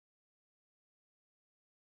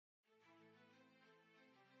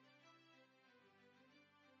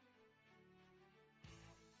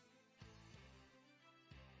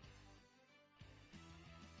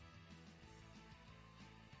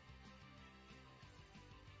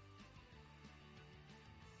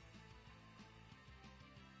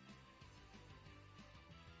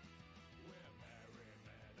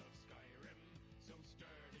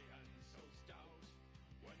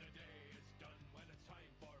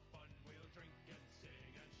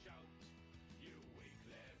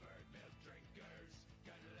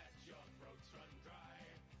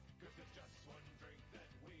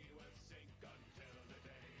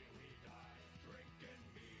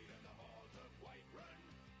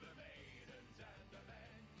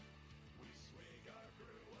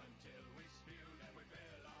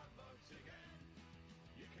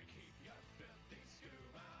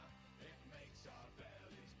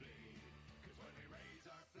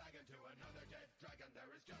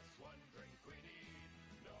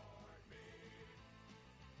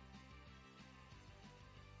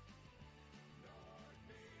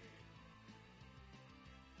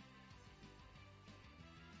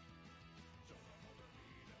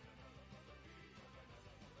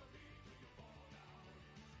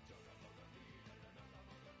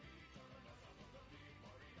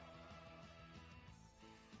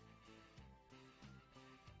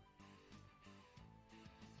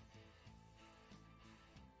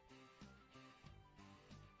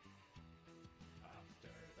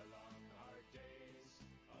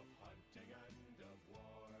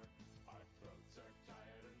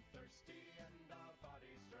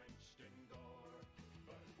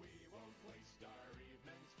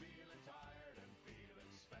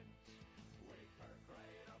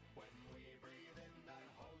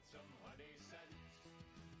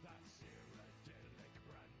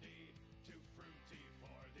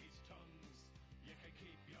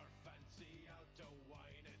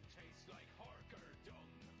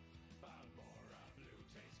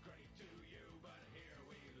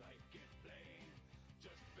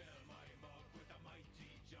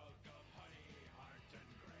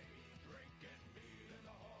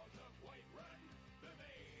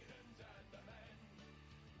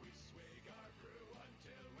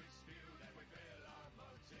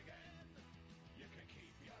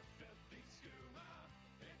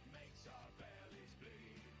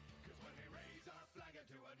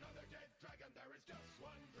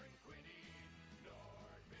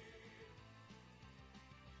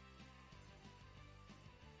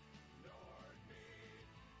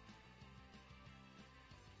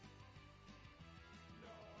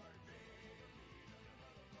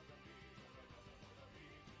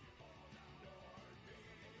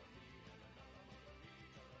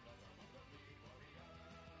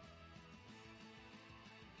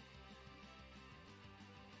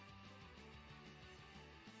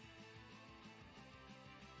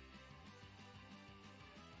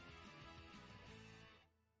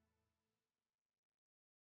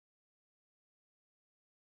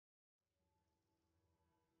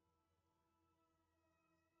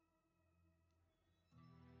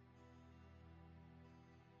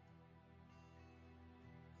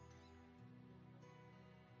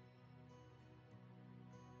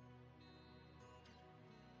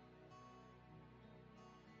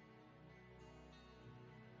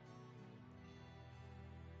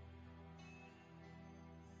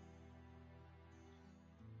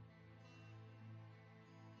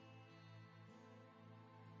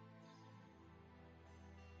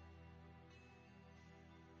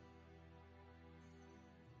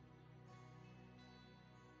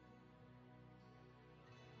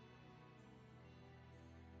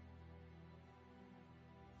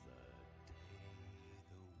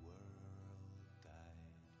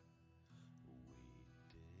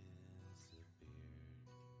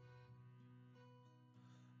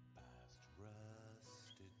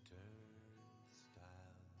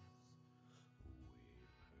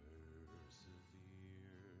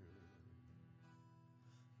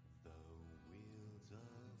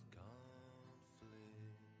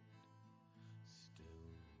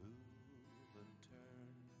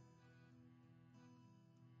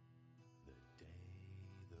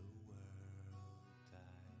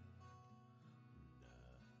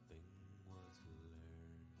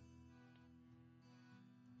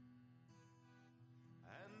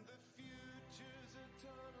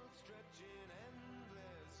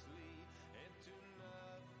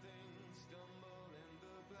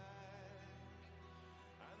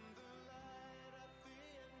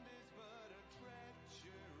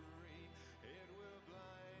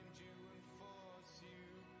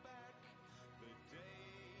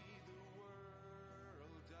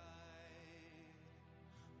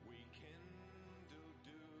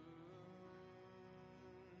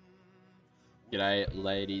G'day,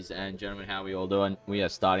 ladies and gentlemen. How are we all doing? We are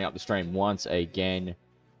starting up the stream once again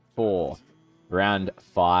for round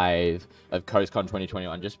 5 of CoastCon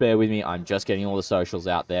 2021. Just bear with me. I'm just getting all the socials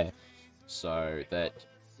out there so that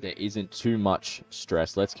there isn't too much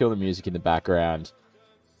stress. Let's kill the music in the background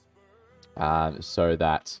so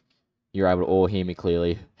that you're able to all hear me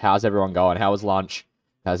clearly. How's everyone going? How was lunch?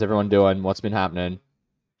 How's everyone doing? What's been happening?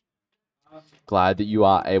 Glad that you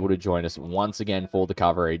are able to join us once again for the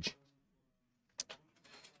coverage.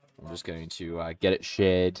 I'm just going to get it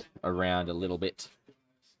shared around a little bit.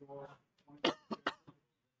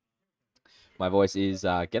 My voice is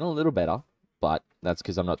getting a little better, but that's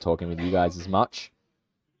because I'm not talking with you guys as much.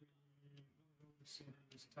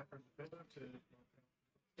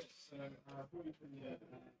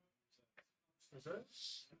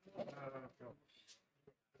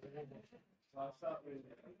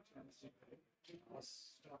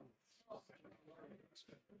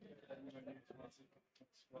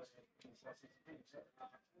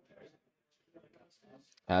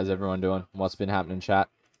 How's everyone doing? What's been happening, chat?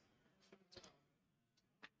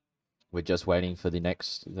 We're just waiting for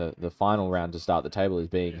the final round to start. The table is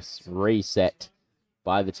being reset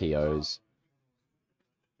by the TOs.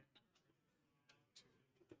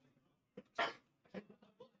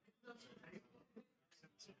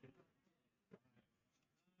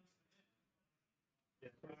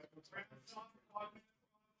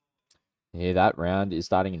 Yeah, that round is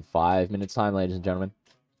starting in 5 minutes time, ladies and gentlemen.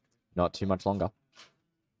 Not too much longer.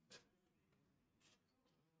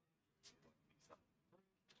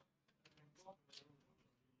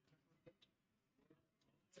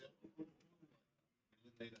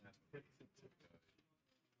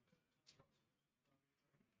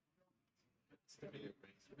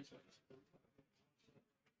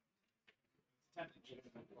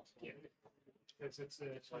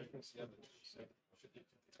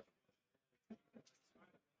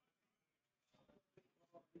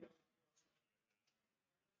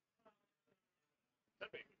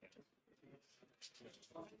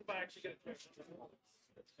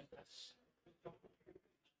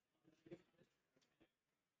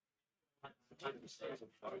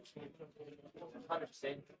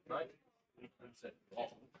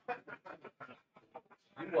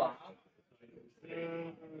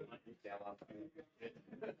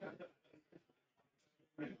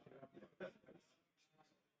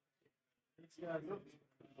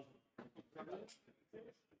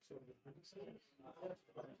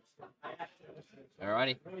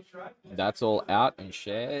 Alrighty, that's all out and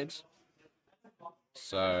shared.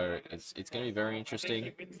 So it's going to be very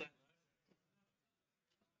interesting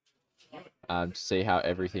to see how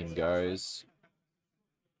everything goes.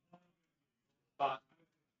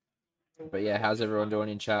 But yeah, how's everyone doing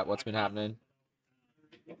in chat? What's been happening?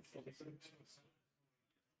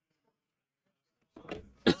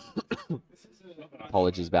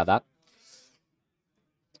 Apologies about that.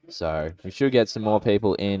 So we should get some more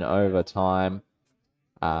people in over time.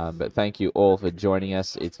 But thank you all for joining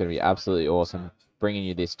us. It's going to be absolutely awesome bringing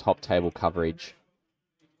you this top table coverage.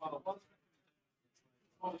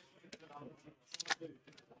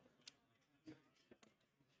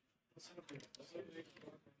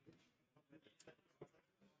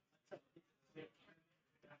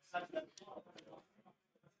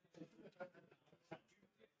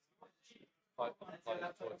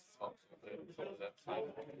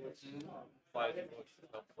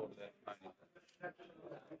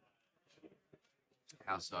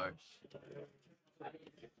 How so?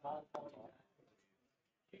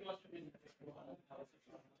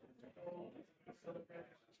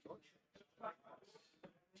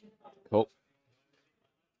 Cool.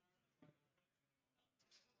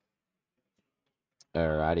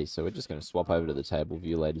 Alrighty, so we're just going to swap over to the table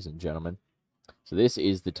view, ladies and gentlemen. So this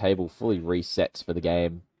is the table fully reset for the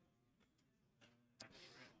game,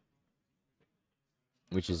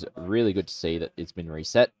 which is really good to see that it's been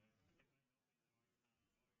reset.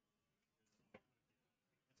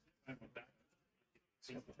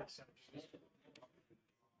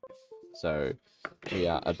 So we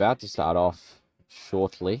are about to start off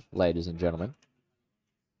shortly, ladies and gentlemen,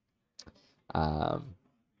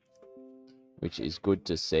 which is good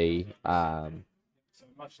to see.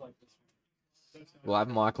 We'll have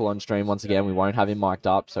Michael on stream once again. We won't have him mic'd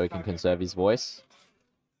up so he can conserve his voice.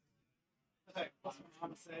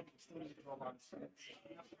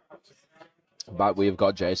 But we've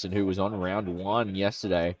got Jason, who was on round 1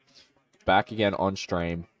 yesterday, back again on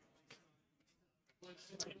stream,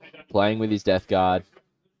 playing with his Death Guard.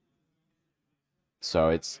 So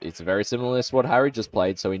it's very similar to what Harry just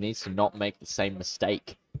played, so he needs to not make the same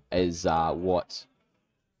mistake as what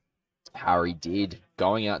Harry did,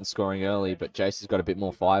 going out and scoring early, but Jace has got a bit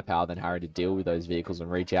more firepower than Harry to deal with those vehicles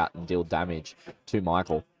and reach out and deal damage to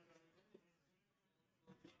Michael.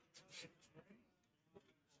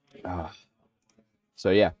 So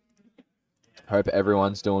yeah, hope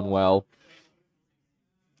everyone's doing well.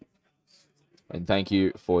 And thank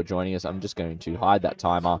you for joining us. I'm just going to hide that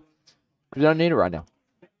timer because we don't need it right now.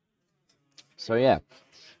 So yeah,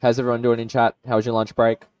 how's everyone doing in chat? How was your lunch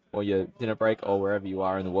break or your dinner break or wherever you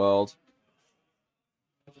are in the world?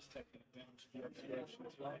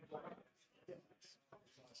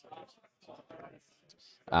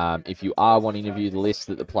 If you are wanting to view the list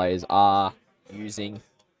that the players are using,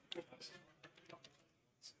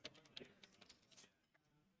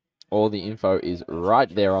 all the info is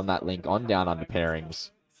right there on that link on Down Under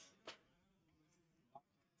Pairings.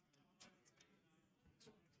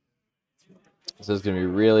 So it's going to be a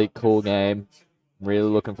really cool game. Really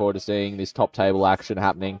looking forward to seeing this top table action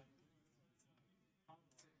happening.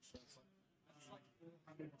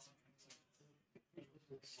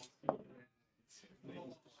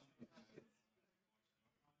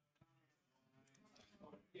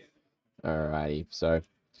 Alrighty, so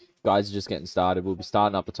guys are just getting started. We'll be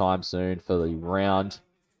starting up the time soon for the round.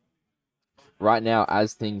 Right now,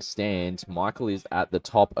 as things stand, Michael is at the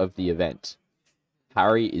top of the event.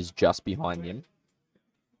 Harry is just behind him.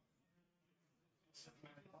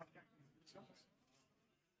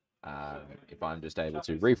 If I'm just able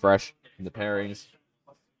to refresh the pairings.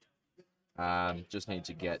 Just need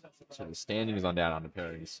to get to the standings on Down Under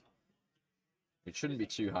Pairings. It shouldn't be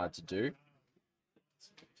too hard to do.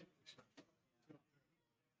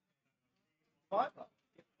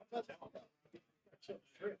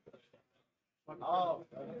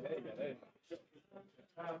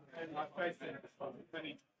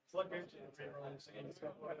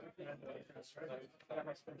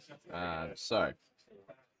 So,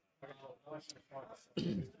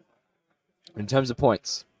 in terms of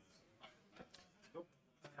points,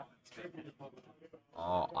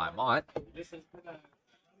 I might.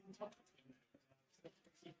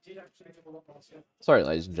 Sorry,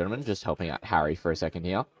 ladies and gentlemen, just helping out Harry for a second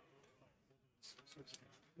here.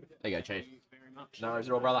 There you go, Chief. No worries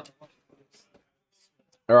at all, brother.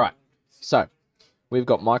 All right, so we've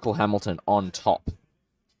got Michael Hamilton on top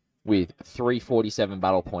with 347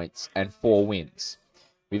 battle points and 4 wins.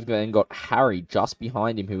 We've then got Harry just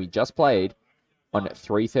behind him, who he just played, on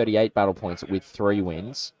 338 battle points with 3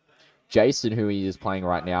 wins. Jason, who he is playing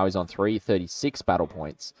right now, is on 336 battle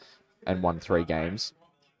points and won 3 games.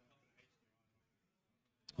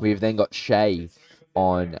 We've then got Shay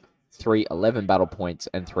on 311 battle points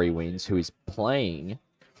and 3 wins, who is playing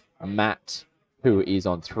Matt, who is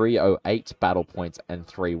on 308 battle points and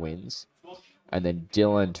 3 wins. And then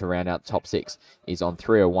Dylan, to round out the top 6, is on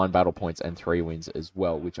 301 battle points and 3 wins as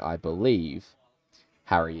well, which I believe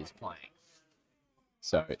Harry is playing.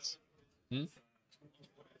 So it's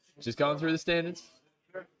just going through the standards.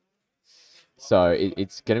 So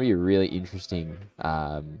it's going to be really interesting.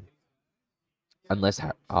 Unless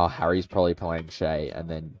Harry's probably playing Shay and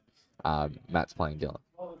then Matt's playing Dylan.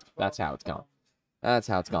 That's how it's going. That's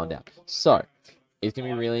how it's going down. So it's going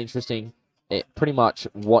to be really interesting. Pretty much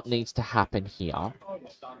what needs to happen here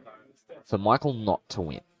for Michael not to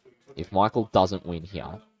win. If Michael doesn't win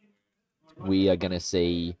here, we are going to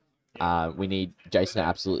see... we need Jason to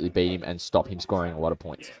absolutely beat him and stop him scoring a lot of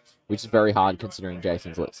points, which is very hard considering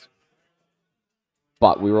Jason's list.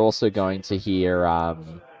 But we were also going to hear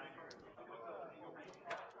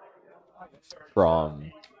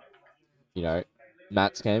from,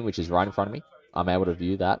 Matt's game, which is right in front of me. I'm able to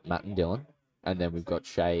view that, Matt and Dylan. And then we've got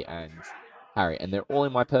Shay and Harry. And they're all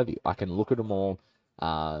in my purview. I can look at them all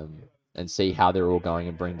and see how they're all going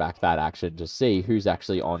and bring back that action to see who's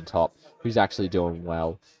actually on top, who's actually doing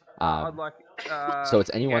well. So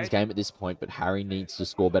it's anyone's game at this point, but Harry needs to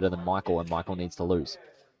score better than Michael, and Michael needs to lose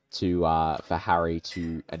for Harry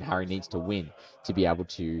to, and Harry needs to win to be able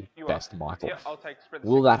to best Michael.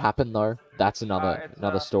 Will that happen though? That's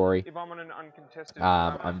another story.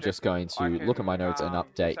 I'm just going to look at my notes and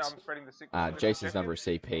update Jason's number of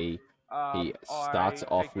CP. He starts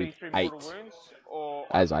off with 8,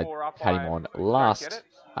 as I had him on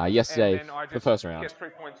yesterday, the first round.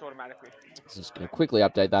 So just going to quickly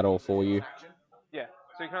update that all for you. Yeah,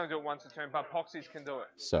 so you can only do it once a turn, but Poxies can do it.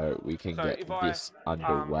 So we can get this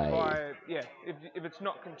underway. If it's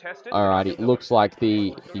not contested... Alrighty, looks like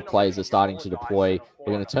the players are starting to deploy.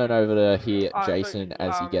 We're going to turn over to here Jason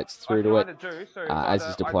as he gets through to it, as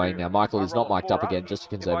he's deploying. Now, Michael is not mic'd up again, just to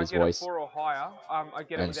conserve his voice.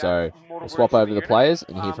 And so we'll swap over the players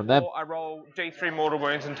and hear from them. I roll D3 mortal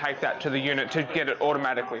wounds and take that to the unit to get it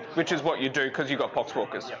automatically, which is what you do because you've got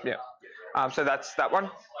Poxwalkers. Yeah. So that's that one.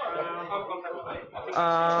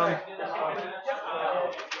 How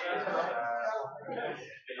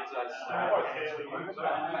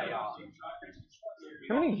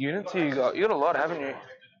many units have you got? You got a lot, haven't you?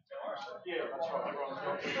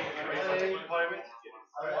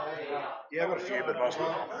 Yeah, I've got a few, but most of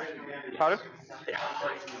them. Pardon? Yeah.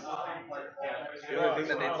 The only thing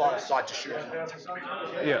that needs line of sight to shoot.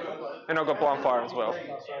 Yeah. And I've got blind fire as well.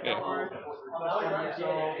 Yeah.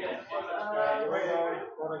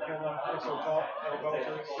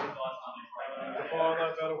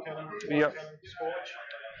 Yep.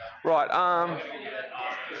 Right.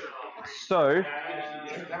 So.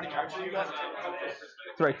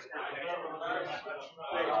 3.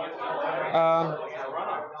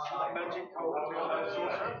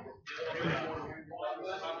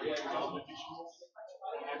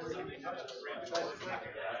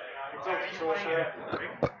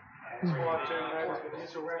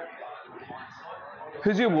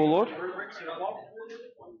 Who's your warlord?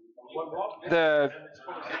 The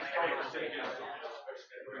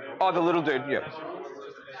little dude. Yeah.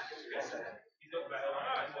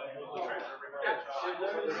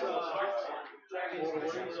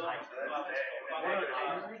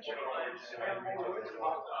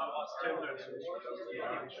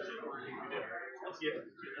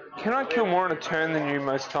 Can I kill more in a turn than you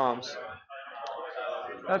most times?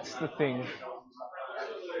 That's the thing.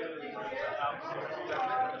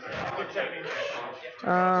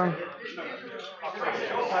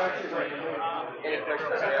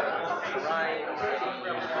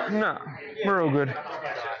 No, we're all good.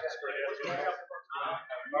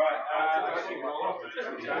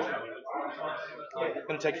 I'm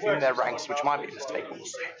going to take a few in their ranks, which might be a mistake. We'll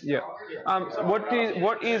see. Yeah.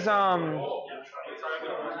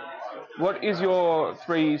 What is your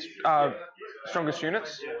 3 strongest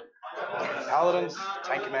units? Paladins,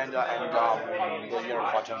 tank commander, and the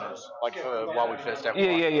unified terminals. Like for while we first ever.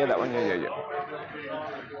 Yeah, that one. Yeah.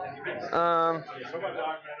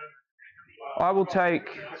 I'll take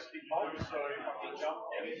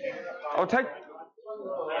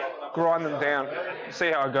grind them down.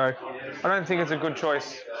 See how I go. I don't think it's a good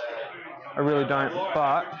choice. I really don't.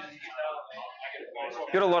 But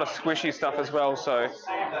got a lot of squishy stuff as well. So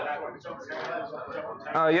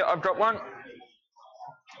yeah, I've dropped one.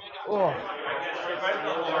 Oh. Are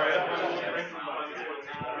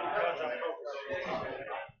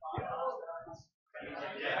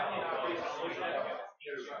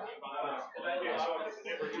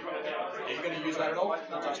you going to use that at all?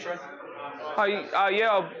 Astra?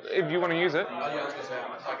 Yeah, if you want to use it. Yeah, I was going to say,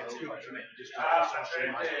 I can see what you mean.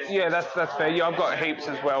 Yeah, that's fair. Yeah, I've got heaps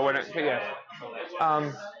as well when it. Yeah.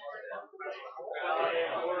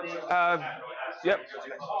 Yep.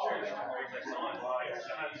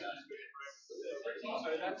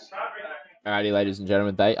 Alrighty, ladies and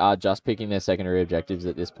gentlemen, they are just picking their secondary objectives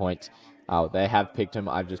at this point. They have picked them.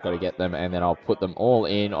 I've just got to get them, and then I'll put them all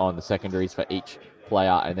in on the secondaries for each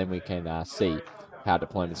player, and then we can see how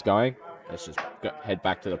deployment's going. Let's just head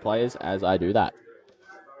back to the players as I do that.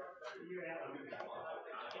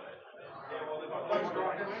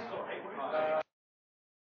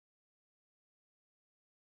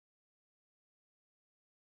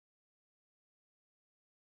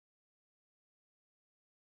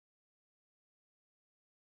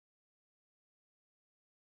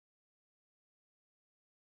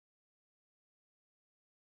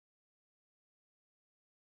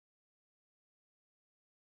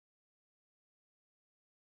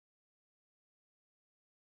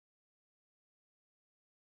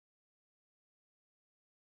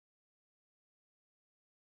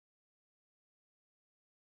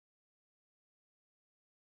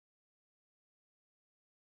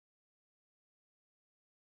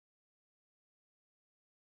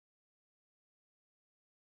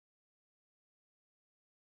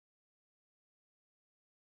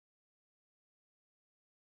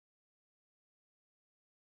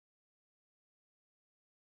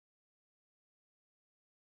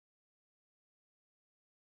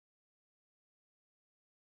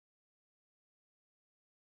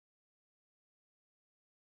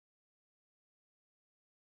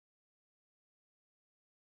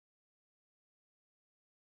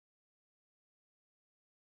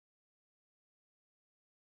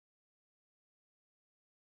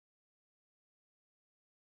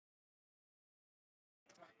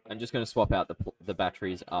 I'm just going to swap out the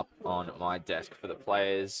batteries up on my desk for the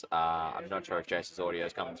players. I'm not sure if Jace's audio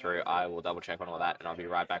is coming through. I will double check on all that, and I'll be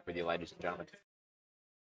right back with you, ladies and gentlemen.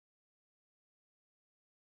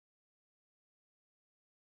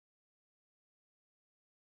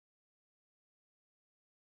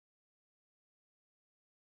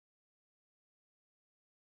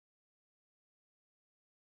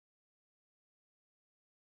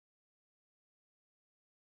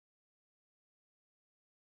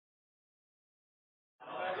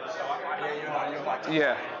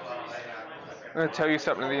 Yeah. I'm going to tell you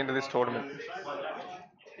something at the end of this tournament,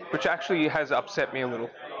 which actually has upset me a little.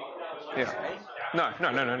 Yeah. No.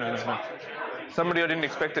 Somebody I didn't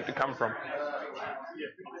expect it to come from.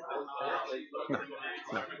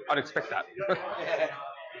 No. I'd expect that.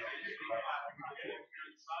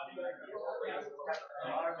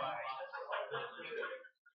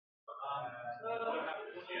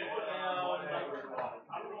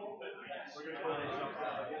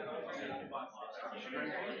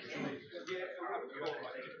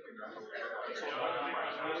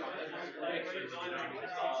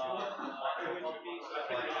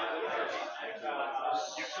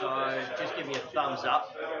 So just give me a thumbs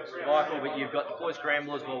up, Michael, but you've got deploy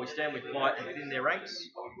scramblers while we stand with fight and thin their ranks.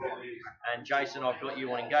 And Jason, I've got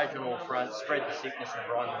you on engage on all fronts, spread the sickness and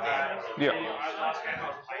grind them down. Yeah.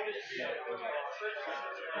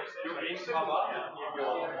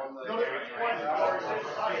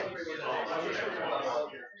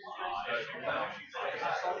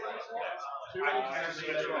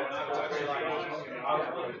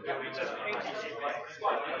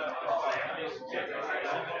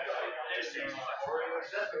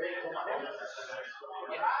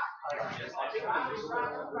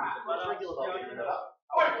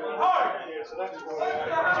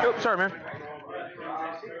 Oh, sorry, man.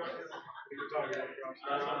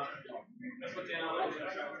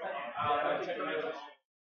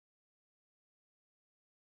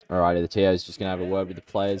 Alrighty, the TO is just going to have a word with the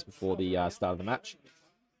players before the start of the match.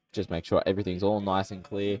 Just make sure everything's all nice and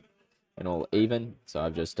clear and all even. So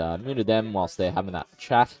I've just muted them whilst they're having that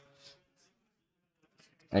chat.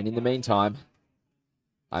 And in the meantime,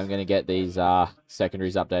 I'm going to get these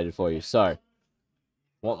secondaries updated for you. So,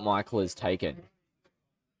 what Michael has taken.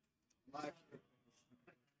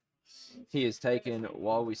 He has taken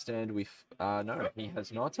while we stand, we... no, he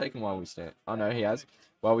has not taken while we stand. Oh, no, he has.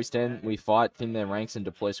 While we stand, we fight, thin their ranks, and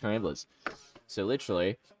deploy scramblers. So,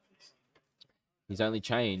 literally, he's only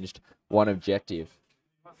changed one objective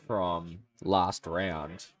from last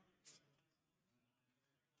round.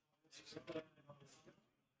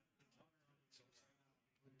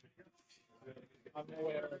 I'm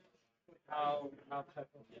aware of how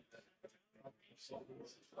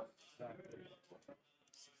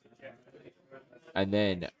And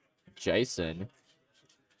then Jason,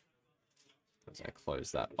 as I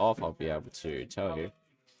close that off, I'll be able to tell you.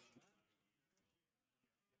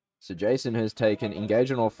 So Jason has taken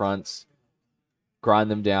engage on all fronts,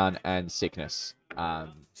 grind them down, and sickness.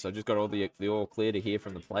 So I just got all the all clear to hear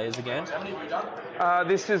from the players again.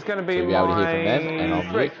 This is going to be So you'll be able to hear from them, my and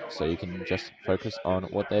I'll three. mute, so you can just focus on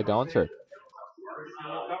what they're going through.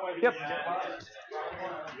 Yep.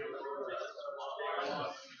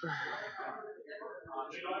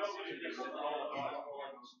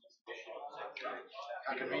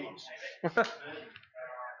 Convenience.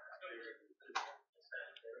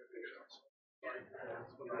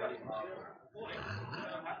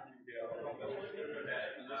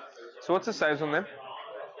 So what's the saves on them?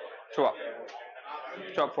 2 up.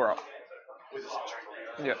 2 up, 4 up. With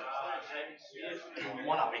a Yeah.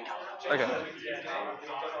 1 up income. Okay.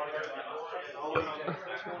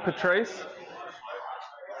 Patrice?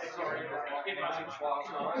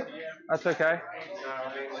 That's okay.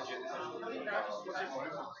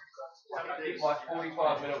 Like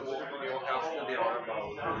 45-minute walk from your house to the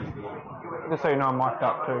Iron. Just so you know, I'm mic'd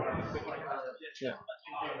up too. Yeah.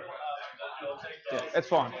 Yeah, it's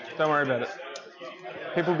fine. Don't worry about it.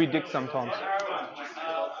 People be dicks sometimes.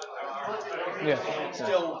 Yeah.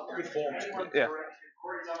 Still good form. Yeah.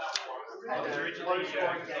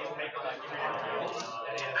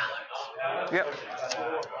 Yep.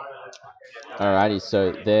 Alrighty,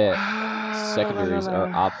 so their secondaries are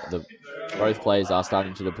up. Both players are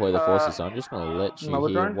starting to deploy the forces, so I'm just going to let you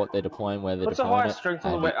hear what they're deploying, where they're What's the deploying highest it, strength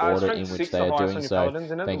and on the the order strength in which 6 they the are highest doing on your so. paladins,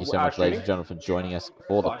 isn't it? Thank you so much, ladies and gentlemen, for joining us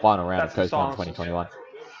for the Fine. final round That's of the CoastCon silences. 2021.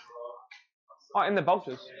 Oh, in the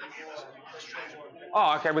bolters.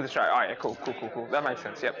 Oh, okay, with the straight. Oh, yeah, cool. That makes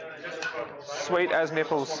sense, yep. Sweet as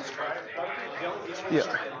nipples. Yep.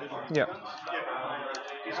 Yep.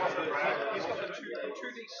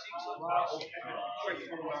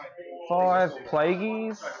 5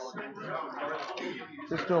 plagueies.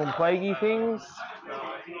 Just doing plaguey things.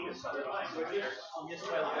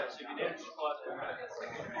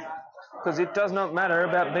 Because it does not matter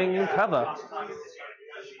about being in cover.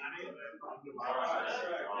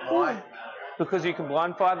 Why? Because you can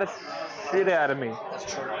blind fire the shit out of me.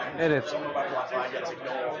 That's true. It is.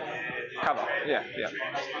 Cover. Yeah.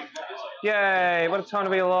 Yay, what a time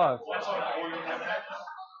to be alive.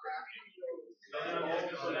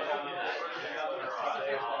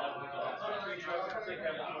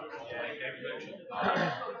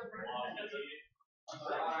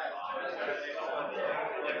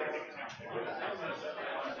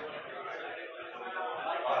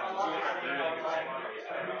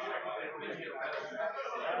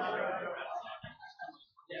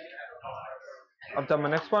 I've done my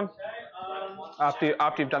next one. After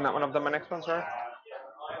you've done that one, I've done my next one. Sorry.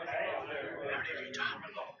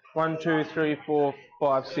 1, 2, 3, 4,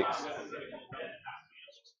 5, 6.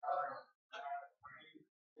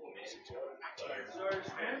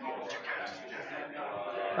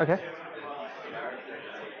 Okay.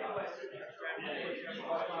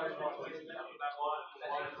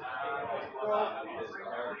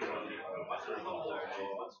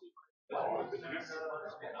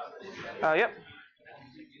 Yep.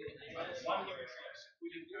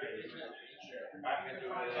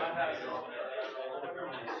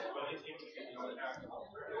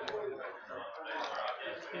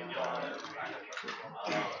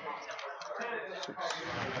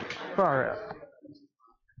 Far out.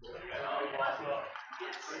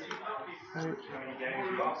 8,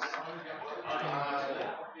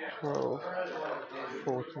 12,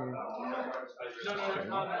 14,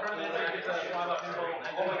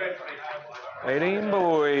 18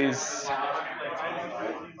 boys.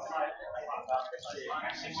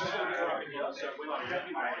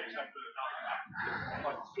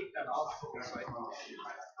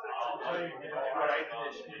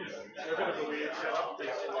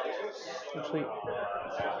 Actually,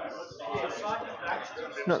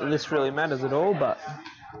 not that this really matters at all, but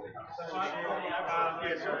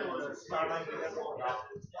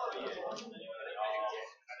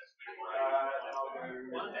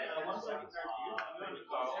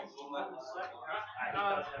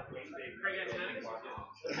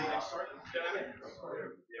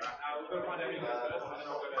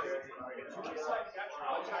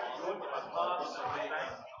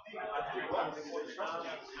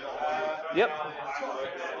yep.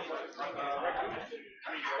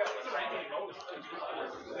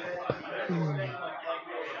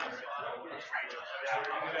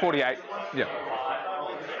 48. Yeah.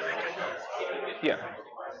 Yeah.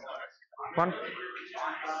 1,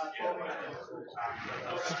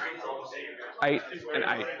 8 and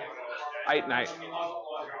 8. 8 and 8.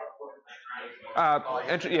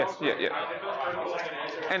 Yes, yeah.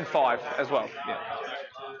 And 5 as well. Yeah.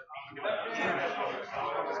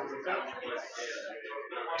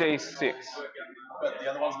 D6. But the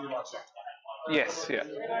other ones we like. Yes, yeah.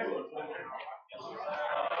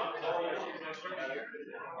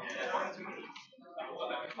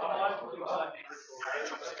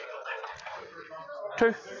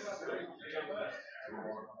 Two.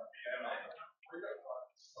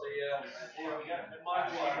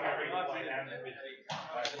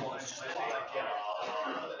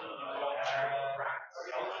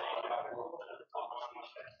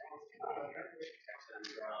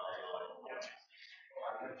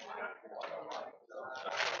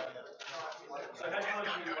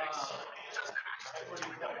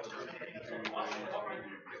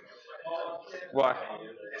 Why?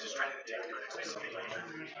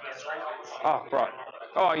 Oh, right.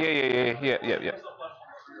 Oh, yeah.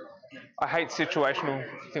 I hate situational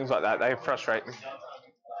things like that. They frustrate me.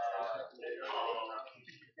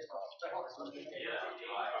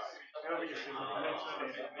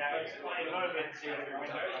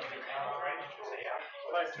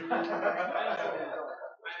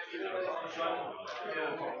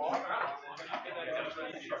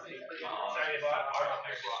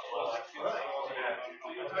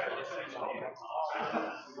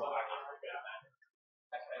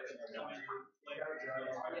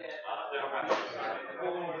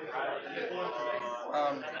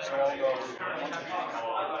 So I'll go.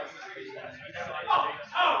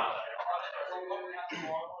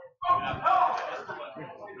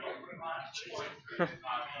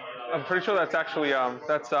 I'm pretty sure that's actually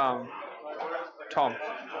that's Tom.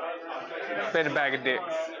 Been a bag of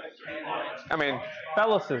dicks. I mean,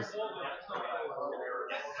 Bellis's.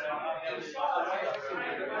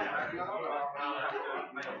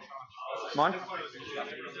 Mine?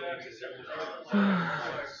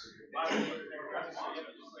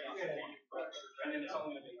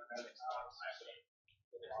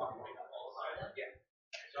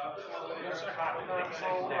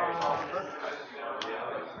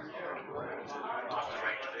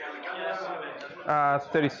 Uh,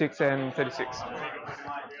 36 and 36.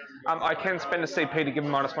 I can spend a CP to give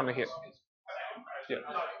him -1 to hit. Yeah.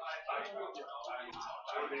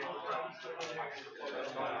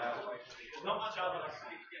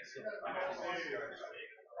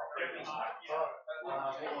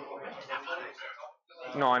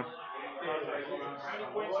 Nine.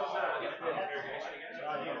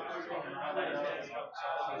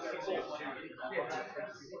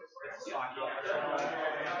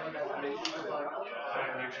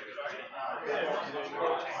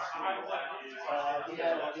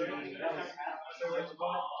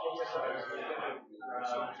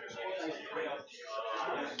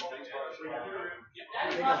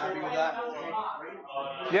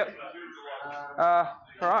 Yep.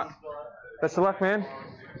 Alright. Best of luck, man.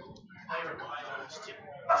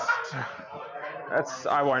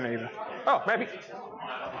 I won't either. Oh, maybe.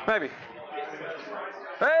 Maybe.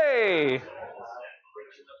 Hey!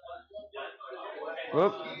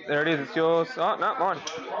 Whoop, there it is, it's yours. Oh, no, mine.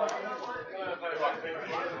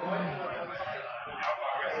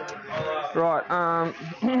 Right, I'm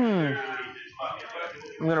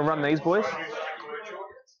gonna run these boys.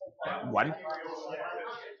 One.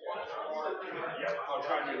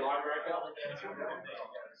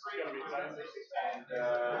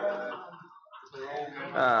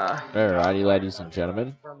 Alrighty, ladies and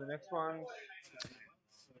gentlemen. Run the next one.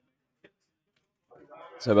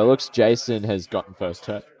 So by looks, Jason has gotten first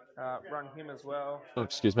turn. Run him as well. Oh,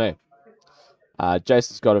 excuse me.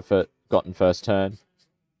 Jason's gotten first turn,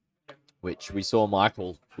 which we saw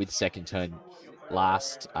Michael with second turn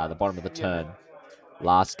the bottom of the turn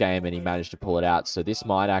last game, and he managed to pull it out. So this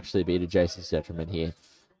might actually be to Jason's detriment here.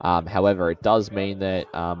 However, it does mean that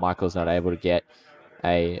Michael's not able to get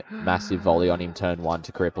a massive volley on him turn one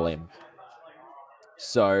to cripple him.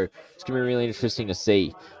 So it's going to be really interesting to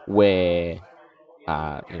see where,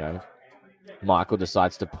 Michael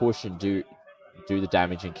decides to push and do the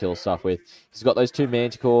damage and kill stuff with. He's got those two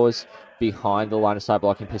Manticores behind the line of sight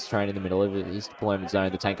blocking Pistol Train in the middle of his deployment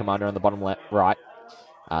zone. The Tank Commander on the bottom right,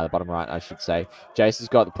 I should say. Jason's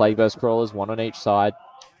got the Plague Burst Crawlers, one on each side.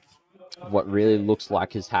 What really looks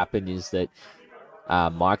like has happened is that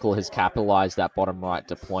Michael has capitalized that bottom right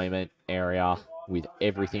deployment area with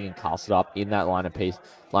everything and castled up in that line of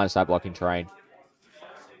sight blocking terrain.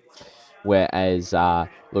 Whereas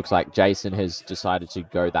looks like Jason has decided to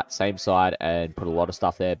go that same side and put a lot of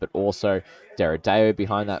stuff there, but also Deradeo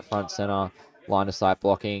behind that front center line of sight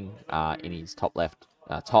blocking in his top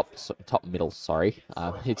middle. Sorry,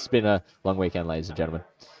 it's been a long weekend, ladies and gentlemen.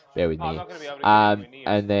 Bear with me.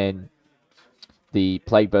 And then the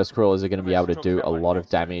Plague Burst Crawlers are going to be able to do a lot of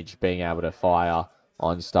damage, being able to fire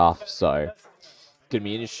on stuff. So going to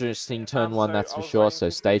be an interesting turn one, that's for sure. So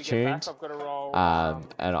stay tuned.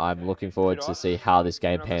 And I'm looking forward to see how this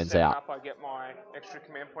game pans out. I get my extra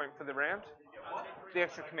command point for the round. The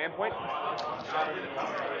extra command point.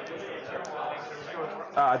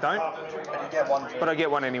 I don't. But I get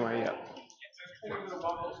one anyway,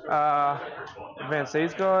 yeah. Advance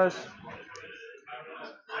these guys.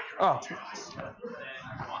 Oh.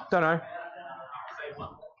 Don't know.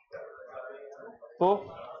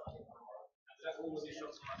 4.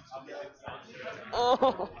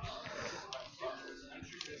 Oh.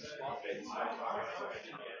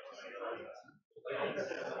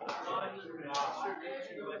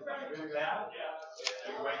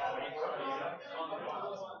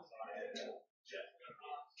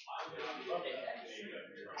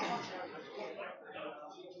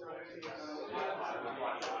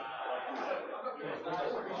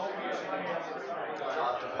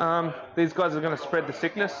 These guys are going to spread the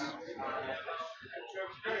sickness.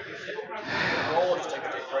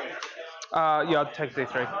 Yeah, I'll take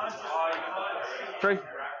D3. 3.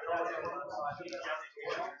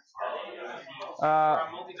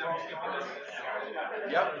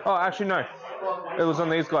 Oh, actually, no. It was on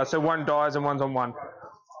these guys, so one dies and one's on 1.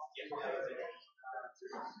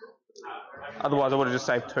 Otherwise, I would have just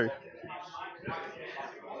saved 2.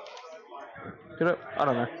 Did it? I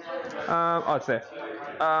don't know. Oh, it's there.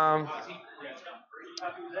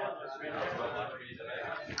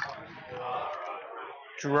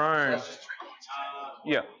 Drone.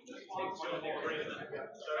 Yeah.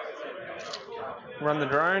 Run the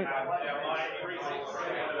drone.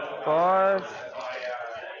 5.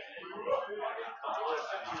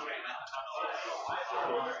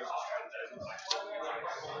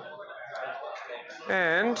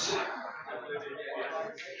 And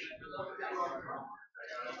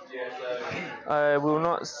I will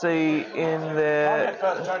not see in there.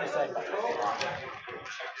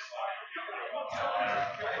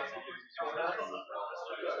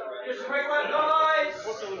 Just a quick one, guys.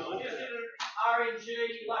 RNG,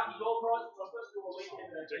 lucky gold prize. I'm supposed to do a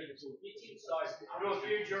weekend of hitting, so we'll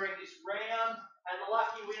do during this round. And the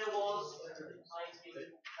lucky winner was.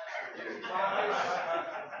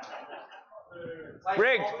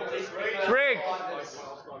 Rigged. It's rigged.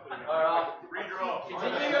 Alright.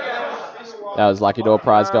 Continue your game. That was lucky door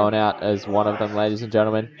prize going out as one of them, ladies and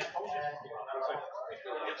gentlemen.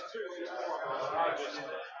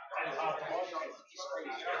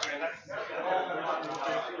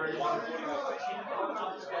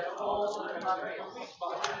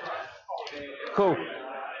 Cool.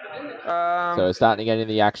 So we're starting to get in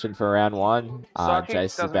the action for round one. Psychic Jace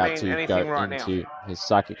is doesn't about mean to anything go right now. into his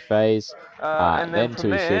psychic phase. And then Then from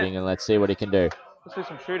to his there, shooting, and let's see what he can do. let's do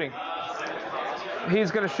some shooting.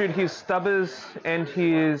 He's going to shoot his stubbers and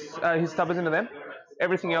his stubbers into them.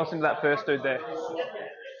 Everything else into that first dude there.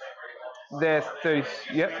 There, 30s.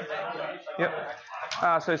 Yep.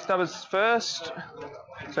 So stubbers first.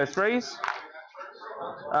 So 3s.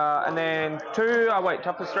 And then 2. Oh wait,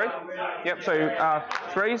 tough is 3. Yep. So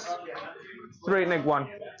 3s. 3 neg 1.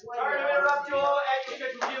 Sorry to interrupt you all at your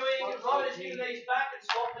scheduled viewing. Robert is hitting these back and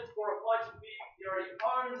swapped it for a fight to big. He already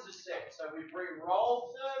owns the set, so we've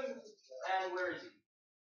re-rolled them. And where is he?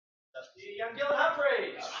 That's the young Dylan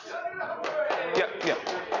Humphreys. Yep.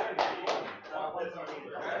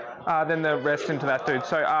 Then the rest into that dude.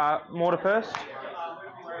 So mortar first.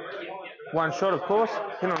 1 shot, of course.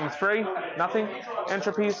 Hit on the 3. Nothing.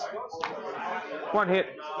 Entropies. 1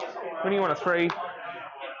 hit. When you want a 3.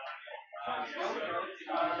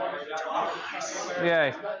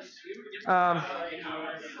 Yay.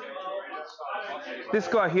 This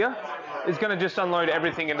guy here is going to just unload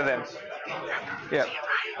everything into them. Yeah.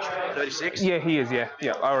 36? Yeah, he is, yeah.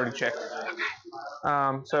 Yeah, I already checked.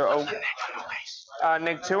 So I'll...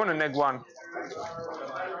 neg 2 and a neg 1.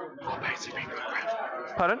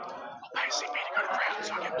 Pardon?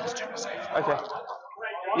 Okay.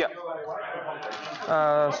 Yeah.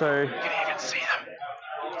 So... Can you even see them?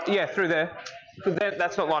 Yeah, through there. But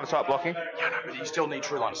that's not line of sight blocking. Yeah, no, but you still need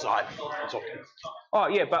true line of sight. Oh,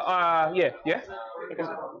 yeah, but, yeah.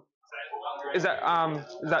 Is that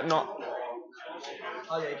not...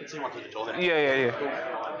 Oh, yeah, you can see one through the door there. Yeah.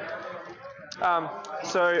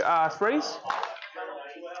 So, 3s.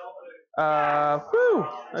 Whew,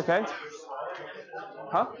 okay.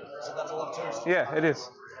 Huh? So that's a lot of 2s. Yeah, it is.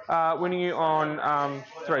 Winning you on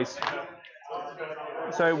 3s.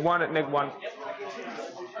 So 1 at neg 1.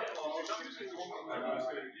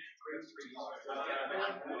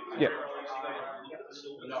 Yeah.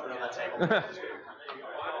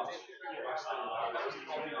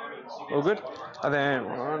 All good. And then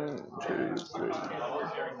 1, 2, 3,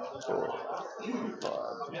 4, 5,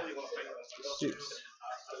 6.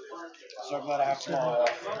 So I'm glad I have tomorrow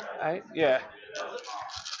off. 8. Yeah.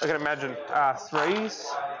 I can imagine. 3s.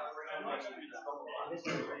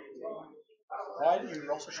 Why do you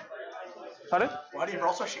roll so shit? Pardon? Why do you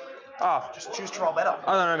roll so shit? Oh, Just choose to roll better.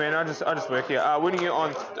 I don't know, man. I just work here. Winning you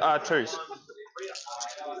on 2s.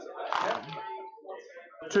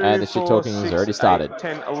 2, And the shit 4, talking has 6, already started. 8,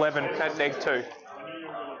 10, 11 at neg 2.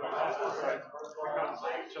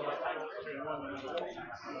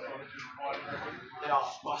 They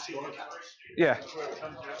are spicy on the calories. Yeah.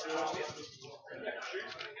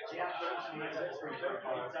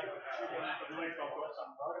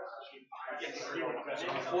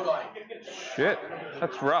 Shit,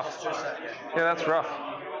 that's rough. Yeah, that's rough.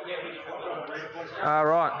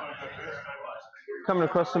 Right. Coming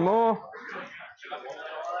across some more.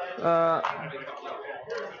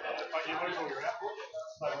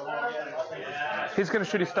 He's going to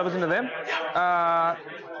shoot his stubbers into them.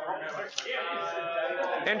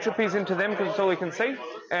 Entropies into them because it's all he can see.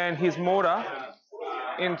 And his mortar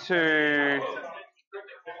into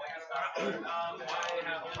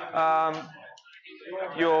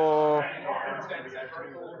your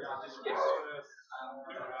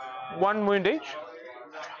 1 wound each.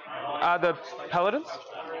 The paladins?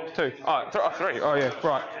 2. Oh, 3. Oh, yeah,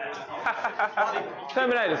 right.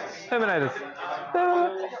 Terminators.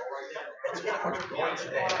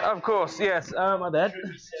 Of course, yes. My bad.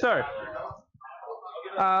 So,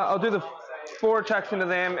 I'll do the 4 attacks into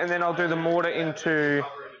them, and then I'll do the mortar into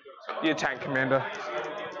your tank commander.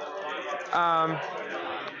 I'm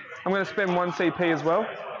going to spend 1 CP as well,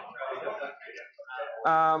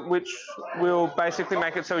 which will basically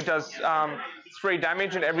make it so he does 3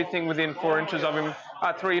 damage, and everything within 4 inches of him,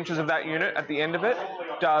 3 inches of that unit at the end of it,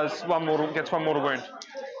 gets 1 mortal wound.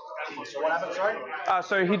 So what happens, sorry?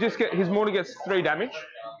 So his mortar gets 3 damage,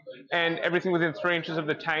 and everything within 3 inches of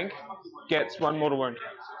the tank gets 1 mortal wound.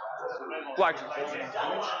 Like,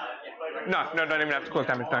 no, don't even have to cause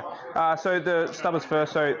damage, no. So the stubbers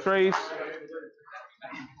first, so 3s,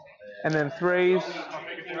 and then 3s,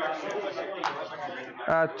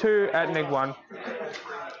 2 at neg 1.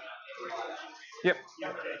 Yep.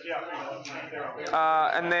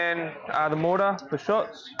 And then the mortar for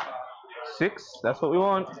shots, 6, that's what we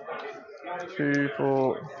want. 2,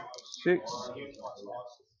 4, 6.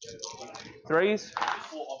 3s.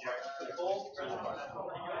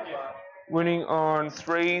 Winning on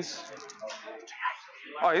 3s.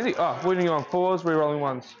 Oh, easy. Oh, winning on 4s, re-rolling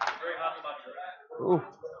 1s. Ooh.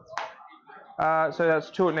 So that's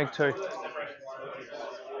 2 at -2.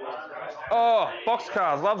 Oh,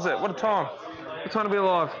 boxcars, loves it. What a time. What a time to be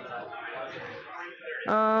alive.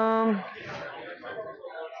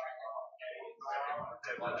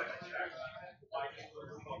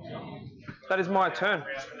 That is my turn.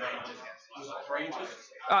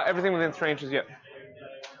 Everything within 3 inches, yeah.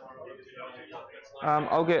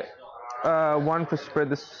 I'll get 1 for spread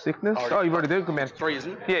the sickness. Oh, you've already did it? Good man. 3,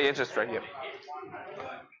 isn't it? Yeah, yeah, just 3, yeah.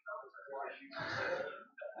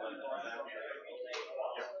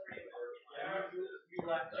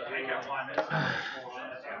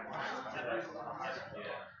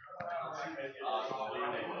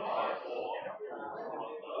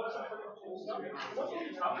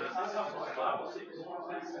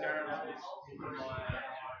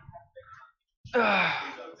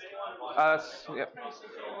 Yep.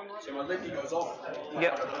 So my lefty goes off.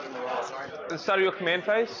 Yep. At the start of your command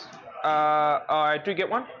phase, I do get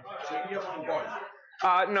 1. So you can get 1 in both.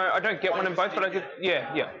 No, I don't get 1 in both, but I get,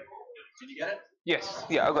 yeah. Did you get it? Yes,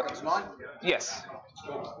 yeah, I got It's 9? Yes.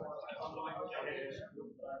 Cool.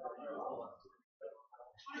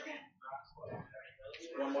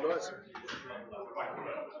 One more dice.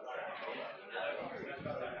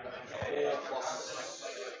 4 plus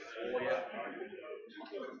 4, yeah.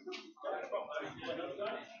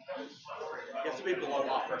 You have to be below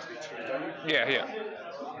half for it to be 2, don't you? Yeah, yeah.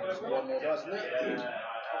 So 1 more dice, isn't it?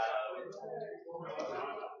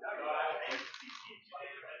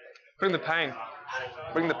 Bring the pain.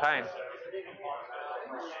 Bring the pain.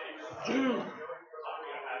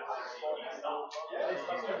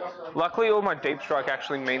 Luckily, all my deep strike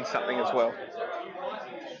actually means something as well.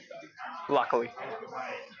 Luckily.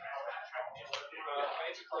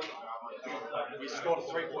 You scored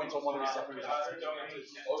 3 points on one of his secondary shots.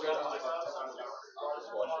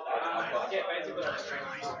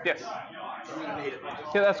 Yes. You need it.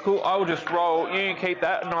 Yeah, that's cool. I will just roll. You keep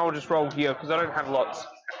that, and I will just roll here because I don't have lots.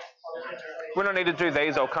 When I need to do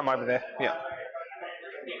these, I'll come over there. Yeah.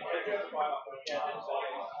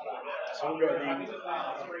 So we'll go then.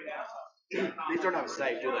 These don't have a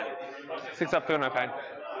save, do they? 6 up, feel no pain.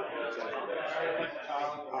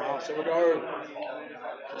 So we'll go.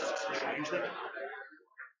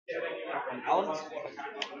 Alan?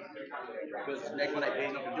 Because next one AP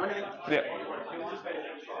is not going to do anything. Yeah.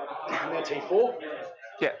 And then T4.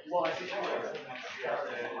 Yeah.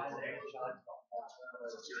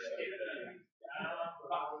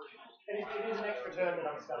 It is an extra turn that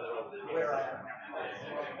I'm stuck where I am.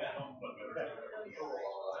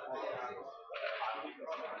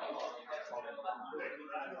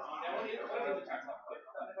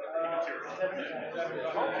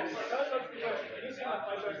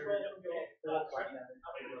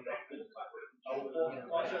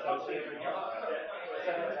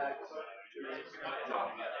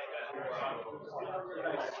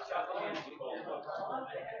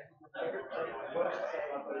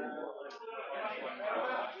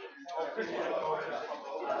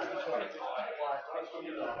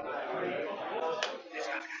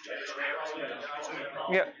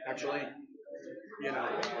 Yep. Actually, you know.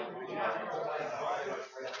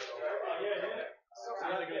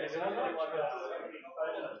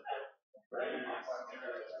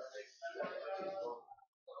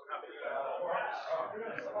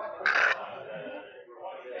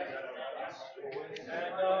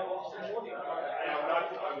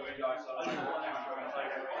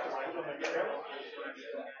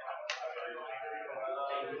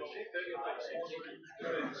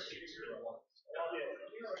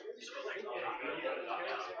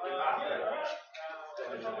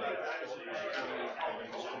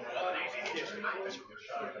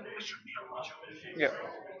 Yep.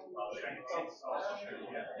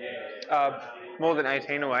 More than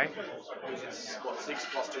 18 away. What, 6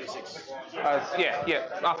 plus 2d6?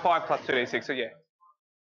 Yeah. 5 plus 2d6, so yeah.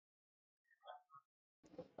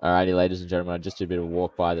 Alrighty, ladies and gentlemen, I just did a bit of a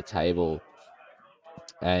walk by the table.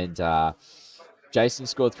 And Jason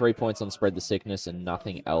scored 3 points on Spread the Sickness and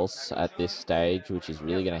nothing else at this stage, which is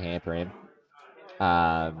really going to hamper him.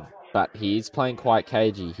 But he's playing quite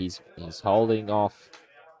cagey. He's holding off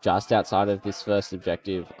just outside of this first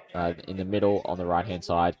objective in the middle on the right-hand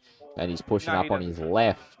side. And he's pushing up on his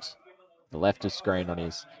left. The left of screen on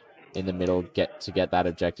his in the middle to get that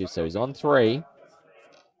objective. So he's on 3.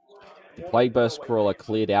 The Plague Burst Crawler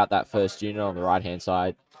cleared out that first unit on the right-hand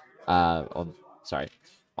side. On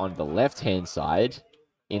the left-hand side,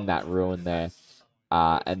 in that ruin there.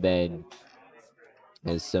 And then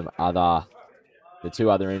there's some other... The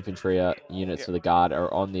 2 other infantry units to the guard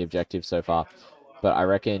are on the objective so far. But I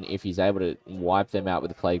reckon if he's able to wipe them out with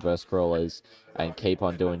the Plague Burst Crawlers and keep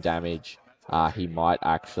on doing damage, he might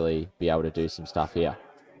actually be able to do some stuff here.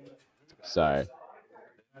 So...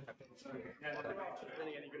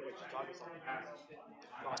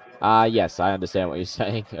 yes, I understand what you're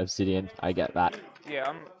saying, Obsidian. I get that.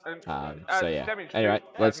 Yeah, So yeah. damage Anyway, two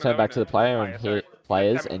let's plasma turn back to the player and sorry. hear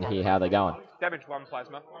players Damage and one. hear how they're going. Damage 1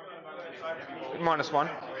 plasma. -1.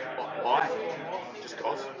 Why? Just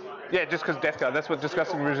cause. Yeah, just because Death Guard. That's what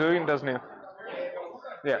Disgusting Resilient does now.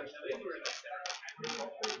 Yeah.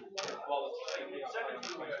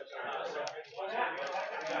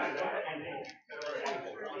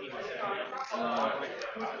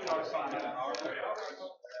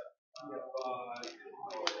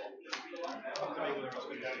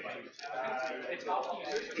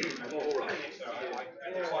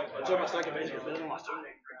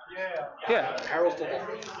 Yeah.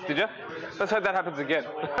 Did you? Let's hope that happens again.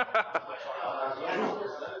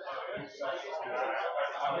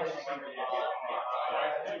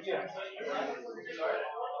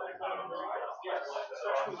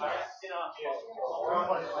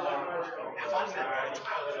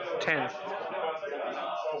 Ten.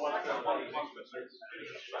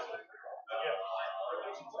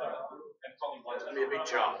 It's gonna be a big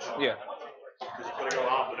charge. Yeah. Because you've got to go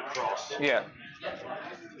up and across. Yeah.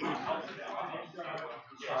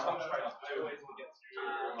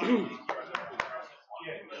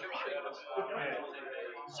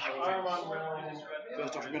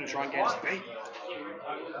 First off, I'm going to try and get speed.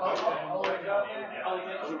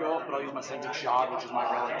 Doesn't go off, but I'll use my scented shard, which is my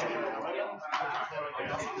relic.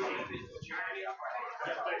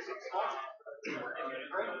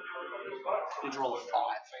 Need to roll a 5.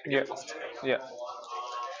 Yeah. Yeah.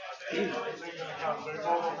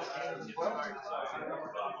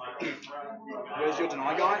 Where's your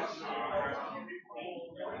deny guy?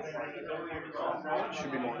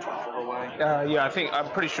 Should be more than 24 away. Yeah, I'm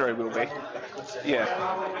pretty sure it will be. Yeah.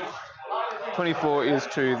 24 is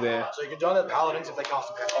 2 there. So you can join the paladins if they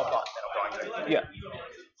cast a power button, then I'm going to. Yeah.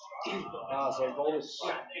 So Volus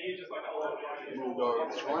will go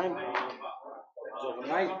Shrine. So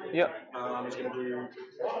the 8. Yep. He's going to do.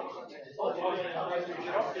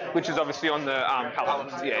 Which is obviously on the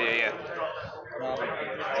paladins. Yeah.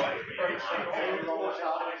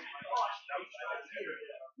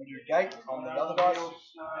 Gate on the other guys.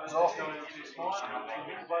 It's off.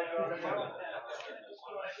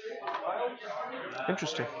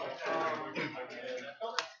 Interesting.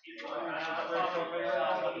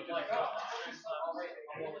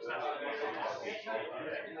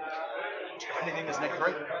 Anything that's neck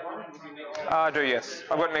 3? I do, yes.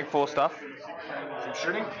 I've got neg 4 stuff. From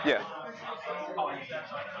shooting? Yeah.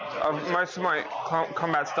 Most of my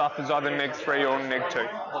combat stuff is either neg 3 or neg 2.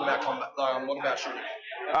 What about combat? What about shooting?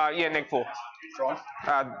 Yeah, neg 4. Try.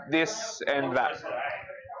 This and that.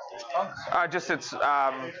 Just its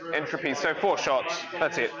entropy. So 4 shots.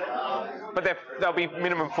 That's it. But they'll be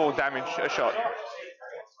minimum 4 damage a shot.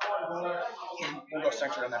 We'll go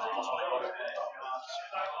sanctuary on that for possible.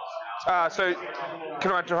 So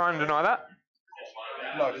can I try and deny that?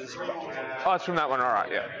 No, because it's from that one. Oh, it's from that one. All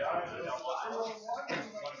right. Yeah.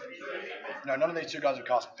 No, none of these 2 guys have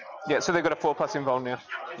cast anything. Yeah. So they've got a 4+ involved now.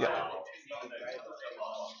 Yeah.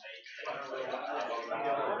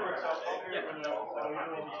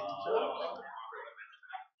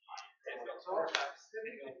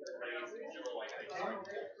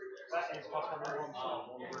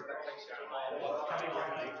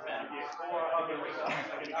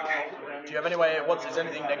 Do you have any way? Is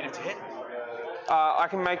anything negative to hit? I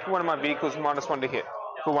can make one of my vehicles -1 to hit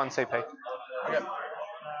for 1 CP. Okay.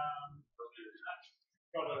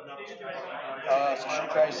 So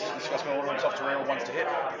shoot base, discuss my order of soft to real 1s to hit,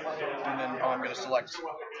 and then I'm going to select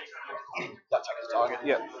that type of target.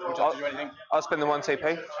 Yeah. Would you like to do anything? I'll spend the 1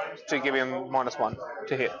 CP to give him -1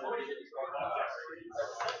 to hit.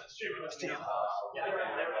 Steal.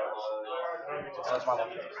 So that's my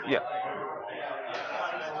one. Yeah.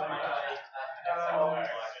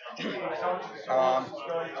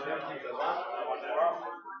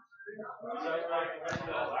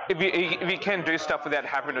 If you can do stuff without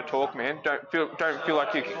having to talk, man, don't feel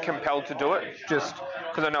like you're compelled to do it. Just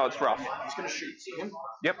because I know it's rough. He's going to shoot. See him?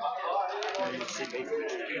 Yep. CP.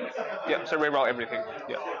 Yep. So reroll everything.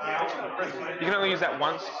 Yep. You can only use that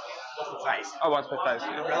once. Face. Oh, once per phase.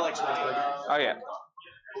 Relics. Oh yeah.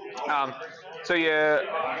 So yeah,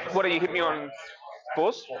 what do you hit me on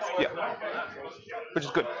Fours? Yeah. Which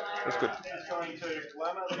is good. It's good.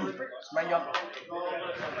 Main gun.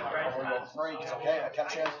 I'll roll 3 because I can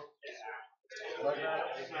share.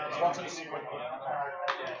 Responses.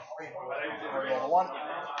 Roll 1.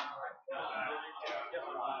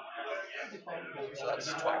 So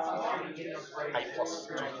that's 12. 8 plus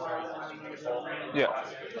 2, 4. Yeah.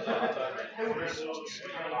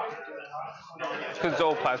 Because it's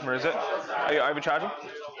all plasma, is it? Are you overcharging?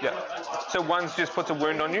 Yeah. So one's just puts a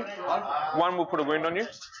wound on you? One will put a wound on you?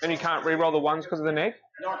 And you can't re-roll the ones because of the neg?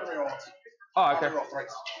 No, I can reroll ones. Oh, okay. I can reroll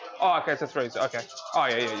 3s. Oh, okay, so 3s. Okay. Oh,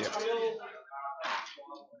 yeah.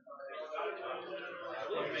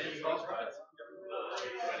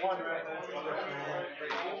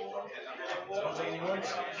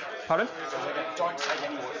 Pardon? Don't take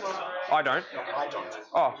any wounds. I don't. I don't.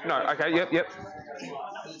 Oh, no. Okay, yep.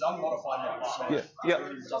 It's unmodified now, so Yeah.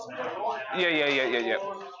 it doesn't modify. Yeah. It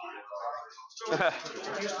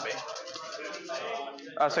used to be.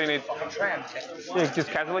 So you need... Fucking tram. Yeah, just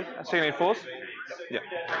casually. So you need 4s? Yeah.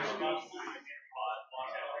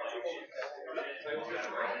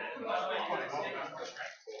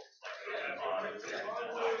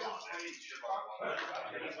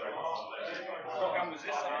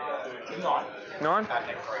 Nine?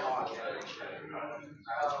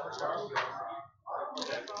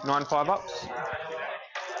 9 5-ups.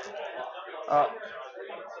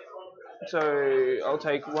 So I'll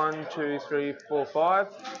take 1, 2, 3, 4, 5.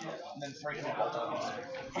 And then 3 can be bolt tokens.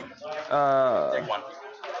 Uh, 1.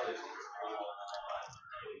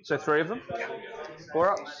 so 3 of them?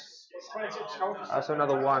 4-ups. So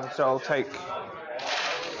another 1. So I'll take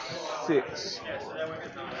 6.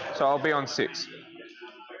 So I'll be on 6.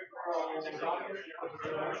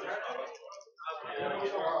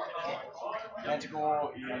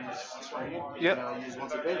 Manticore is 3. Yep. Use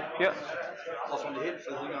once a beat. Yep. Plus 1 to hit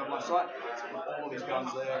for the thing out of my sight. All of his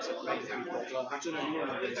guns there except for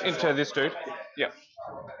me. Into this dude? Yep.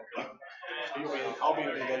 I'll be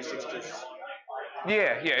within 36 just.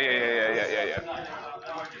 Yeah.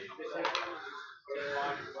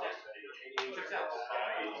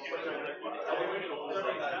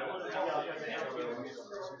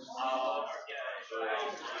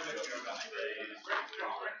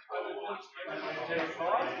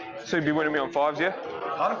 So you'd be winning me on 5s, yeah?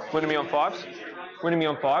 Pardon? Winning me on 5s? Winning me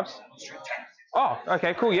on 5s? Oh,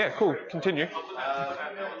 okay, cool, yeah, cool. Continue.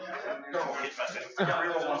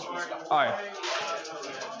 Oh, yeah.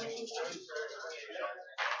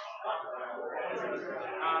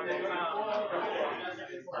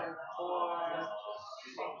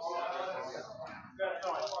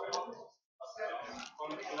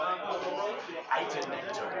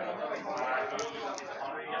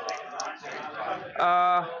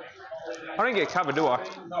 I don't get covered, do I?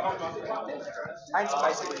 Eight's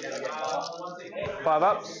basically going to get 5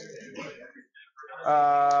 ups.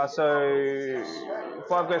 So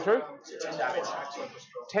 5 go through? 10 damage.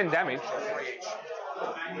 10 damage?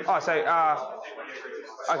 Oh, so,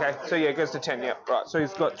 okay, so yeah, it goes to 10, yeah, right. So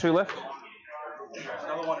he's got 2 left?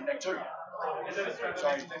 Another one at deck 2. So,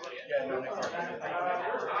 yeah, no, deck 3.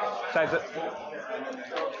 Saves it.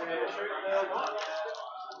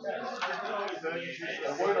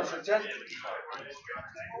 The wound on for 10.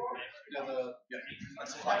 Yeah,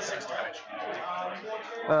 that's flat 6 damage.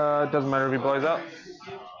 Doesn't matter if he blows up.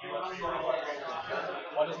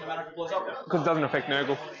 Why doesn't it matter if it blows up? Because it doesn't affect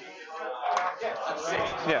Nurgle. That's sick.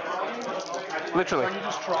 Yeah. Literally. When you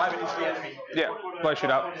just drive it into the enemy. Yeah, blow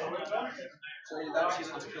shit up. So that's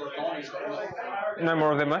his last kill gone. He's got one. No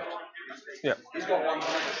more of them left? Yeah. He's got one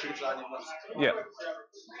that shoots at him once. Yeah.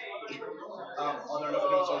 I don't know if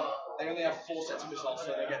you know, so they only have 4 sets of missiles,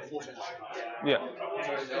 so they get 4 turns. Yeah.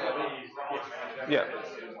 Yeah.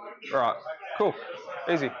 Right. Cool.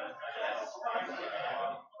 Easy.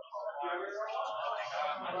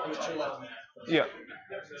 There's 2 left. Yeah.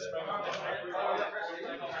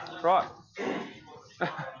 Right. It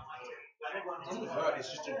doesn't hurt,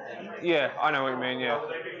 it's just a Yeah, I know what you mean, yeah.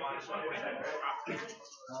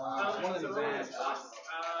 one of the bands.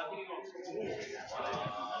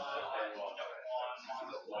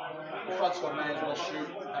 The front squad may as well shoot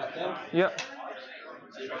at them. Yep.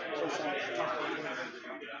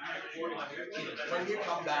 When you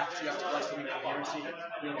come back, you have to place them in coherency.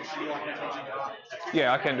 You're not sure like you're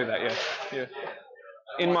Yeah, I can do that, yeah. Yeah.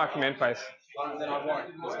 In my command phase. then I won't,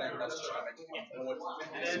 because then that's just going to make it forward.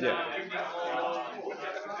 Yeah.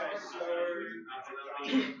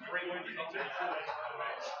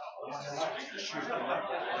 Shoot the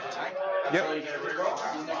tank. Yep. So you get a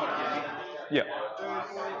reroll. You're not going to get hit. Yep.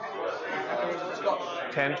 It's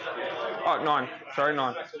got 10. Oh, 9. Sorry,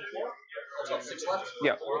 9. It's got 6 left.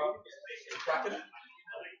 Yep. Crack it.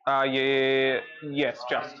 Yeah. Yes,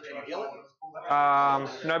 just. Can you heal it?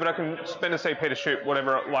 No, but I can spend a CP to shoot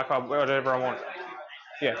whatever I want.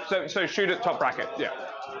 Yeah. So shoot at top bracket. Yeah.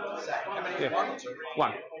 How many? Yeah. 1 or 2?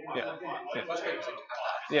 1. Yeah. Yeah. Most people seem to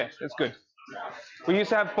have Yeah. It's good. We used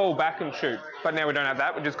to have fall back and shoot, but now we don't have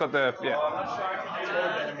that. We just got the that.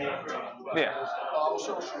 Yeah. We'll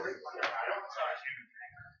still shoot it.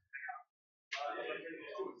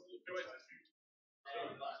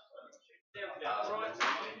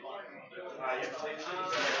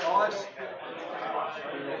 Nice.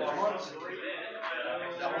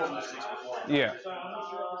 That wasn't a 6 before. Yeah.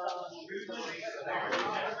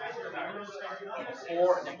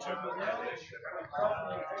 4 and then 2.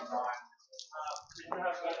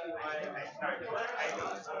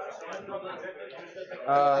 A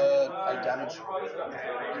damage.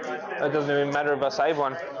 That doesn't even matter if I save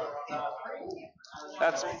one.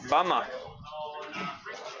 That's bummer.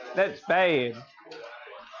 That's bad.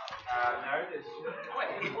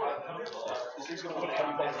 This thing's going to put a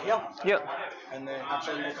heavy bolt here. Yep. And then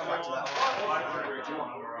actually we'll come back to that.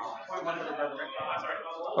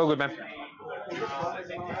 Oh, good, man. You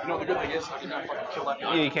know what the good thing is? I can now fucking kill that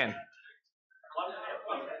guy. Yeah, you can.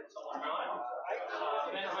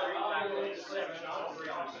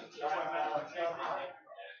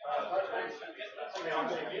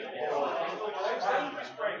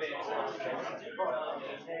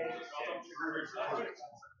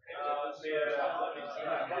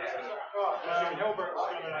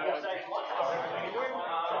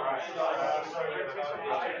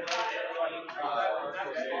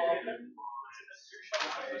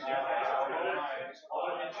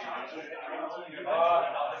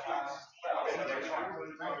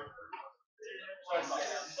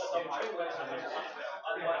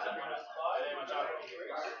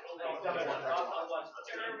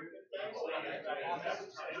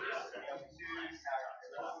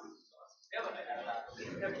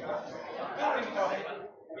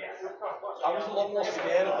 I was a lot more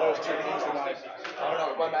scared of those two things than I don't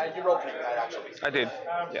know, but man, you rolled pretty bad actually. I did.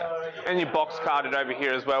 Yeah. And you box carded over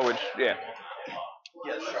here as well, which, yeah.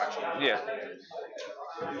 Yeah, that's true actually. Yeah.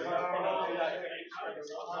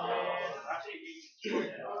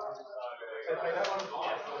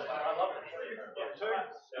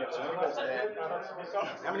 Yeah, so how many balls there?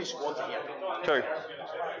 How many squads are here? 2.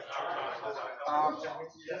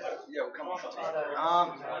 Yeah, we'll come on.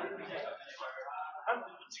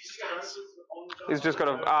 He's just got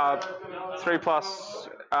a 3+,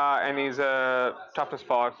 and he's a toughness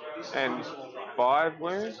 5 and 5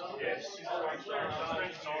 wounds.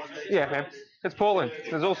 Yeah, man. It's Portland.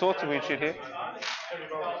 There's all sorts of weird shit here. How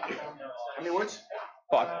many wounds?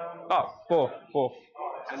 5. Oh, 4.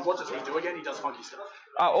 And what does he do again? He does funky stuff.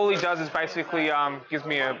 All he does is basically gives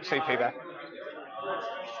me a CP back.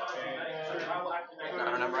 I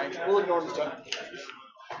don't have range. We'll ignore him this turn.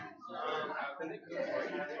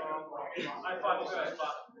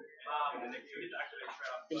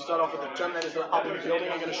 Going to start off with the Terminators that are up in the building.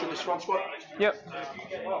 You're going to shoot this front squad. Yep.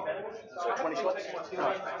 So 20 slots?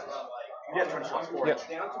 No. Yeah, 20 slots. 4 Yep.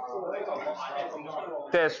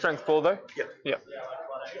 They're strength 4 though? Yep. Yep.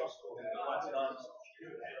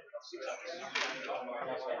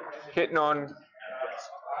 Hitting on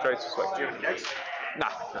Trace this way. Do you have any decks?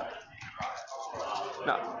 Nah.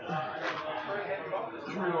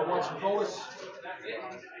 Once from Bolus.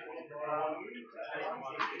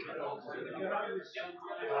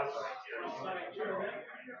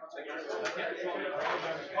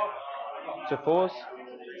 To 4s.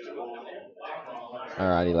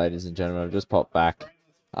 Alrighty, ladies and gentlemen, I've just popped back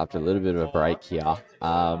after a little bit of a break here.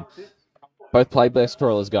 Both Plague Blast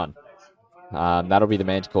Crawlers gone. That'll be the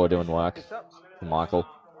Manticore doing work for Michael.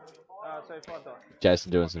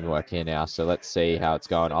 Jason doing some work here now, so let's see how it's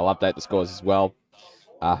going. I'll update the scores as well.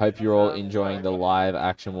 I hope you're all enjoying the live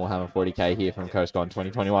action Warhammer 40k here from CoastCon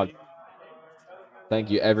 2021.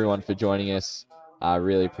 Thank you everyone for joining us. I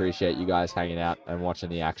really appreciate you guys hanging out and watching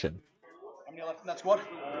the action. How many left in that squad?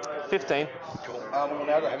 15. Cool. We'll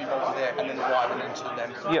now go heavy bolter there and then the wide and then to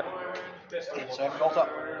them. Yep. So heavy bolter.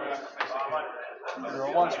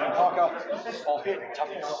 You're once from Parker. I'll hit.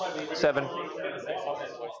 Toughness. 7.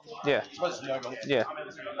 Yeah. I suppose it's no goal. Yeah.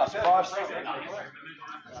 Surprise.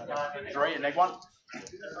 3 and neg 1.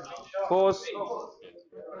 4s.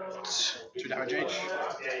 2 damage each.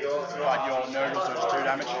 But your nodal, so it's 2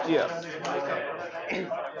 damage. Yeah.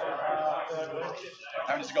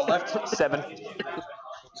 How many does it got left? 7.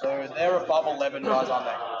 So they're above 11 guys, aren't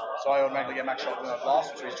they? So I automatically get max shot when I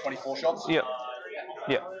blast, which is 24 shots. Yep.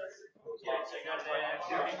 Yep.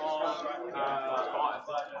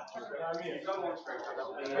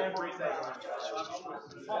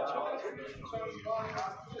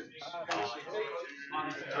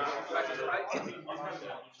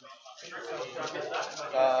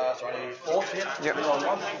 Sorry, 4th hit. Yep. Reroll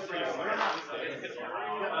 1.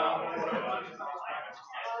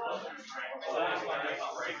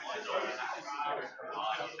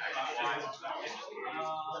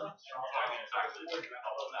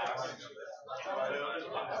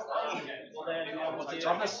 What's the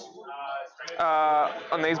toughness?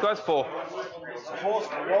 On these guys, 4. Horse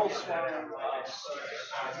rolls.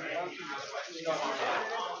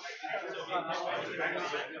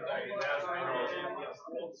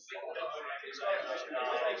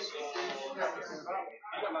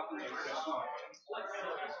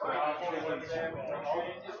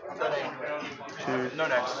 No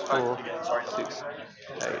next. 4, Sorry. 6,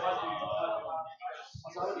 8.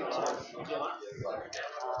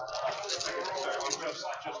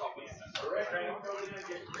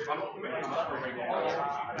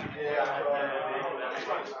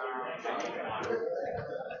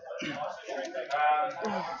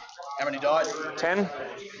 How many died? 10.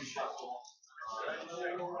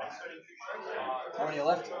 How many are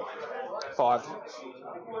left? 5.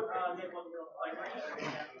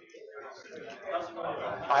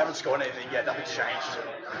 I haven't scored anything yet. Nothing's changed.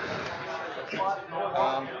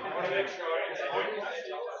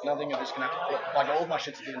 Nothing. I'm just gonna have to put, like, all of my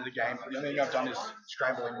shit's at the end of the game. The only thing I've done is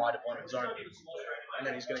scramble in my deployment zone, and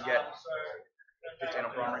then he's gonna get 15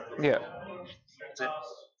 on primary. Yeah. That's it.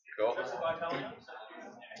 Cool. It's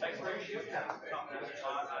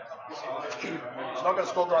not gonna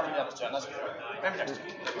score grinding down this turn. That's good. Maybe next turn.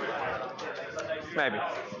 Maybe.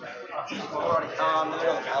 Alrighty. Then we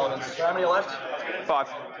got the paladins. So how many are left? 5.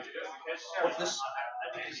 What's this?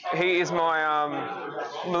 He is my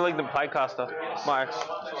malignant playcaster. My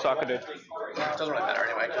psycho dude. Doesn't really matter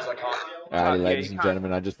anyway because I can't. Alrighty, yeah, ladies you and can't.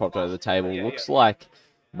 gentlemen, I just popped over the table. Looks like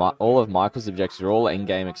all of Michael's objectives are all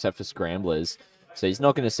in-game except for Scramblers. So he's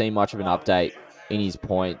not going to see much of an update in his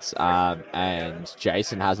points. And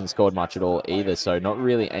Jason hasn't scored much at all either, so not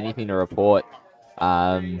really anything to report.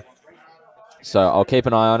 So I'll keep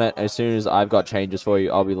an eye on it. As soon as I've got changes for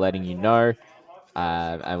you, I'll be letting you know.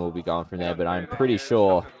 And we'll be going from there. But I'm pretty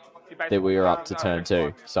sure that we are up to turn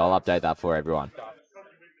 2. So I'll update that for everyone.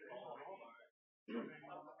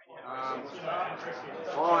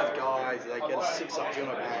 5 guys, they get a 6 up to a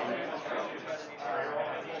bang.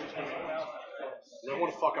 You don't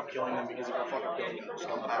want to fuck up killing them because if I fuck up killing them, just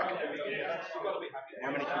come back.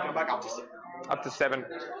 How many can you come back? Up to 7. Up to 7.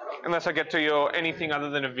 Unless I get to your anything other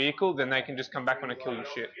than a vehicle, then they can just come back when I kill your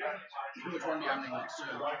shit. Which one are you handling next to?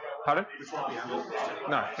 Pardon? Which one are you handling next to?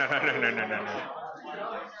 No.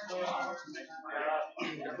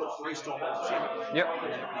 You've got 3 stormbolts. Yep.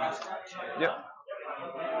 Yep.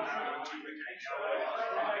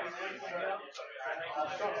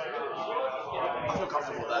 I feel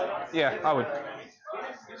comfortable with that. Yeah, I would.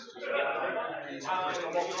 These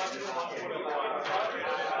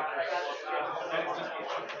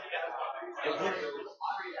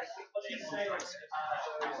 3 stormbolts.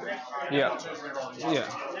 Yeah. Yeah.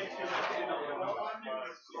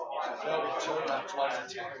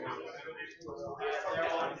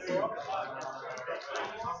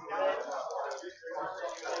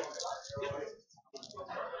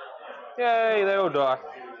 Yay, they all die.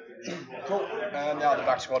 Cool. And now the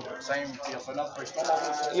back squad, same deal. So another 3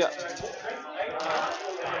 stormbolts. Yeah.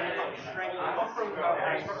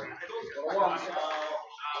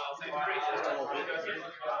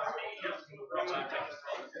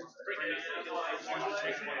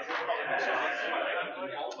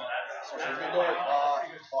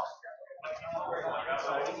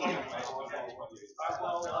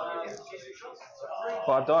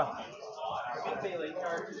 Five die.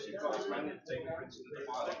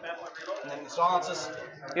 And then the silences.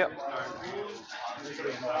 Yep.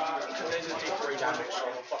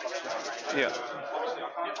 Yeah.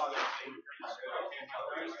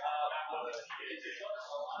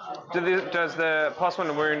 Does the +1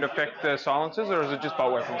 to wound affect the silencers, or is it just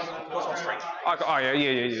bolt weapons? Oh yeah.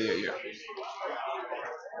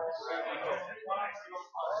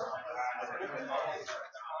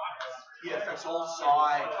 Yeah, affects all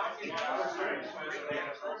side.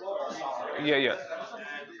 Yeah.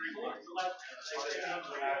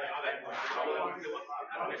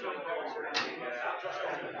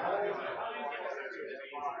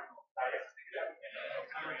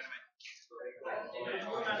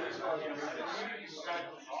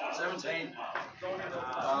 17.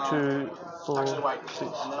 2, 4, Actually, wait. 6.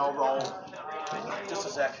 And then I'll roll. Just a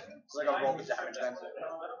sec. So I gotta roll the damage then.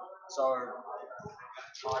 So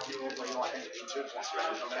arguably like an E2 plus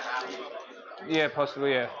range I'm going to have. Yeah,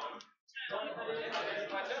 possibly, yeah.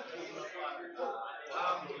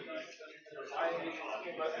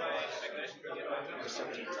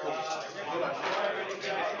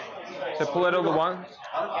 So pull out all the ones.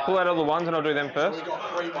 Pull out all the ones and I'll do them first. We've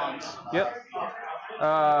got 3 ones. Yep.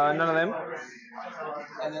 None of them?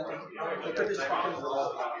 And then look at this fucking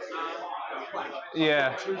roll.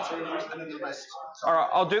 Yeah. 2 twos and then the rest. Alright,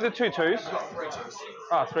 I'll do the 2 twos. We've got 3 twos.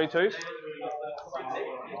 Ah, 3 twos?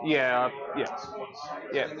 Yeah, yeah.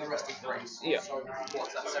 Yeah. And then the rest are threes. Yeah. So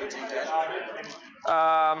what's that, 17 dead?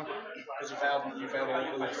 Because you failed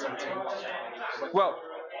all the 17.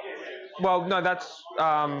 Well, no,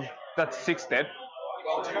 that's 6 dead.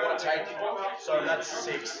 Well, do you want to take, so that's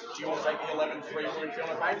 6. Do you want to take the 11 free wound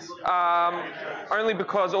feeling pains? Only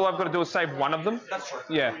because all I've got to do is save one of them. That's true.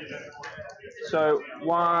 Yeah. So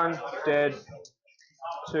 1 dead,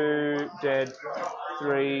 2 dead,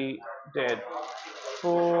 3 dead,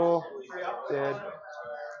 4 dead,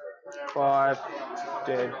 5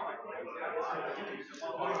 dead,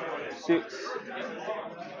 6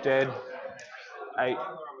 dead, 8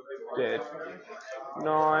 dead,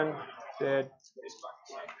 9 dead,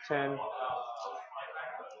 10,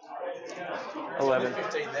 11.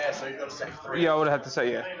 15 there, so you've got to save 3. Yeah, I would have had to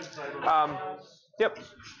say yeah. Yep.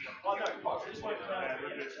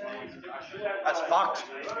 That's fucked.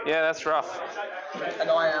 Yeah, that's rough. And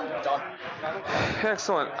I am done.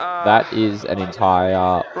 Excellent. That is an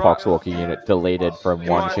entire Poxwalker unit deleted from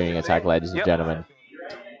one shooting attack, ladies and gentlemen.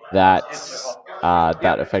 That's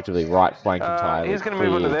that effectively right flank entirely He's going to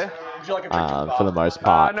move onto cleared, there. Would you like a drink? for the most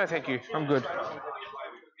part. No, thank you. I'm good.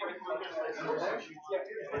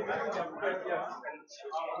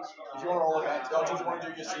 If you want to roll it, do you want to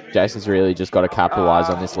do your CP? Jason's really just got to capitalise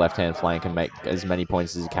on this left-hand flank and make as many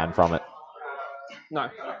points as he can from it. No.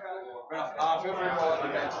 Feel free to roll it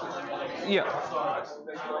against. Yeah.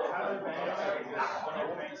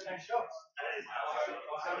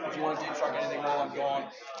 If you want to deep truck anything while I'm gone,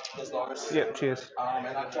 there's those. Yep, cheers. And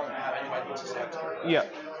I don't have any weapons left.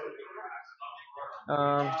 Yep.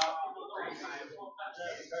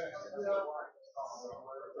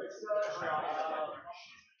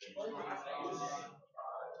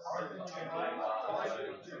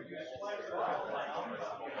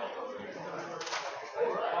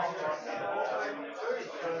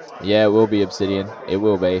 Yeah, it will be Obsidian. It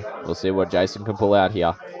will be. We'll see what Jason can pull out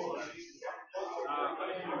here.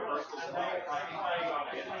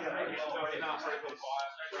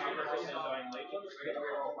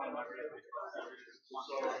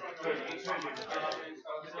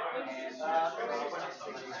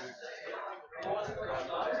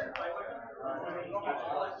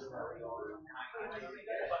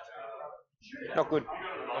 Not good.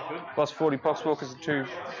 Plus 40 Poxwalkers and 2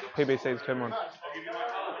 PBCs turn 1.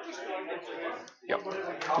 Yep.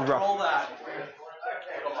 Rough. Roll that.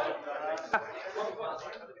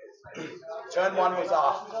 Turn 1 was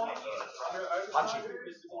punchy.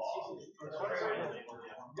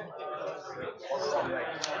 What's the wrong rate?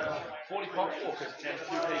 40 Poxwalkers and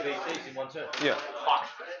 2 PVCs in one turn. Yeah. Fuck.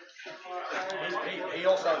 He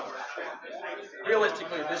also,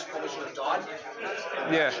 realistically, this probably should have died.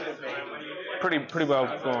 Yeah. Should have been. Pretty well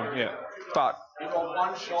gone, yeah. But We got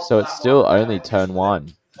 1 shot. So it's still only turn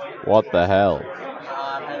 1. What the hell? And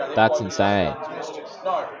I think That's one insane. missed.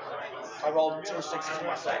 No. I rolled 2 6s for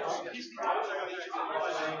my saves.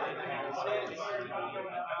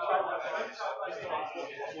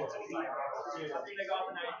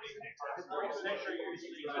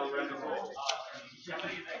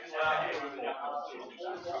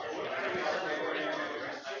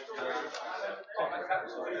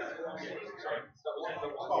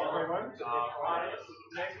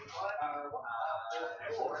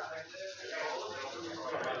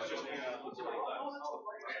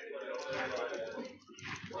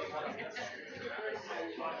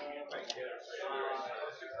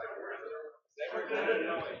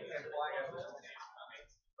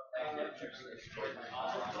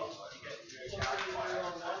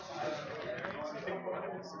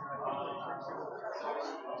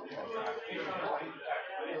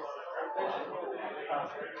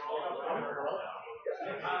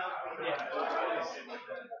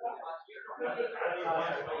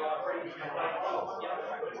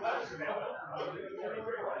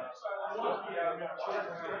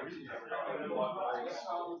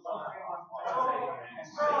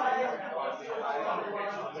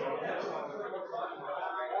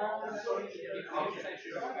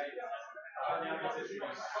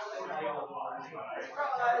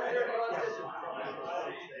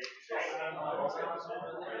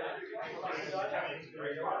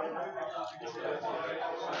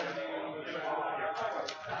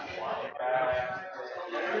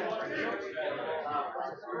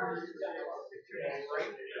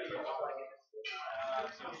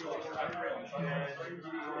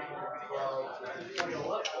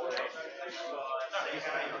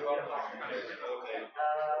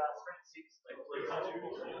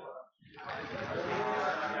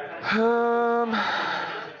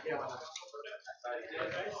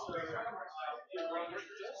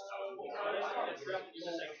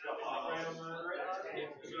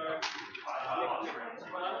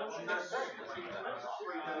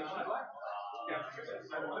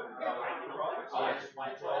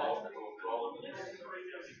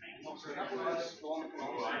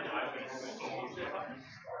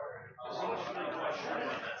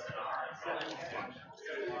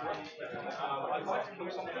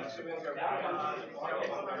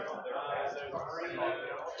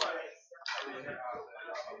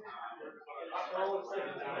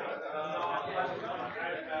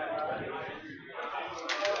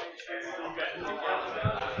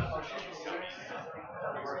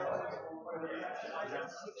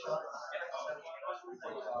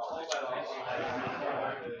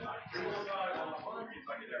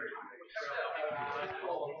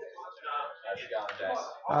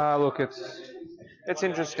 Look, it's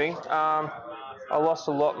interesting. I lost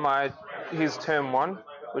a lot his turn 1,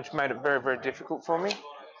 which made it very, very difficult for me.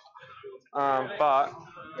 But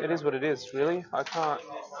it is what it is, really. I can't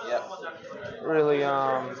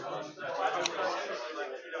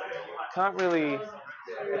really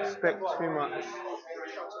expect too much.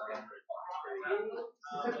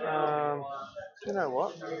 You know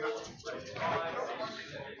what?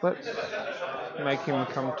 Let's make him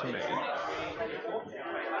come to me.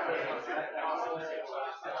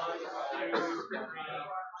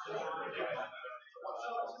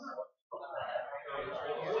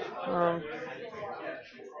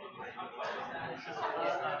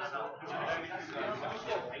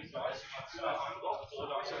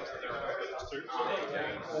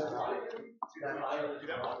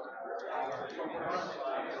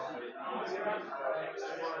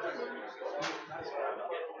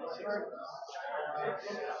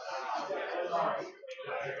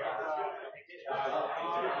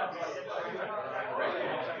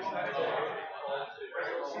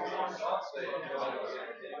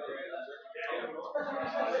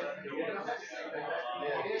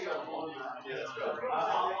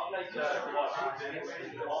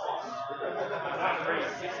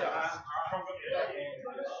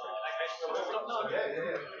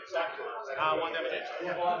 One damage each.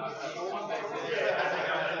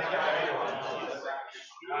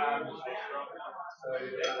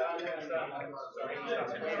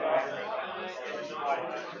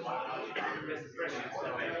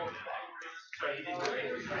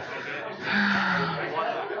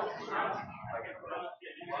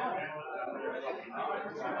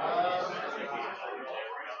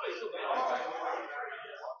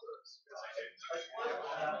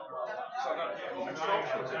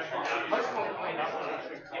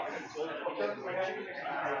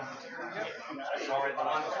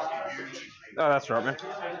 Oh, that's right, man.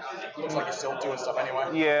 Looks like you're still doing stuff anyway.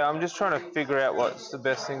 Yeah, I'm just trying to figure out what's the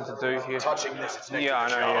best thing to do here. Touching this, it's Yeah, I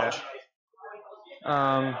know, challenge.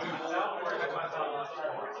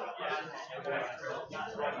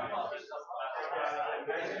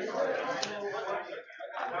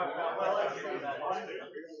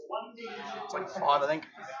 It's like 5, I think.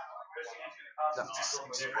 That's a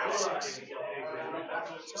 6.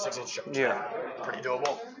 It's a 6-inch chip. Yeah. Pretty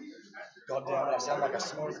doable. God damn it, I sound like a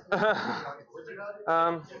smooth.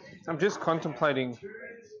 I'm just contemplating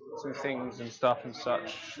some things and stuff and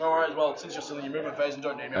such. No worries, well, since you're still in your movement phase, you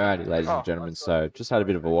don't need me. Alrighty, ladies and gentlemen, so just had a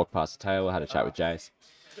bit of a walk past the table, had a chat with Jace.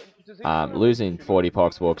 Losing 40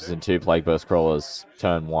 Poxwalkers and 2 Plague Burst Crawlers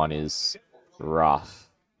turn 1 is rough.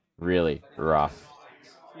 Really rough.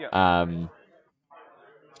 Yeah.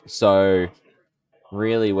 So,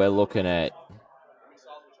 really, we're looking at,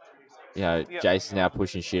 Jason's now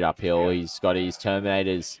pushing shit uphill. He's got his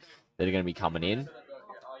Terminators that are going to be coming in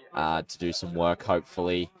to do some work,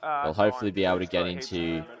 hopefully. They'll hopefully be able to get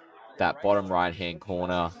into that bottom right-hand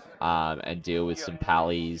corner and deal with some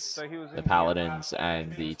pallies, the Paladins,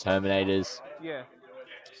 and the Terminators. Yeah.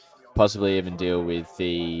 Possibly even deal with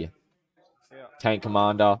the Tank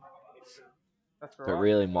Commander. That's right. But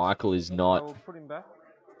really, Michael is not We'll put him back.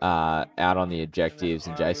 out on the objectives,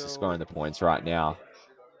 and Jace is scoring the points right now.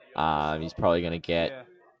 He's probably going to get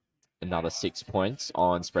another 6 points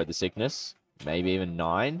on Spread the Sickness, maybe even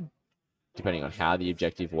 9, depending on how the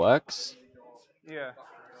objective works. Yeah.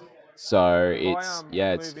 So If I,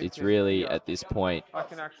 it's move into really here, at this point I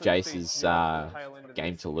can actually see Jace's the tail end of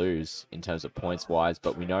game this. to lose in terms of points wise,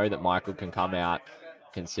 but we know that Michael can come out,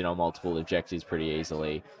 can sit on multiple objectives pretty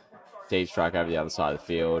easily, deep strike over the other side of the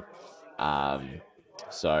field.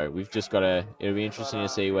 So we've just got to. It'll be interesting to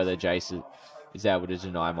see whether Jace is able to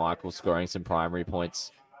deny Michael scoring some primary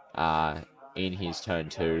points in his turn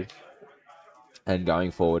 2 and going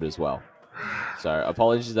forward as well. So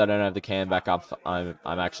apologies I don't have the cam back up. I'm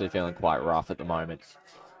actually feeling quite rough at the moment.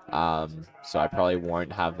 So I probably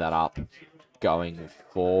won't have that up going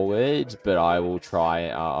forward, but I will try.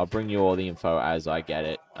 I'll bring you all the info as I get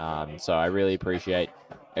it. So I really appreciate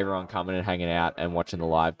everyone coming and hanging out and watching the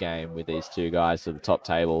live game with these two guys to the top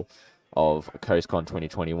table of CoastCon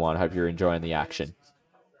 2021. Hope you're enjoying the action.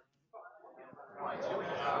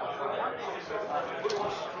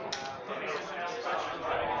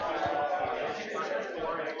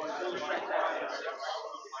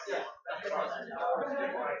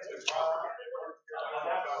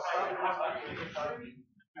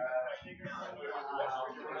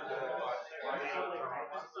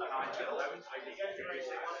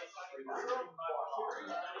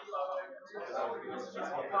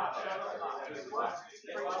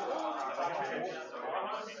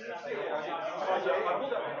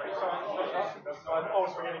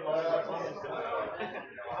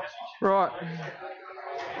 Right.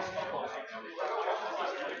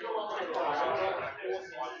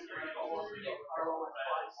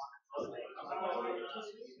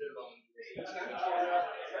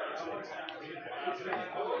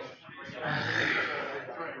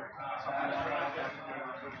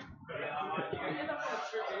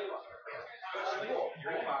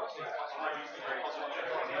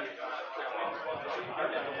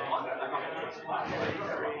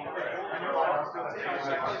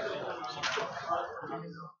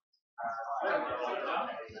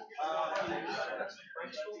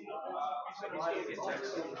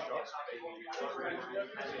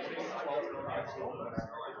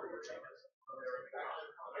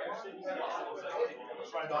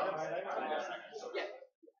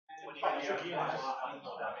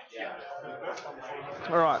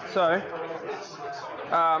 All right, so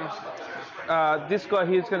this guy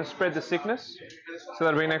here is going to spread the sickness, so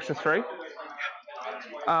that'll be an extra 3.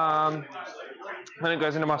 Then it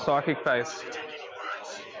goes into my psychic phase.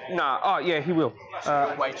 No, oh yeah, he will.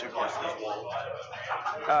 Way too close to this wall.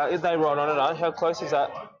 They right on it, eh? How close is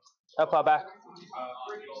that? How far back?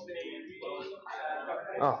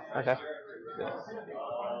 Oh, okay. Is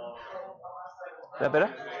that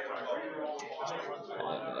better?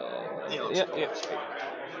 Yeah.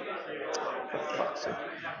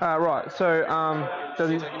 Right, so does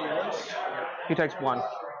he takes 1.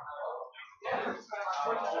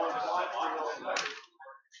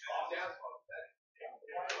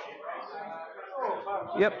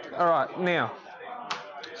 Yep, alright, now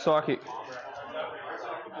psychic.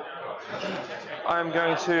 I'm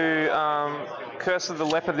going to Curse of the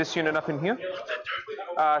Leper this unit up in here.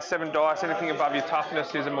 7 dice, anything above your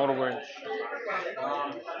toughness is a mortal wound.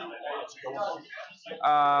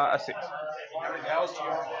 A 6. How many powers do you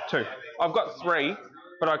have? 2. I've got 3,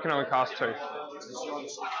 but I can only cast 2.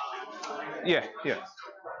 Yeah.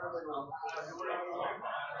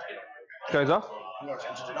 Goes off. I'm going to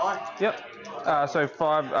attempt to deny. Yep. So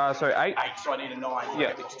 5. So 8. 8, so I need a 9.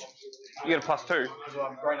 Yeah. You get a +2. Because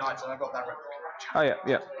I'm Grey Knights and I got that record. Oh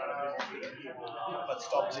yeah. But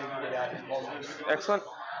stop zigging without his positives. Excellent.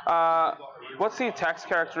 What's the attacks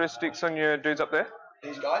characteristics on your dudes up there?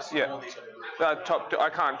 These guys? Yeah. All these guys. Top. I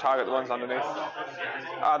can't target the ones underneath.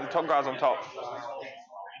 The top guys on top.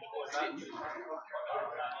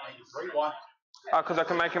 3, 1. Because I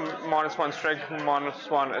can make him -1 strength and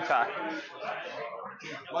 -1 attack.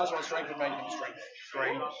 -1 strength would make him strength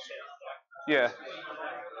 3. Yeah.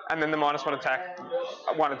 And then the -1 attack,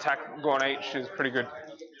 1 attack go on each is pretty good.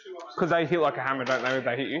 Because they hit like a hammer, don't they, when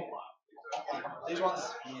they hit you? These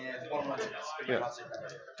ones, yeah, the bottom ones, Yeah.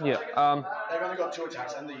 they've only got 2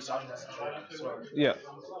 attacks and the sergeant has 2. So Yeah.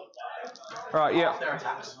 Right, yeah. their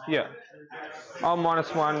attacks. Yeah. I'll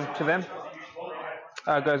 -1 to them.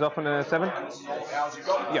 Goes off on a 7. This is all the powers you've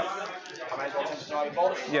got. Yeah. I may as well attempt to deny the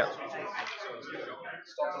bolts. Yeah.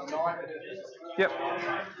 Stop to the 9. Yep.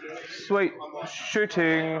 Sweet.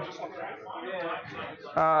 Shooting.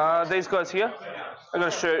 These guys here. I'm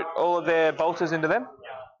going to shoot all of their bolters into them.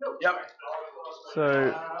 Yep.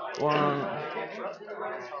 So, 1,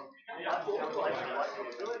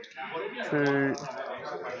 2,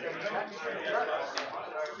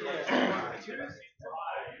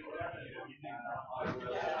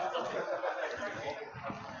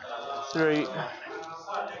 3,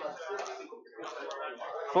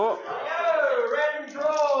 4.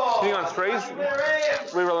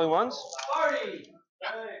 just rerolling ones.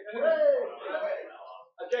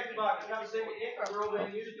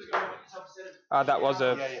 That was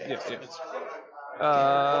a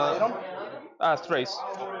threes.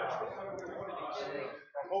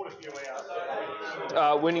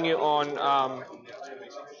 Winning it on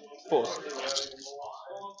fours.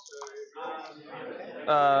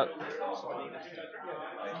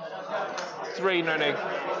 3 no neg.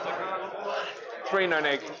 3 no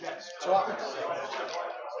neg.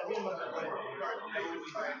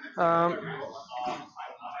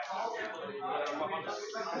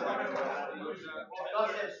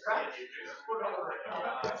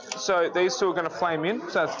 So these two are going to flame in.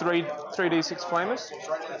 So that's 3d6 flamers.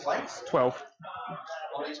 12.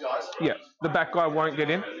 These guys. Yeah. The back guy won't get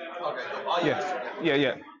in.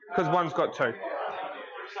 Yeah. Because one's got 2.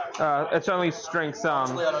 It's only strength.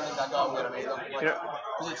 Actually, I don't think that guy will get him either.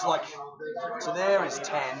 Because it's like, so there is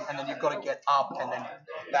 10, and then you've got to get up and then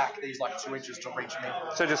back these like 2 inches to reach me.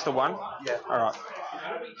 So just the 1? Yeah. All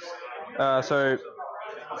right. So.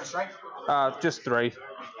 What's the strength? Just 3.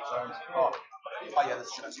 Oh yeah,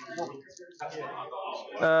 that's true.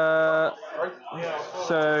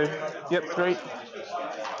 So, yep, 3.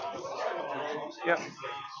 Yep.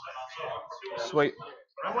 Sweet.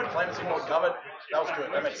 Remember when Flames got covered? That was good.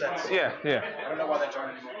 That makes sense. Yeah. I don't know why they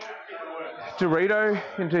joined anymore. Dorito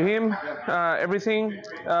into him. Everything.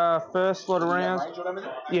 First lot of rounds.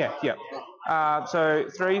 Yeah. So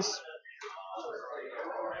 3s.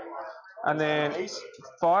 And then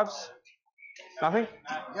 5s. Nothing?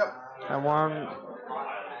 Yep. And 1,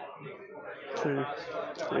 2,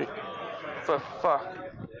 3. For fuck.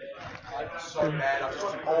 I'm so bad. I just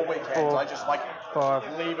all weekend 4, I just like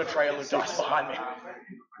 5, leave a trail of dice behind me.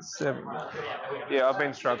 7. Yeah, I've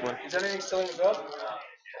been struggling. Is anything still in the board?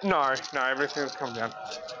 No, everything's come down.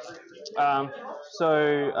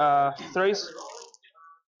 So 3s.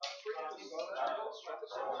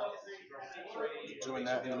 2 in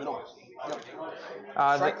there in the middle.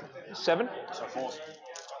 Yep. 7. So 4s.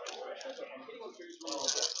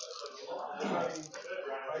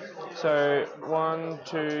 So 1,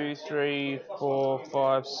 2, 3, 4,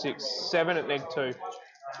 5, 6, 7 at neg 2.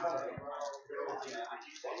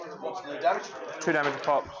 What's the damage? 2 damage a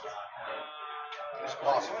pop. Just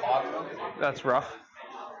pass 5 of them. That's rough.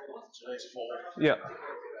 So there's 4. Yeah.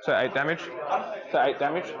 So 8 damage.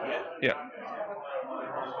 Yeah.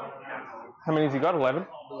 How many has he got? 11?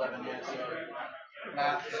 11, yeah. So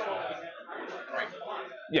maths. 3.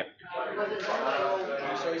 Yeah.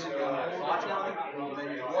 So he's in the 5 now,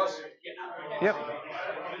 maybe it was. Yep.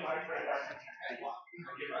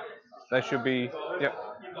 They should be. Yep.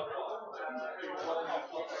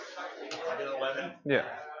 I get 11. Yeah.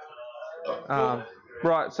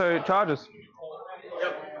 Right. So charges.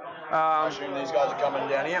 Yep. I assume these guys are coming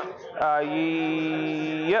down here.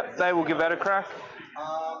 Yep. They will give that a crack.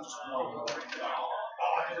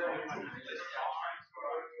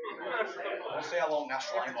 We'll see how long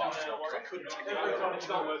National Line lasts, because I could take it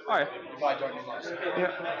Oh yeah. if I don't need those.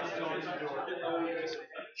 Yep.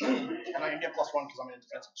 And I can get +1 because I'm in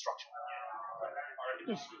defensive structure.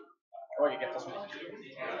 Or you get +1.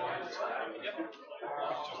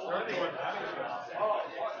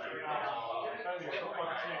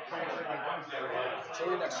 So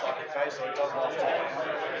your next striking phase, so it does last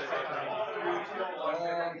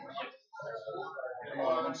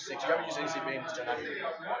 6. You haven't used ECB in this turn, have you?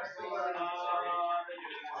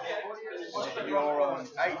 You're on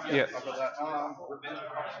 8. Yep. I've got that.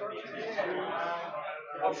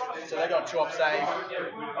 So they got 2 up save.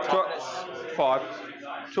 2 up, 5.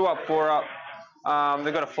 2 up, 4 up.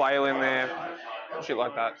 They've got a flail in there. Shit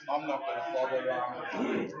like that. I'm not going to bother.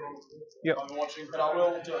 Yep. I'm watching, but I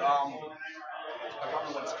will do. I can't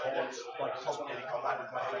remember what it's called. It's like cosmetic combat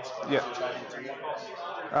with my face. Yep.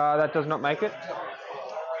 That does not make it.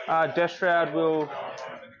 Death Shroud will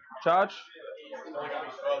charge.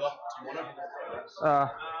 Further.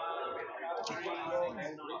 Do you want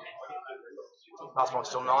it? Last one's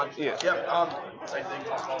still 9. Yeah. Yep. Same thing.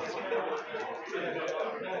 +1.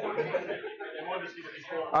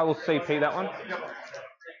 I will CP that one. Yep.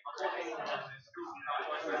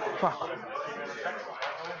 Fuck.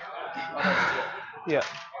 Yeah.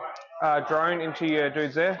 Drone into your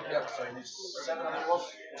dudes there. Yep. So you need 7, I think it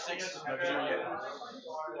was. 6. No, yeah.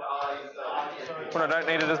 When I don't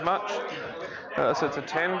need it as much. So it's a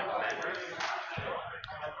 10.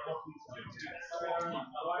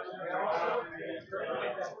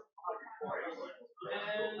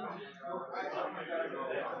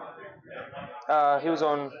 He was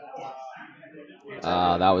on.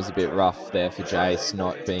 That was a bit rough there for Jace,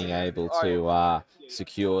 not being able to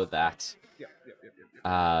secure that.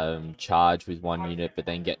 charge with one unit, but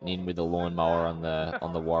then getting in with the lawnmower on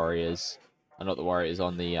the warriors, not the warriors,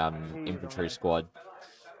 on the infantry squad.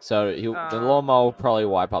 So the lawnmower will probably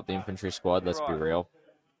wipe up the infantry squad. Let's be real.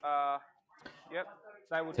 Yep.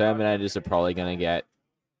 They will Terminators are probably going to get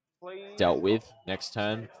dealt with next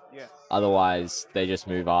turn. Yes. Otherwise, they just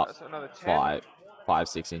move up That's another 10.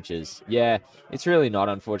 5-6 inches. Yeah, it's really not,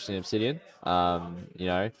 unfortunately, Obsidian. You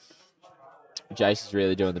know, Jace is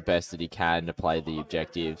really doing the best that he can to play the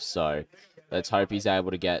objective. So let's hope he's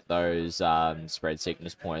able to get those spread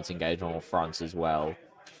sickness points, engage on all fronts as well.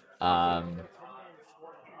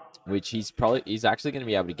 Which he's actually going to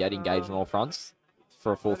be able to get engaged on all fronts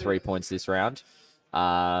for a full 3 points this round.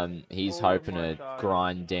 He's hoping to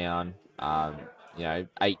grind down, you know,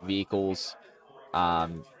 8 vehicles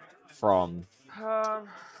from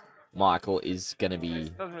Michael is going to be,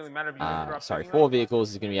 Doesn't really matter if you interrupt sorry, anyway. 4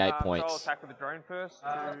 vehicles is going to be 8 So I'll points. attack with the drone first.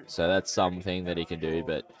 So that's something that he can do,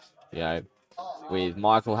 but, you know, with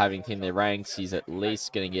Michael having thinned their ranks, he's at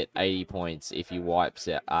least going to get 80 points if he wipes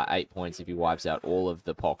out, 8 points if he wipes out all of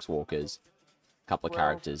the Poxwalkers, a couple of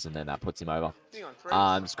characters, and then that puts him over.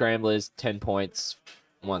 Scramblers, 10 points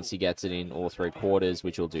once he gets it in all 3 quarters,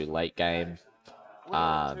 which will do late game.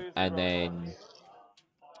 And then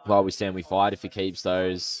while we stand, we fight. If he keeps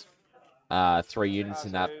those 3 units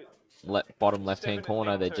in that bottom left-hand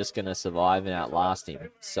corner, they're just going to survive and outlast him.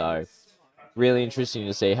 So really interesting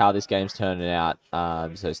to see how this game's turning out.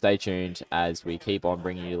 So stay tuned as we keep on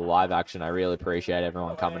bringing you the live action. I really appreciate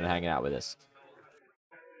everyone coming and hanging out with us.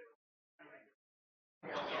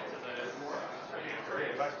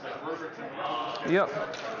 Yep.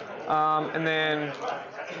 And then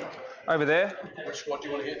over there. Which squad do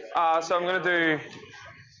you want to hit? So I'm going to do...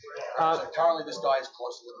 so currently this guy is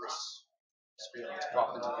closer than this spear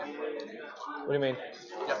rather than him. What do you mean?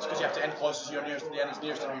 Yeah, because you have to end closest to your nearest, the end is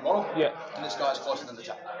nearest enemy model. Yeah. And this guy's closer than the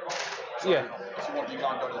tank. So, Yeah. If you want, you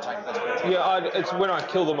can't go to the tank. That's good. Yeah, it's when I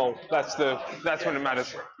kill them all. That's when it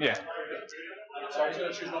matters. Yeah. So he's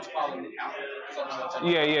going to choose not to pile them out.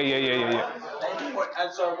 Yeah.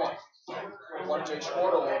 And so what? One to each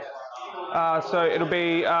squad or? So it'll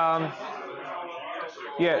be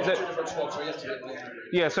yeah. Two different squads, so he has to hit them.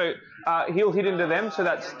 Yeah. So he'll hit into them, so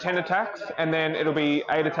that's 10 attacks, and then it'll be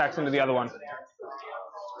 8 attacks into the other one.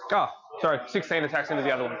 Oh, sorry, 16 attacks into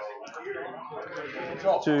the other one.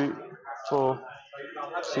 Sure. 2, 4,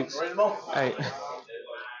 6, 8,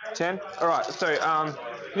 10. All right. So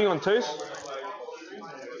hitting on 2s.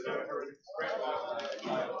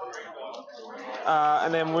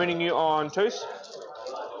 And then wounding you on 2s.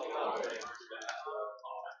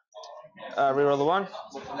 Reroll the 1.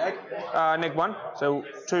 Neg 1. So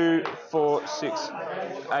 2, 4, 6,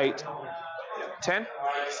 8, 10.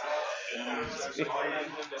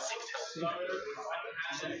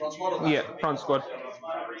 Yeah, front squad.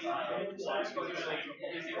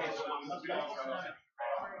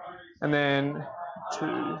 And then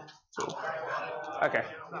 2, 4. Okay.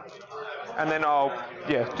 And then I'll,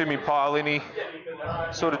 do me pile-in-y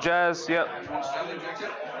sort of jazz. Yep.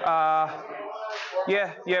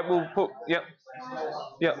 We'll put, yep.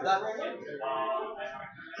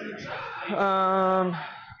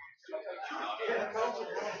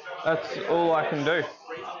 That's all I can do.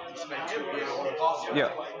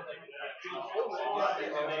 Yep.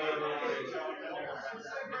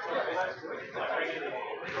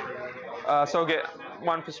 So I'll get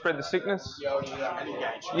 1 for spread the sickness.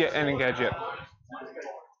 Yeah, and engage, yeah.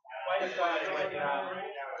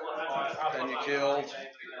 Then you killed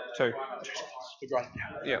 2. Good run.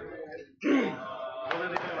 Yeah.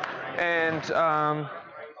 And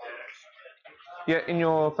in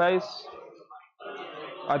your face,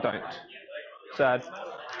 I don't. Sad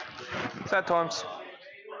times.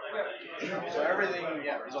 So everything,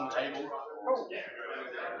 is on the table.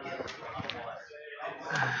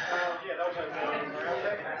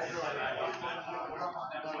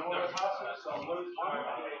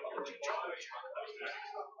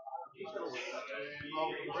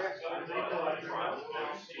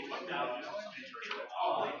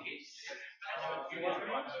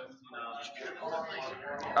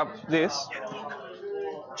 Up this.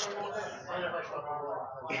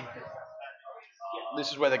 This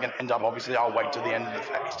is where they're going to end up. Obviously, I'll wait till the end of the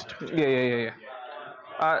phase to do it.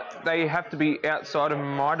 Yeah. They have to be outside of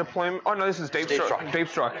my deployment. Oh no, this is deep strike. Deep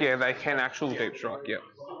strike. Yeah, they can actual deep strike. Yeah.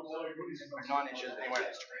 9 inches anyway.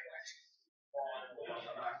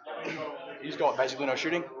 He's got basically no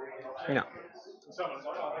shooting. No.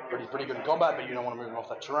 Pretty good in combat, but you don't want to move him off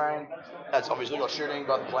that terrain. That's obviously got shooting,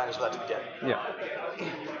 but the plan is for that to be dead. Yeah.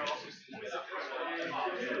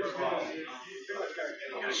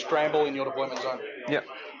 Scramble in your deployment zone. Yep.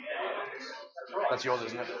 That's yours,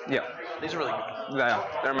 isn't it? Yeah. These are really good. They are.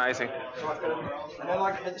 They're amazing. So I've got them, and they're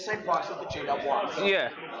like at the same price as the G-Dub ones. Yeah.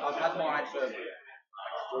 I've had mine for like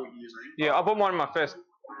 4 years, I think. Yeah, I bought mine in my first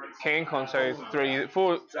CanCon, so 4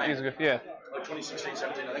 years ago. Yeah. Like 2016,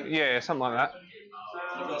 17, I think. Yeah, something like that.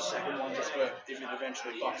 I've got a second one just for if it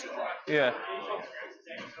eventually fucks it. Yeah.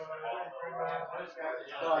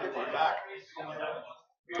 Oh, I get one back.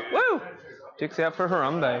 Woo! Dick's out for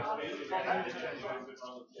Harambe.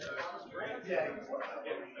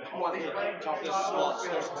 One hit, toughness, slots.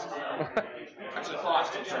 Actually, 5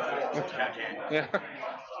 still so far. It's backhand. Yeah.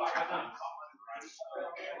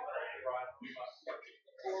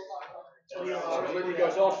 So Malady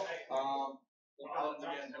goes off.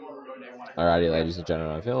 Alrighty, ladies and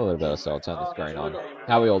gentlemen, I feel a little better, so I'll turn the screen on.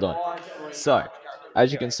 How are we all doing? So,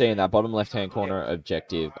 as you can see in that bottom left-hand corner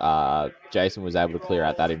objective, Jason was able to clear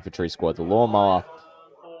out that infantry squad. The lawnmower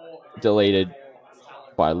deleted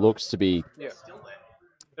by looks to be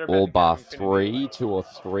all bar 2 or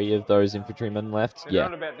 3 of those infantrymen left. Yeah,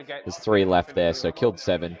 there's 3 left there, so killed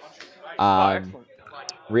 7.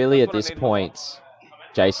 Really, at this point,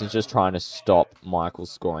 Jason's just trying to stop Michael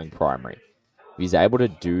scoring primary. If he's able to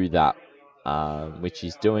do that, which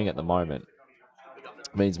he's doing at the moment,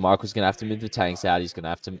 means Michael's going to have to move the tanks out. He's going to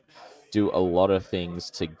have to do a lot of things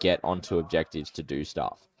to get onto objectives to do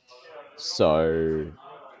stuff. So,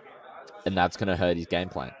 and that's going to hurt his game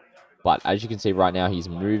plan. But as you can see right now, he's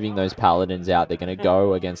moving those paladins out. They're going to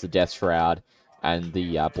go against the Death Shroud and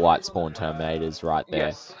the Blight Spawn Terminators right there.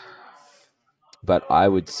 Yes. But I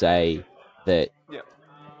would say that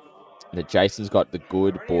Jason's got the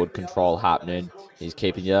good board control happening. He's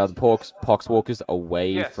keeping the other Poxwalkers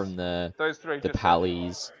away from the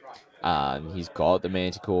Pallies. He's got the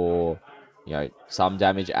Manticore, some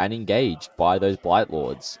damage and engaged by those Blight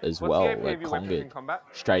Lords as well. Like congered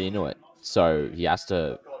straight into it. So he has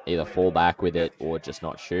to either fall back with it or just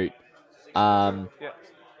not shoot.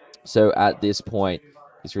 So at this point,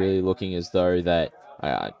 it's really looking as though that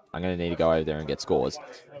I'm going to need to go over there and get scores.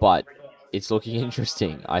 But it's looking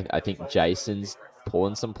interesting. I think Jason's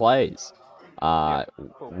pulling some plays.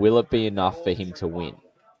 Will it be enough for him to win?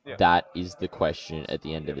 That is the question at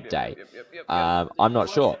the end of the day. I'm not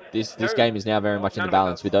sure. This game is now very much in the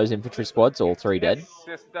balance. With those infantry squads, all 3 dead,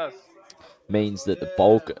 Yes, it does. means that the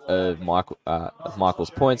bulk of Michael's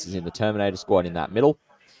points is in the Terminator squad in that middle.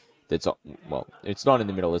 It's not in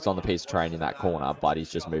the middle. It's on the piece of terrain in that corner, but he's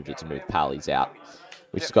just moved it to move Pallies out,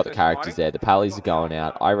 which has got the characters there. The Pallies are going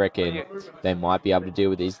out. I reckon they might be able to deal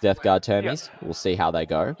with these Death Guard termies. We'll see how they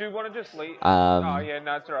go. Do you want to just leave?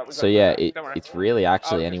 It's really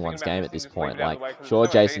actually anyone's game at this point. Like, sure,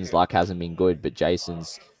 Jason's luck hasn't been good, but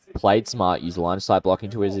Jason's played smart, used line of sight blocking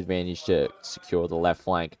to his advantage to secure the left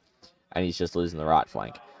flank, and he's just losing the right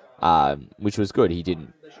flank, which was good. He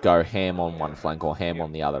didn't go ham on one flank or ham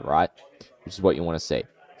on the other, right? Which is what you want to see.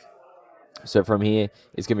 So from here,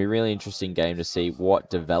 it's going to be a really interesting game to see what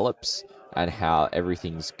develops and how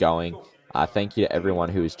everything's going. Thank you to everyone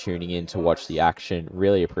who is tuning in to watch the action.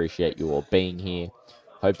 Really appreciate you all being here.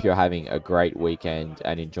 Hope you're having a great weekend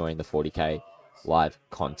and enjoying the 40K live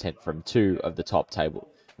content from 2 of the top table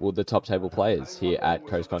players here at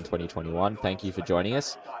CoastCon 2021. Thank you for joining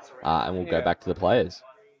us, and we'll go back to the players.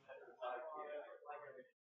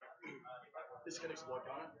 This can explode,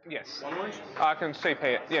 can't it? Yes. 1 wound? I can CP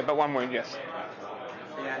it. Yeah, but 1 wound, yes.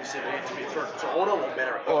 Yeah, and CP it to be for auto or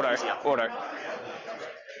better? Auto.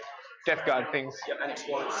 Death Guard things. Yep, and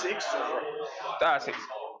explode 6 or 6.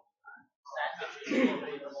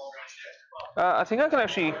 I think I can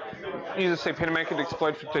actually use a CP to make it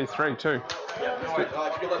explode for T3 too. Yeah, no,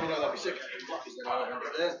 if you could let me know, that'd be sick. Because then I don't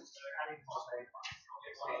get there.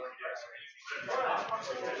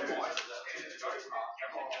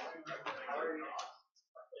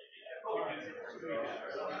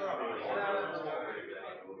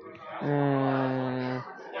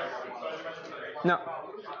 No.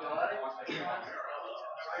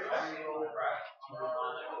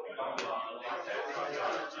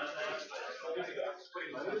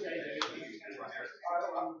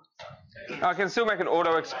 I can still make an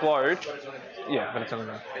auto explode. Yeah, but it's only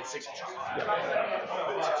going. It's 6 inches.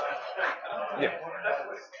 Yeah.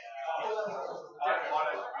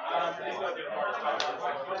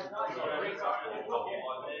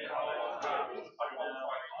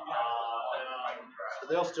 But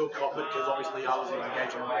they'll still cop it because obviously others are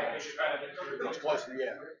engaging range. But it's close to the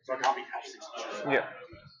air, so I can't be half 6 inches. Yeah.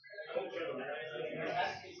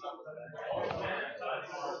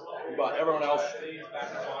 But everyone else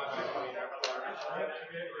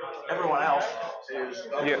is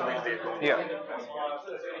Yeah.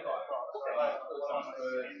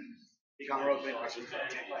 He can't roll me.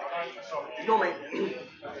 Ignore me.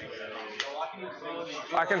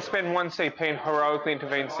 I can spend 1 CP and heroically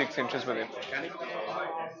intervene 6 inches with him. Can he?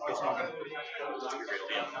 It's not going to.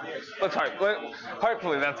 Let's hope.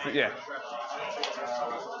 Hopefully that's the, yeah.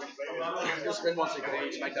 Just spend 1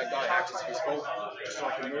 CP to make that guy act as physical, just so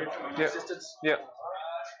I can move. Yep. Assistance. Yep.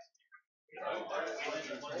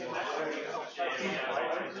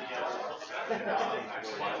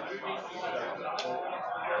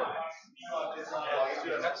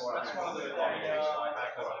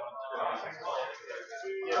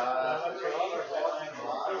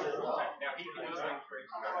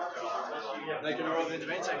 They can roll the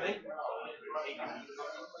intervene, same thing.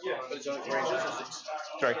 But it's only 3 inches or 6?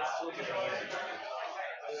 3.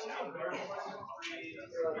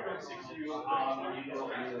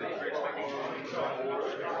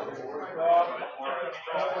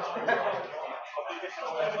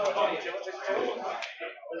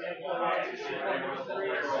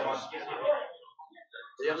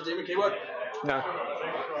 Do you have the demon keyword? No.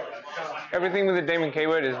 Everything with the demon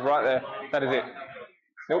keyword is right there. That is it.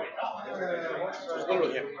 Nope. It's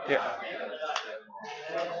literally him. Yeah.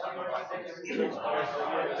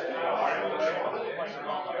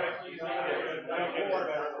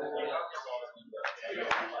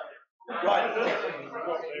 Right. So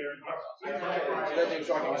that team's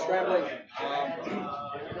striking and scrambling.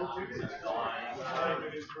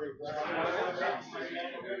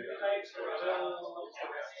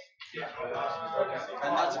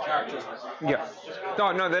 And that's a character, isn't it? Yeah.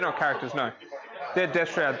 No, they're not characters, no. They're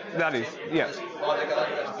Death Shroud, that is, yeah. Oh, they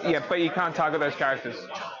got that. Yeah, but you can't target those characters.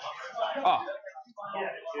 Oh.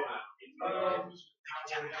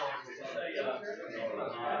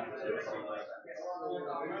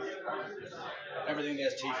 Everything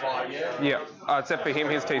there's T5, yeah? Yeah, except for him,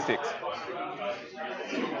 his T6.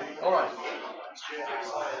 Alright.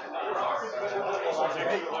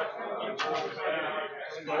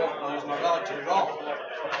 I'll use my relic to reroll.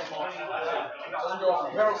 Doesn't go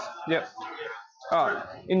off the barrels. Yep. Oh,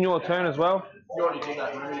 in your turn as well? You already did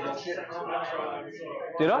that, you really rolled shit.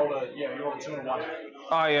 Did I? Yeah, you rolled a 2 and a 1.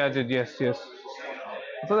 Oh yeah, I did, yes. I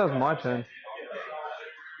thought that was my turn.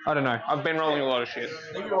 I don't know, I've been rolling a lot of shit. I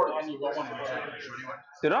think you already, and you got 1 in your turn, anyway.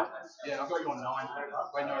 Did I? Yeah, I've got you on 9.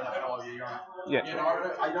 Wait, no, that fell, yeah, you're on. Yeah. Yeah, no,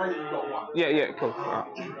 I know that you got 1. Yeah, cool. Alright.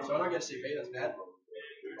 So I don't get a CP, that's bad.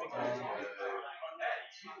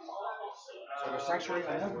 So the sanctuary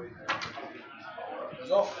for him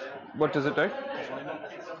goes off. What does it do?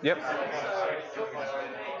 Yep. I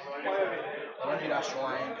don't need Astral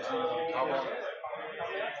Aim because you cover.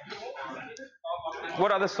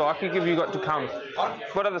 What other psychic have you got to come?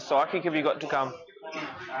 What other psychic have you got to come?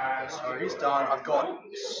 So he's done. I've got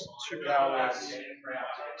 2 powers.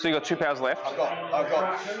 So you got 2 powers left? I've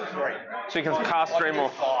got 3. So you can cast 3 more?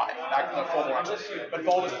 5. No, 4 more actually. But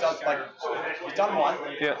Boulders does, like, he's done 1.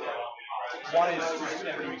 Yeah. 1 is just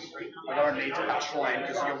pretty, I don't need to Astral Aim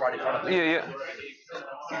because you're right in front of me. Yeah.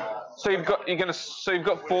 So you've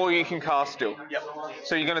got 4 you can cast still. Yep.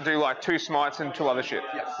 So you're gonna do like 2 smites and 2 other shit.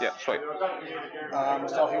 Yep. Yeah, sweet.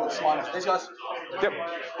 So if you want to smite into these guys. Yep.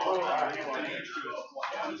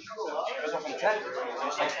 Goes off on 10.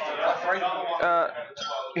 Flat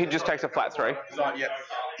 3. He just takes a flat 3. So yep.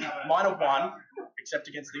 Minor 1, except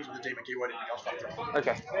against these with the demon keyword, it becomes flat 3.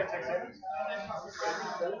 Okay.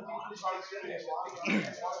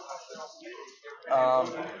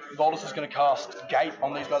 Voldus is going to cast Gate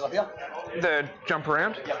on these guys up here. The jump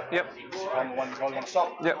around? Yep. On the one you guys want to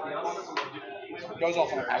stop. Yep. Goes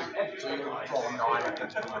off on 8, so you roll a 9.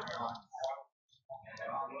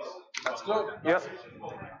 That's good. Yep.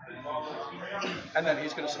 And then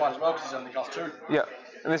he's going to smite as well because he's only cast 2. Yep.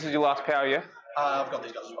 And this is your last power, yeah? I've got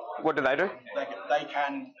these guys as well. What do they do? They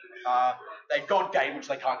can, they've got Gate, which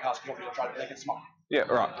they can't cast because you're trying to, they can smite. Yeah,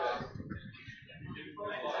 right.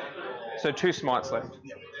 So 2 smites left.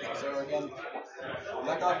 Yep. So again,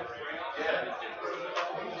 that guy.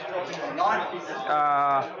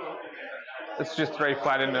 9. It's just 3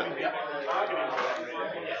 flat, isn't it?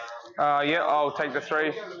 Yeah, I'll take the 3.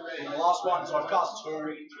 And the last one, so I've cast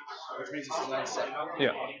 2, which means this is an 7.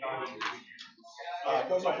 Yeah. It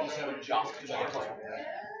goes off on 7 just because I get plus 1.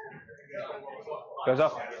 Goes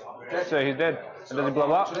off. So he's dead. Does he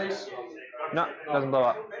blow up? No, doesn't blow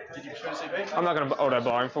up. Did you spend CP? I'm not going to auto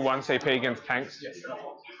blow him for 1 CP against tanks. Yes.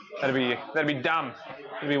 That'd be dumb.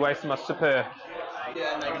 That'd be wasting my super.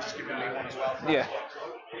 Yeah, and maybe just give me 1 as well. Yeah.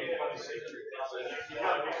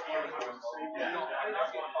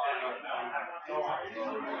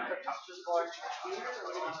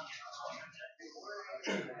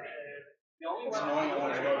 It's annoying I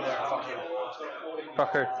want to go over there and fuck him.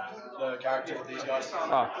 Fuck who? the character of these guys.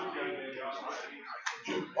 Oh.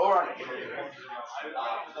 Alright.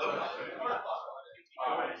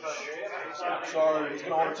 So he's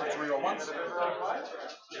going to order to 3 or once. How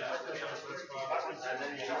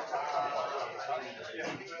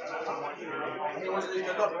many ones have you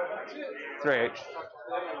got? 3 each.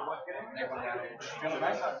 Feeling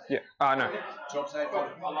mate? Yeah. No. 2 up, say 4.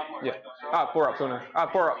 Yeah. 4 up, no.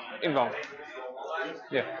 4 up. Involved.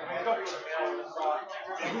 Yeah.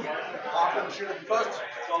 Half the shooter first.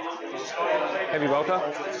 Heavy welter.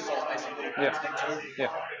 Yeah.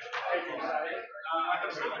 Yeah.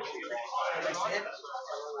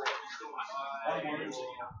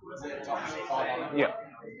 Yeah.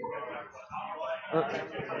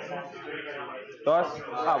 Dice.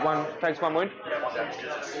 1 takes 1 wound.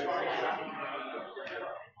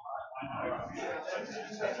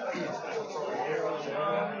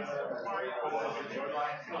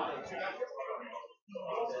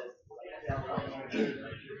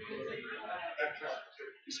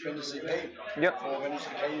 You spend a CP. Yep. Or when you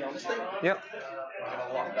CP on this thing. Yep.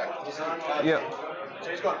 Yep. So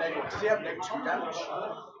he's got negative. Does he have -2 damage?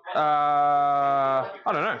 I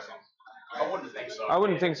don't know. I wouldn't think so. I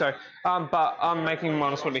wouldn't think so. But I'm making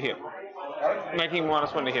 -1 to hit. Making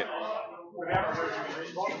 -1 to hit.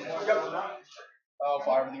 I'll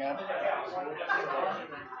fire everything out.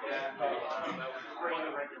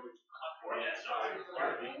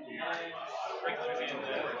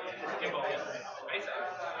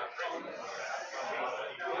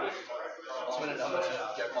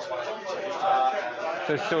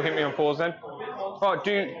 So still hit me on 4s then? Oh,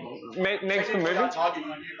 do you... Next for moving? You've got to do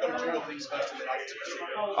your things first and then I get to shoot.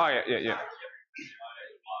 Oh, yeah.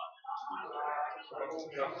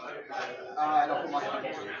 And I'll put my hand.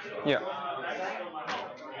 Yeah.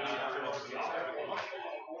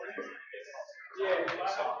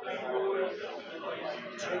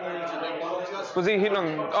 Was he hitting on...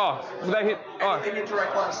 Oh, did they hit... Oh. In your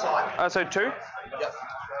direct line of sight. So 2? Yep.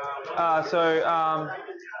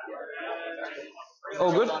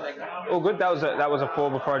 All good? All good? That was a 4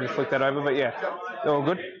 before I just flicked that over, but yeah. All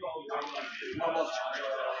good?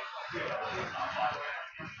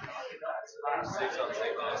 Six on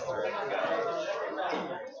sickness, 3 on go.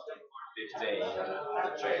 15.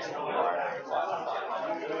 Jason Mark.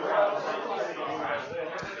 5.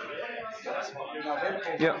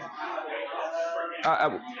 Yep.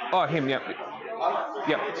 Him, yep.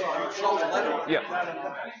 Yep. Yep.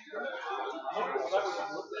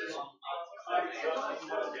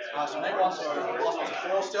 So next one, so last one's a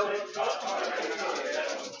 4 still.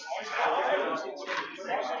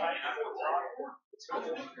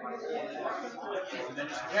 And then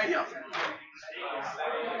just carry up.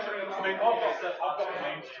 I mean, I've got the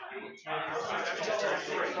names.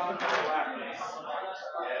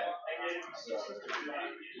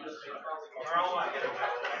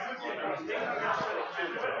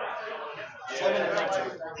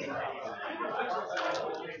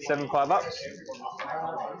 7 5-ups.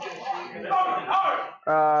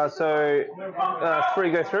 So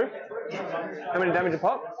 3 go through. How many damage a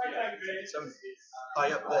pop? 7. Oh,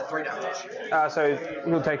 yep, 3 damage. So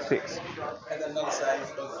he'll take 6. And then another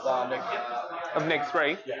save Of next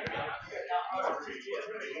 3? Yeah.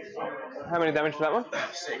 How many damage for that one?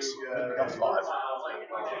 6. Then it becomes 5.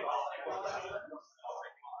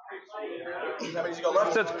 How many's he got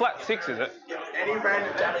left? So it's flat 6, is it? Any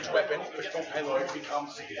random damage weapon with full payload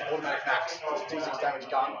becomes automatic max. It's a D6 damage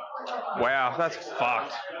gun. Wow, that's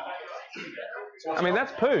fucked. I mean,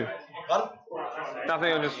 that's poo. Pardon?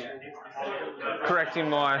 Nothing, I'm just correcting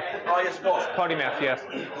my Oh, yes, boss. potty mouth, yes.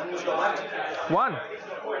 How many's he got left? 1.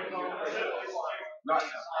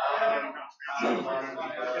 Nice.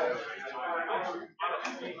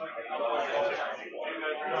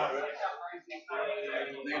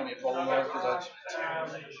 They're going to be a problem though, because that's...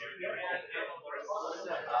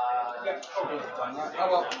 Oh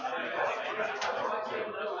well.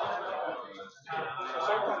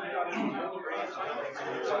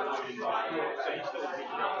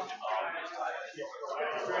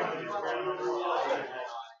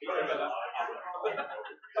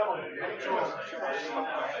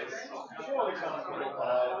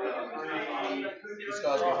 This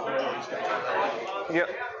guy's going to be Yep.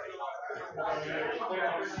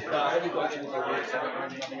 heavy collection is over, so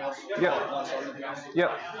nothing else. Yep. Nothing else.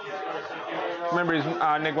 Yep. Remember his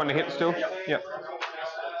neg 1 to hit still? Yep.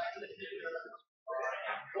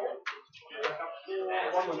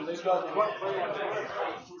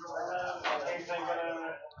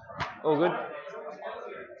 All good?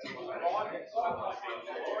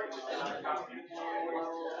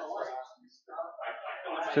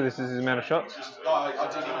 So this is his amount of shots? No, I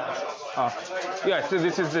did get shots. Oh, yeah. So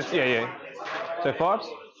this is just yeah. So 5s.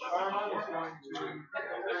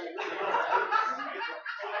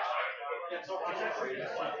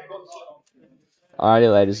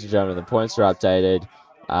 Alrighty, ladies and gentlemen, the points are updated,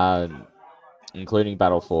 including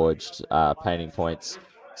Battle Forged painting points.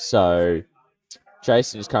 So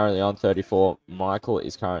Jason is currently on 34. Michael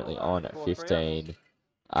is currently on 15.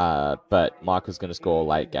 But Michael's going to score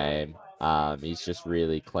late game. He's just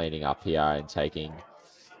really cleaning up here and taking,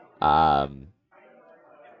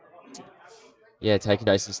 taking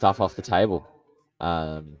Jason's stuff off the table.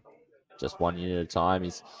 Just one unit at a time.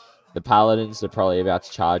 The Paladins are probably about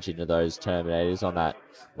to charge into those Terminators on that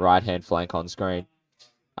right-hand flank on screen.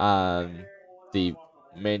 The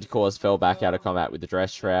Manticores fell back out of combat with the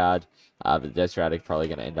Dress Shroud. But the Dress Shroud are probably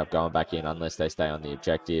going to end up going back in unless they stay on the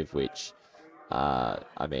objective, which, I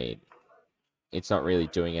mean, it's not really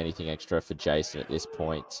doing anything extra for Jason at this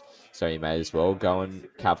point. So he may as well go and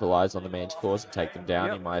capitalize on the Manticores and take them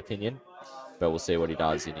down, in my opinion. But we'll see what he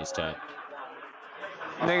does in his turn.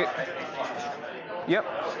 Yep.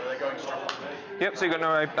 Yep, so you got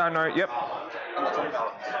no, yep.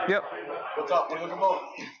 Yep. What's up? What are you looking for?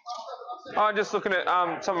 Oh, I'm just looking at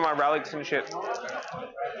some of my relics and shit.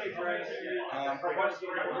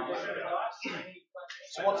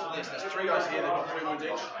 So what's this? There's 3 guys here, they've got 3 wounds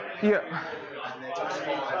each. Yeah. And they're just 5,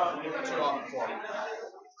 2 armor 4.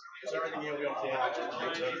 So everything here will be on 4 archers.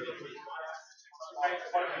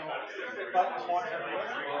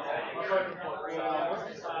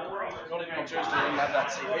 Not even on Tuesday, you have that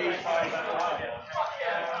CP.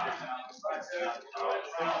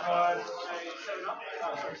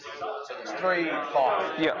 So there's 3,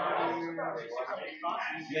 5. Yeah.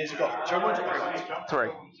 These have got 2 wounds or 3 wounds? 3.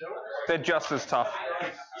 They're just as tough.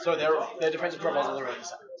 So their defensive profiles are literally the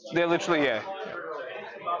same. They're literally, yeah.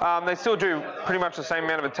 They still do pretty much the same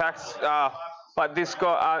amount of attacks, but this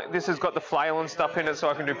has got the flail and stuff in it, so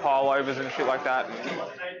I can do pile overs and shit like that.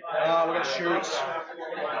 We're going to shoot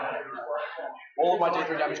all of my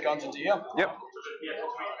D3 damage guns into here. Yep.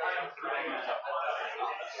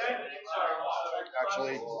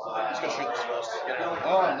 Actually, I'm just going to shoot this first.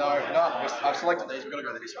 Oh, no, I've selected these. We're going to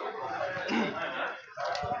go this way.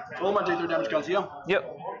 All my D3 damage guns here.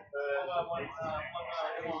 Yep.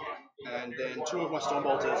 And then 2 of my storm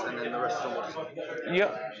bolters, and then the rest of storm bolters.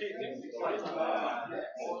 Yep.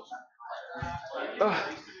 Ugh.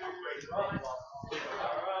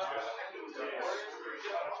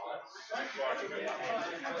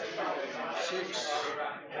 Six.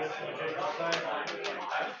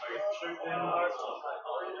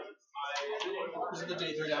 This is the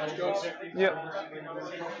D3 damage guns. Yep.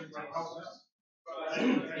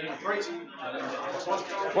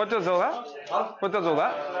 What does all that? Huh? What does all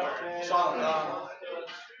that? Silent.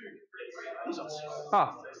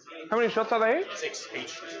 Ah, how many shots are they? 6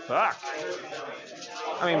 each. Fuck.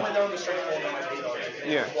 I mean, When they're on the straight forward,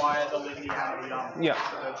 yeah. Require the living hand. Yeah.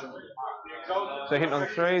 So hitting on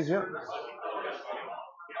 3s, yep.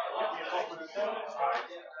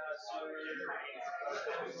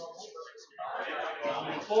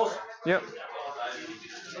 Yep.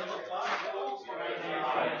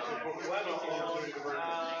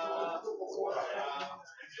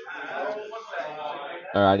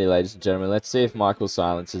 Alrighty, ladies and gentlemen, let's see if Michael's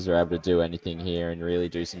silencers are able to do anything here and really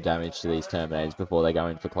do some damage to these Terminators before they go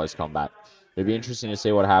in for close combat. It'll be interesting to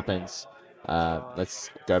see what happens. Let's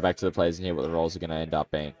go back to the players and hear what the rolls are going to end up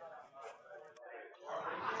being.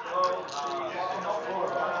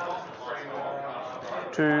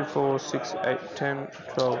 Two, 4, 6, 8, 10,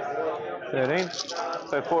 12, 13.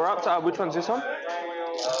 So 4 ups. Which one's this one?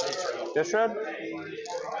 Death Shroud.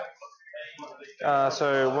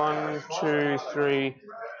 So 1, 2, 3,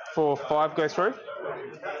 4, 5 go through.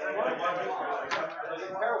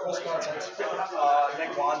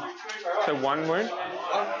 Neck 1. So 1 wound.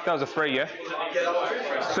 That was a 3, yeah? Yeah, that was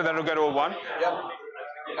 3. So that'll go to a 1. Yep.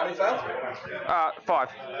 How many failed? 5. 5.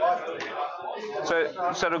 So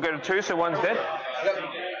it'll go to 2, so 1's dead? Yep.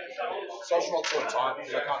 Social roll 2 at a time,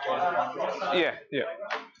 because I can't kill him. Yeah, yeah.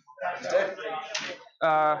 He's dead.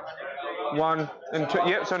 1 and 2,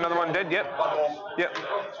 yep, so another 1 dead, yep. 1 more. Yep.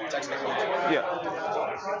 Takes neck 1. Yep.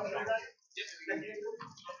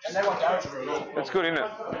 And they want damage really good. That's good, isn't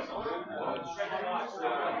it?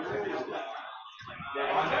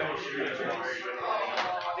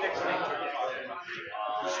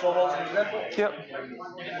 Storm bolters into them? Yep.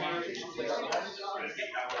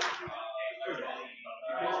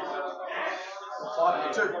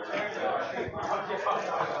 Five, 2.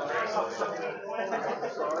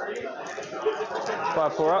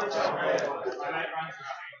 5 4 ups.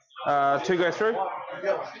 2 go through.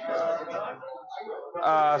 Yep.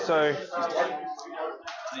 So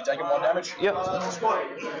Is he taking 1 damage? Yep.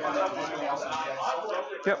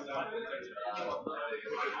 Yep.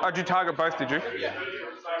 Oh, did you target both, did you? Yeah.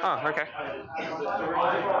 Oh, okay. So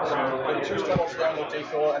we've got 2 step-ups down with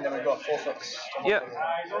D4, and then we've got 4 steps. Yep.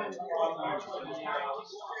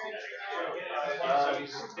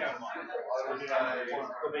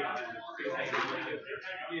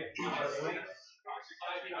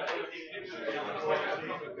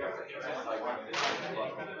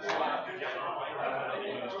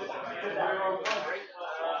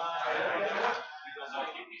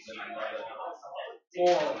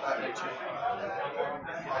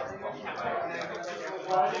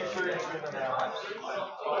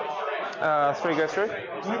 Three go through.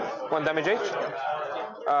 1 damage each.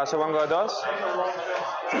 So 1 guy dies.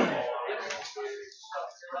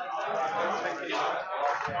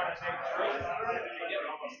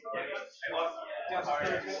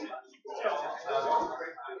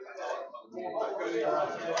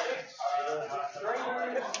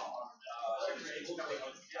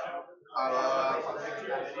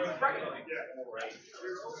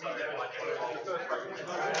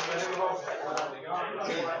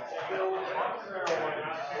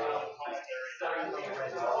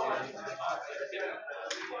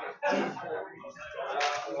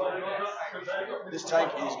 This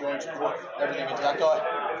tank is going to put everything into that guy.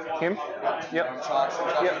 Him? Yep. Charge from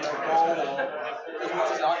that into the roll, or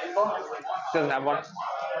what's his arc for? Doesn't have one.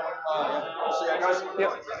 We'll see how it goes.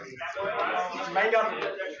 Yep. Main gun.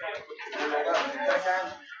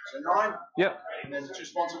 So 9. Yep. And then 2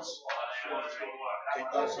 sponsors.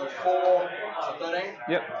 So 4, so 13.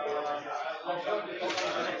 Yep.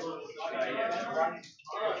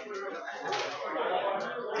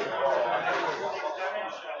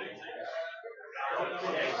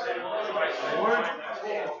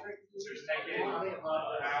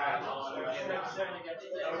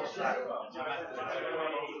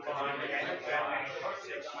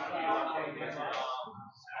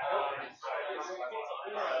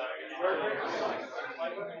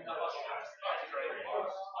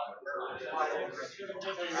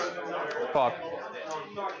 Five.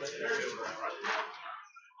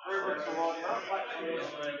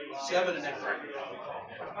 7 and then 3.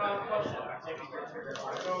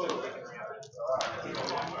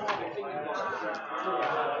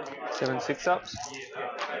 7 6-ups.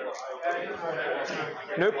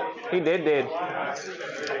 Nope, he dead.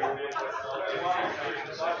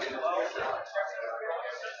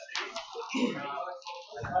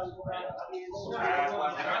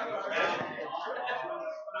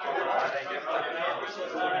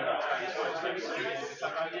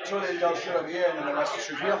 Two of these go shoot over here, and then the rest will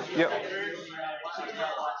shoot here. Yep.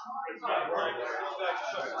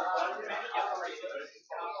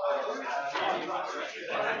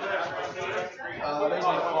 These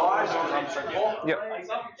are the 5s, so I'm straight 4. Yep.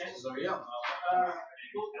 So yeah.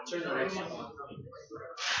 2 the rest.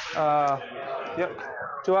 Yep.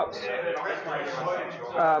 2 ups.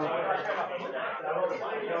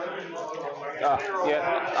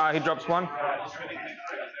 Yeah. He drops 1.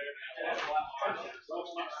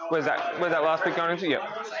 Where's that last bit going into? Yep.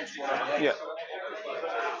 Yep.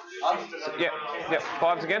 Yep. Yep.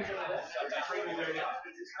 5s again.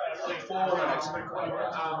 4 the next.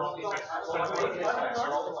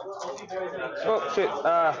 Oh shit.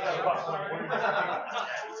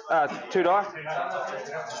 2 die.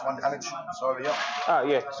 Just 1 damage. So over here.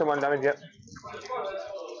 Yeah. So 1 damage. Yep.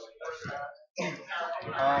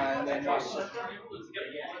 And then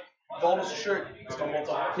bonus to shoot. It's got more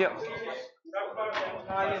time. Yep.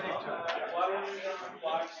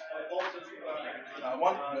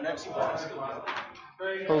 One. The next.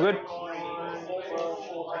 All good.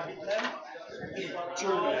 2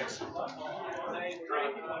 the next.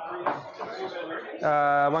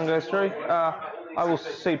 1 goes through. I will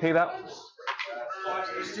CP that.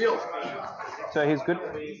 Steal. So he's good.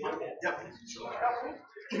 Yep.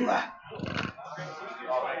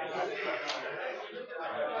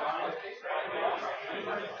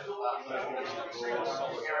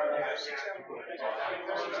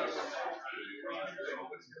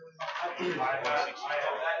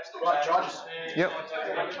 Right, charges. Yep.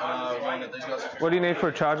 Going at these guys. What do you need for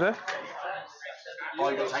a charge there? Oh,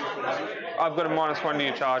 you got tank for that. I've got a -1 to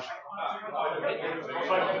your charge.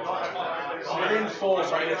 Within 4,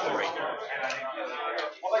 so you're 3.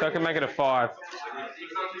 So I can make it a 5.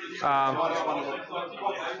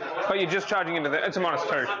 But you're just charging into the. It's a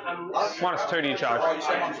 -2. -2 to your charge. Oh, you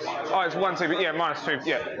say -1. Oh, it's 1 2. Yeah, -2.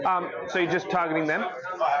 Yeah. So you're just targeting them.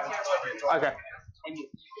 Okay.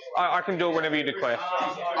 I can do it whenever you declare.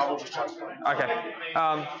 I will just charge. Okay.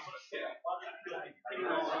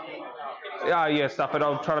 Yeah, stuff it.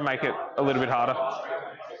 I'll try to make it a little bit harder.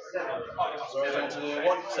 So we're going to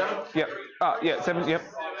what? 7? Yep. Yeah, 7. Yep.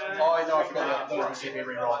 Oh no, I forgot the CP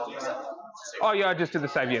reroll. Oh yeah, I just did the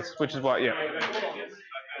save. Yes, which is what. Yeah.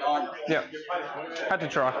 9. Yep. Had to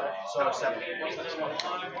try. So 7.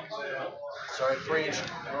 So 3 inch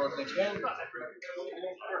heroic link again.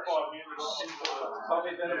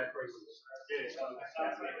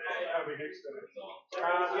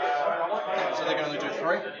 So they're going to do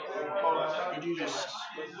 3. Could you just...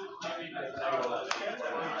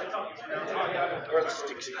 Where are the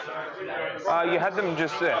sticks? You had them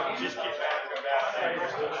just there.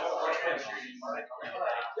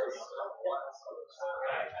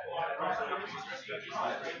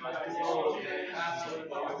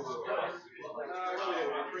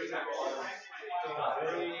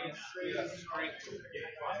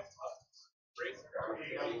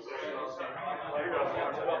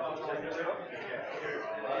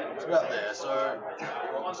 It's about there, so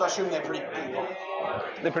I assume they're pretty good.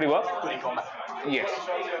 They're pretty what? Good in combat. Yes.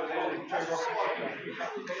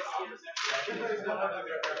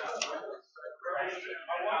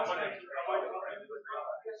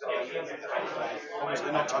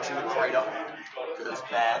 Obviously not touching the crater because it's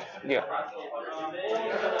bad. Yeah.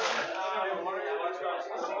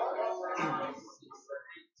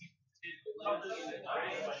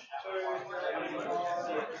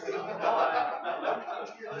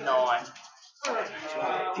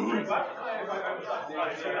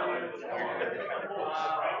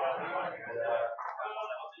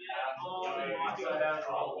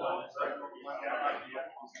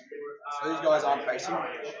 So these guys aren't facing.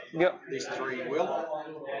 Yep. These 3 will.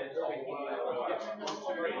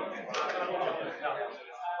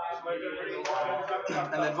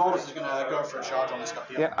 And then Voltus is going to go for a charge on this guy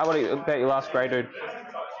here. Yeah, I want to bet your last grey, dude.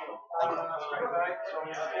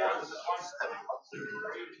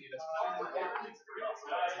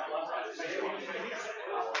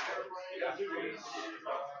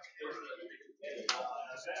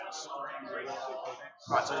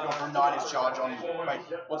 Right, so he's going for a 9 inch charge on. Wait,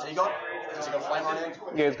 what's he got? Has he got a flamer or anything?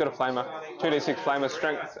 Yeah, he's got a flamer. 2d6 flamer,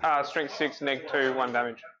 strength 6, neg 2, 1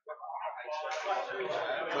 damage.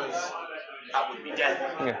 Because that would be death.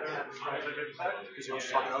 Yeah. Because he was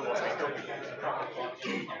fucking over.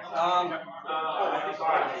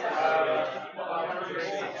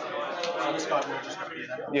 So this guy will just go here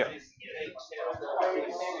then. Yeah.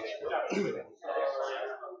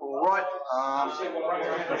 Alright,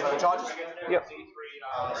 go for the charges. Yep.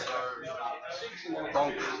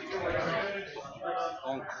 Bonk.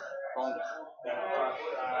 Bonk. Bonk.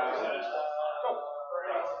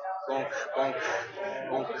 Bonk. Bonk.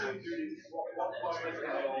 Bonk.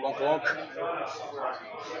 Bonk. Bonk.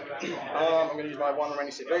 I'm going to use my 1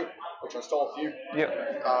 remaining CP, which I stole a few. Yep.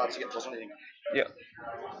 To get plus anything. Yep.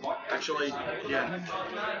 Actually, yeah.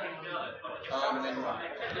 And then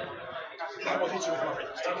I'll hit you with my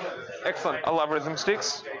rhythm stick. Excellent. I love rhythm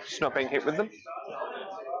sticks. Just not being hit with them.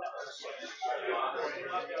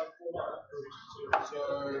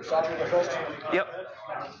 So, Sergeant, go first. Yep.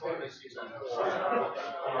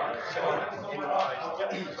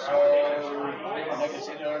 So, negative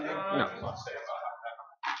CP or anything? No.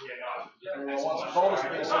 Once the bonus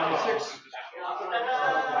will be 76.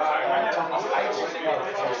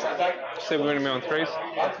 8. So we're winning me on 3s.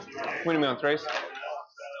 Winning me on 3s.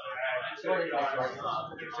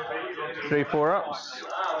 3 4-ups.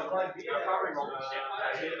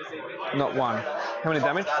 Not 1. How many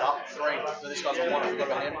damage? That up 3. So this guy's on 1. I forgot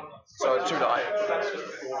about him. So 2 die.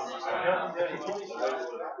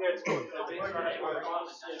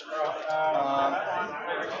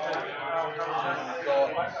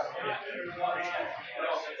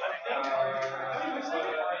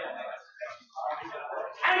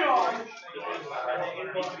 Hang on!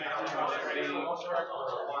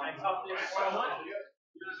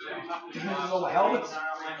 All the helmets.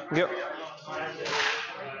 Yep.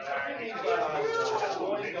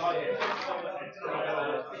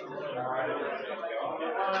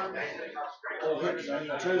 All good. So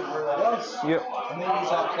 2 once. Yep. And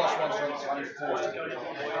these are plus 1 strength, so I need 4.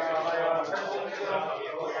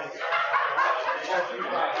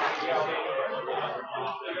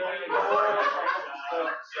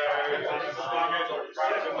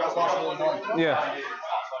 That's last really annoying. Yeah.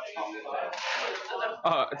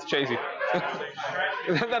 Oh, it's cheesy.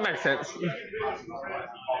 That makes sense.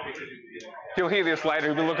 You'll hear this later.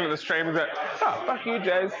 You'll be looking at the stream and go, oh, fuck you,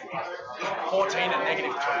 Jays. 14 and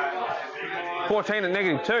negative 2. 14 and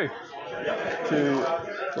negative 2. 2,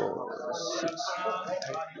 4, 6,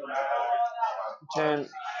 8, 10,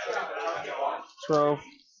 12,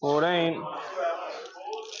 14.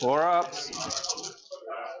 4 ups.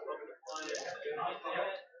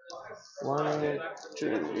 1,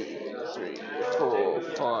 2, 3, 4,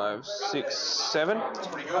 5, 6, 7. That's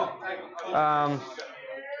pretty good.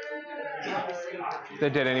 They're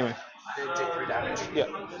dead anyway. They did 3 damage. Yeah.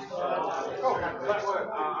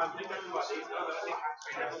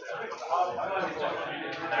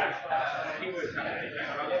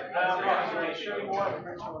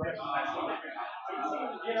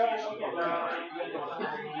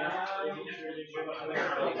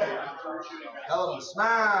 Paladin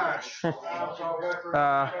smash!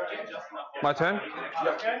 My turn?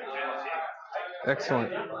 Yep.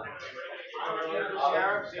 Excellent.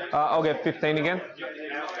 I'll get 15 again.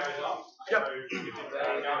 Yep.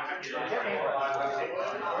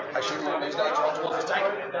 Actually, one of these guys run towards the tank.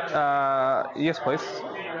 Yes, please.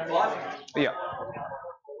 5. Yeah.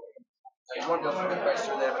 You won't be able to get the base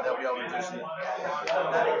through there, but they'll be able to do some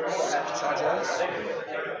charges.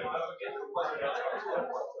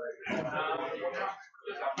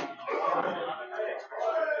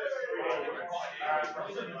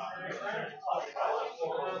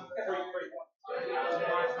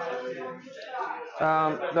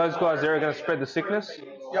 Those guys there are going to spread the sickness.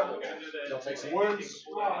 Yep. They'll take some wounds.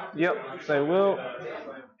 Yep, they will.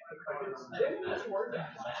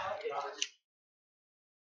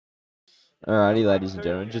 Alrighty, ladies and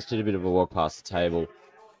gentlemen, just did a bit of a walk past the table.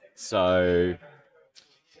 So,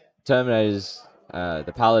 Terminators,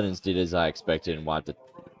 the Paladins did as I expected and wiped the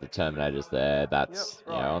Terminators there. That's,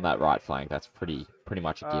 you know, on that right flank, that's pretty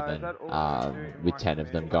much a given. With 10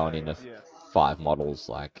 of them going into 5 models,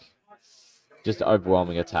 like, just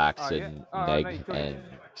overwhelming attacks and neg and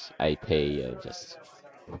AP and just,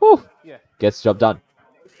 whew, gets the job done.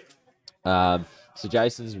 So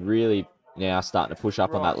Jason's really now starting to push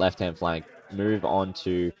up on that left-hand flank, move on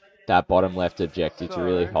to that bottom left objective to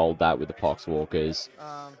really hold that with the Poxwalkers.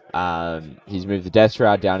 He's moved the Death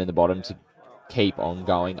Shroud down in the bottom to keep on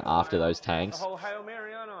going after those tanks.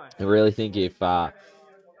 I really think if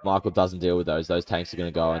Michael doesn't deal with those tanks are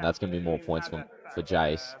going to go, and that's going to be more points for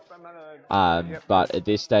Jace. But at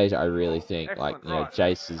this stage, I really think, like, you know,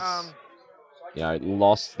 Jace has, you know,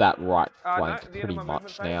 lost that right flank pretty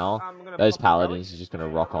much now. Those Paladins are just going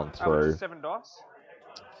to rock on through.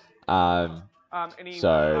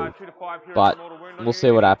 But we'll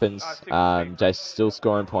see what happens. Jace is still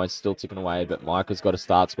scoring points, still ticking away, but Michael's got to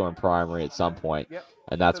start scoring primary at some point,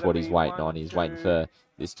 and that's what he's waiting on. He's waiting for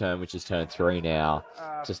this turn, which is turn 3 now,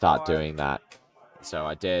 to start doing that. So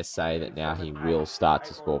I dare say that now he will start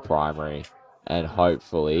to score primary and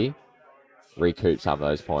hopefully recoup some of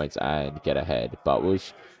those points and get ahead. But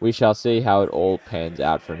we shall see how it all pans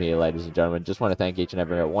out from here, ladies and gentlemen. Just want to thank each and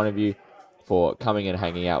every one of you for coming and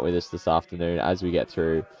hanging out with us this afternoon as we get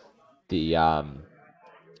through the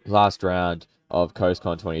last round of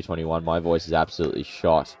CoastCon 2021. My voice is absolutely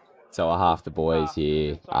shot. So are half the boys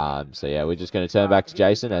here. So yeah, we're just going to turn back to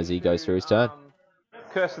Jason as he goes through his turn.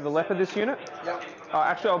 Curse of the Leopard, this unit. Yep.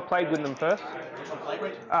 Actually, I'll Plague with them first.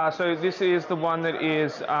 So this is the one that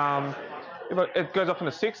is, it goes off on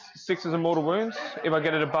a 6. 6 is a mortal wounds. If I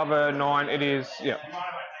get it above a 9, it is, yeah.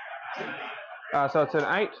 So it's an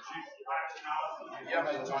 8.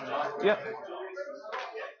 Yep.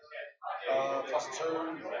 Plus 2.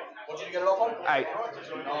 What did you get it off on? 8.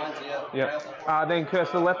 9, yeah. Yep. Then Curse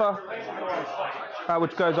of the Leper,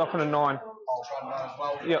 which goes off on a 9. I'll try 9 as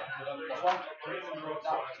well. Yep. Plus 1.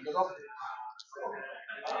 No, goes off.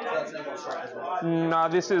 So that's an equal strength as well. No,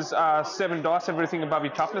 this is 7 dice. Everything above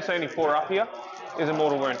your toughness, only 4 up here, is a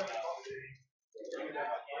mortal wound.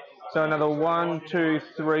 So another 1, 2,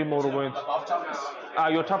 3 mortal wounds. Above toughness?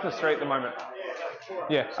 Your toughness 3 at the moment.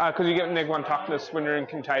 Yeah, because you get neg 1 toughness when you're in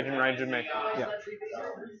contagion range with me. Yeah.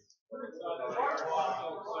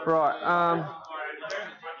 Right.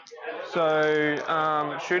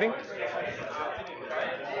 So shooting.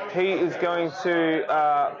 He is going to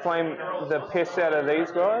flame the piss out of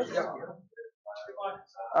these guys.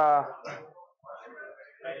 How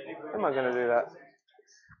am I going to do that?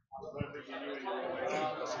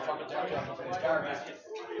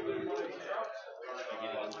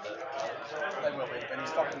 They will be, and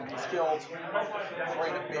he's fucking been skilled 3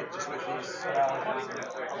 and a bit just with his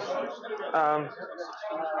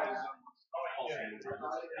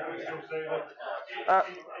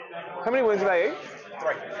how many wounds are they each?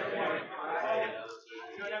 3.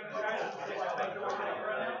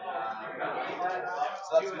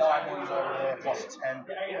 So that's 9 wounds over there plus 10.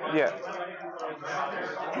 Yeah.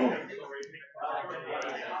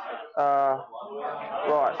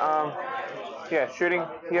 Right. Yeah, shooting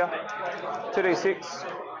here. 2d6.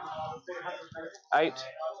 8.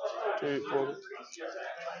 2, 4.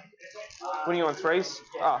 Winning you on 3s.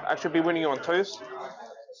 Actually be winning you on 2s.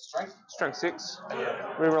 Strength. Strength 6.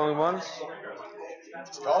 Yeah. Rerolling 1s.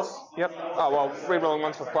 Goals. Yep. Oh, well, rerolling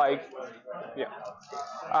 1s for Plague. Yeah.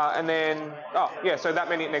 And then, oh, yeah, so that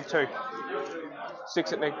many at neg 2.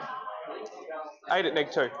 6 at neg... 8 at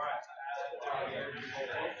neg 2.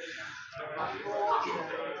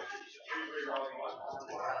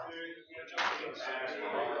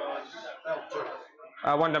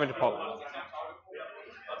 One damage a pop.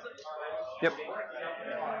 Yep.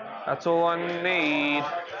 That's all I need.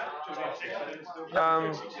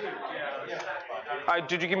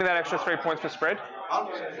 Did you give me that extra 3 points for spread?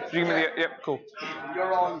 Did you give me the... Yep, cool.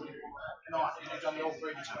 You're on 9. You've done all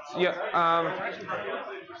 3 digits. Yep.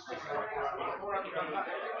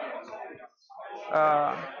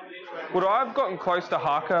 Would I have gotten close to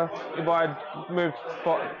Harker if I'd moved...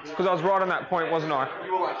 Because I was right on that point, wasn't I?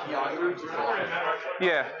 You were like, yeah, I moved to 4.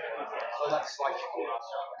 Yeah. So that's like...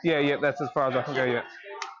 Yeah, that's as far as I can go yet.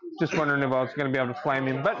 Just wondering if I was going to be able to flame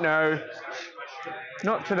him, but no.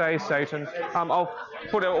 Not today, Satan. I'll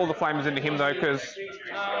put all the flamers into him though, because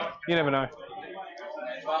you never know.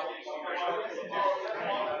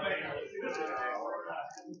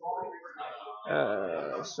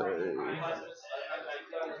 So...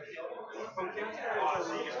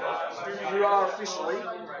 You are officially...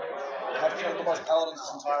 I've killed the most paladins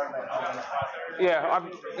this entire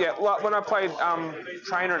event. Yeah, well, when I played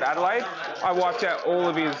Trainer at Adelaide, I wiped out all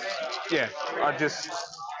of his... Yeah,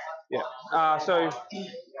 so,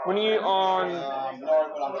 when are you on... No,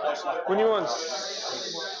 but I'm close enough. When you're on...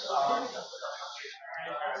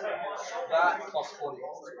 That plus 40.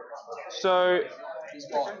 So, He's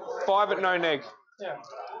gone. 5 at no neg. Yeah.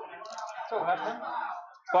 It's all happening.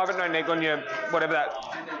 5 at no neg on your... whatever that...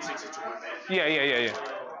 You need 6 to win. Yeah.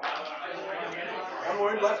 One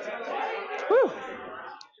wound left. Woo!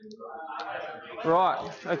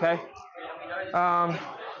 Right, okay.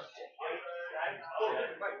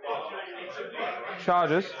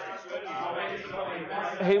 Charges.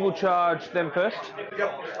 He will charge them first.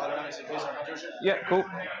 Yep. I don't know if it's Yeah, cool.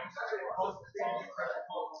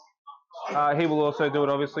 He will also do it,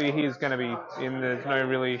 obviously. He's going to be in, there's no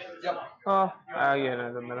really... Yep. Oh, yeah, no,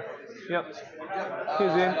 doesn't matter. Yep.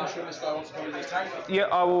 He's in. And I'll show this guy wants to come in his tank. Yeah,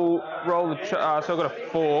 I will roll the... so I've got a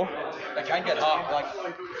 4. They can get Hark, like...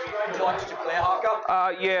 Would you like to declare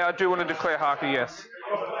Harker? Yeah, I do want to declare Harker, yes.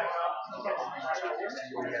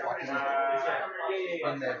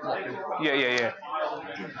 In there, blocking. Yeah.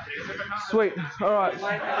 Sweet. All right.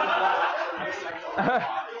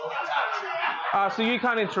 So you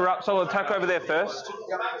can't interrupt, so I'll attack over there first.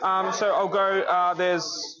 So I'll go,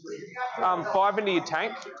 there's 5 into your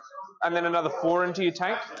tank, and then another 4 into your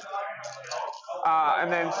tank.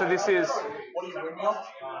 And then, so this is... What are you winning on?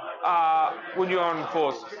 When you're on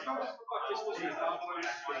 4s.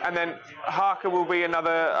 And then Harker will be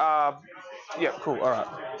another... yeah, cool, alright.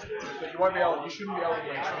 But you won't be able, you shouldn't be able to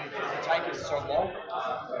reach me because the tank is so long.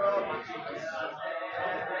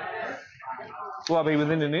 Will I be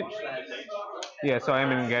within an inch? Yeah, so I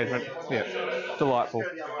am in engagement. Yeah, delightful.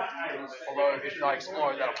 Although if I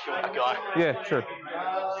explode, that'll kill that guy. Yeah, true.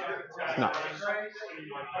 No.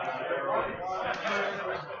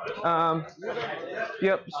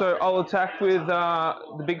 Yep, so I'll attack with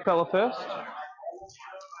the big fella first.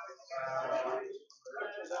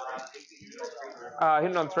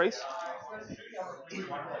 Hitting on 3s.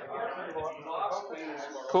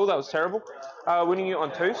 Cool, that was terrible. Winning you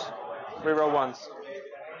on 2s. Reroll 1s.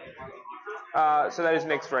 So that is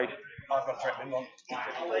next 3. I've got a threat in one.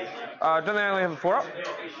 Don't they only have a 4 up?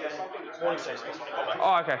 46.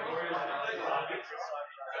 Oh, okay.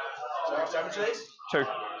 So how much damage are these? 2.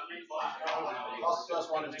 Last the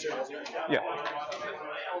first one into 2, wasn't it? Yeah.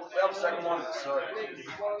 Well, the second one, so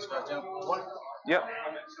this goes down 1. Yep.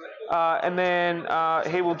 And then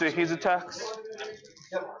he will do his attacks.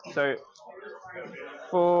 Yep. So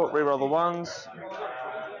 4, reroll the 1s.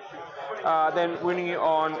 Then winning you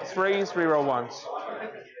on 3s, reroll 1s.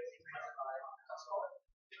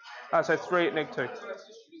 So 3 at neg 2.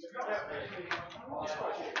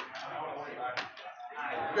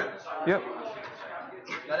 Good. Yep.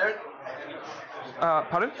 Is that it?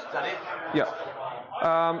 Pardon? Is that it? Yeah.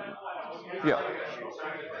 Yeah.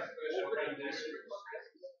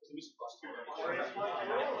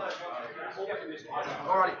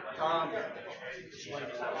 Alright.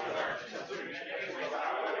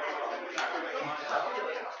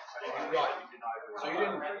 Right. So you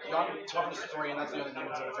didn't. You got toughness 3, and that's the only thing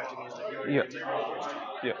that's affecting you. Is that you're Yeah.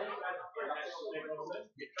 Yeah. Yeah.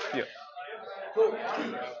 Yeah. Cool.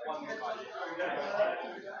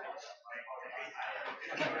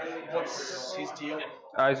 What's his deal?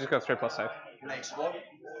 He's just got 3+ save. Can they explode?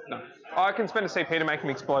 No. I can spend a CP to make him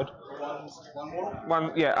explode. One more?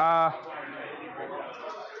 One, yeah.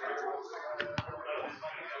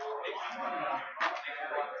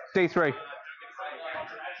 D3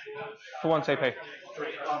 for 1 CP.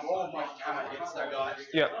 All of my hammer hits that guy.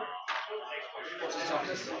 Yep. What's his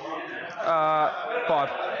toughness? 5.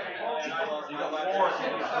 You got 4 and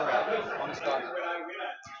 3 on this guy.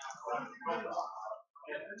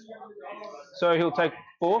 So he'll take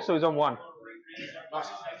 4, so he's on 1. Nice.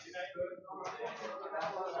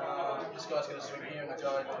 This guy's going to swing here and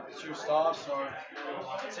go 2 stars, so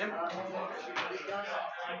that's him. 1,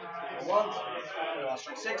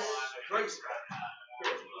 strike 6, 3.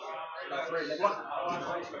 3, leg 1.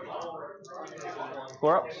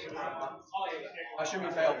 4 ups. I assume he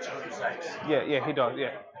failed 2 saves. Yeah, he died,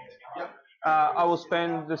 yeah. Yep. I will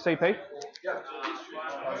spend the CP. Yep.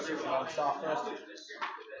 I'll see if I'll start first.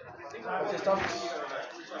 What's his toughness?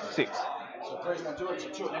 6. So 3's going to do it, so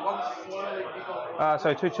 2 at leg 1.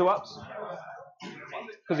 So 2 2-ups.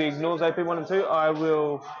 Because he ignores AP 1 and 2, I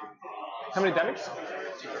will... How many damage?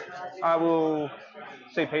 I will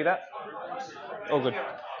CP that. All good.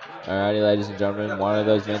 Alrighty, ladies and gentlemen, one of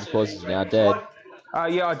those mentors is now dead.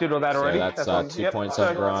 Yeah, I did all that already. So that's 2 points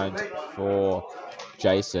on grind for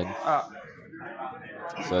Jason.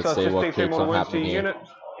 So let's see what keeps on happening here. Unit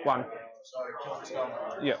 1. So kill this guy.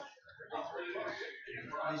 Yep.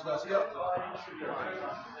 These guys here.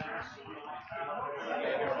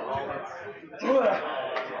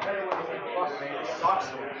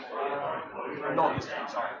 Not this one,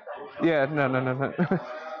 sorry. Yeah, no.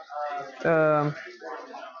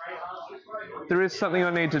 There is something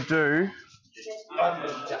I need to do.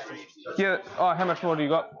 Yeah. Oh, how much more do you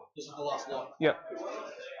got? This is the last lot. Yep.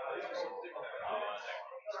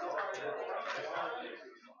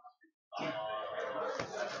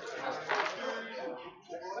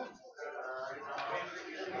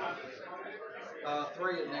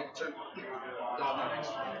 Three at neg 2.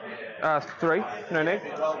 No, 3. No need.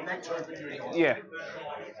 well, neg 2 for doing it. Yeah.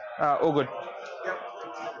 All good. Yep.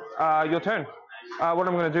 Your turn. What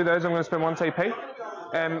I'm going to do though is I'm going to spend 1 CP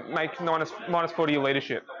and make minus 4 to your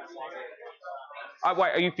leadership.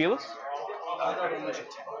 Wait, are you fearless?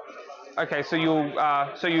 Okay, so you'll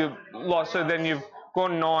so then you've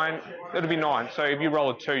gone 9. It'll be 9. So if you roll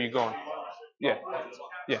a 2, you're gone. Yeah.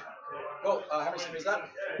 Yeah. Cool. How many CP is that?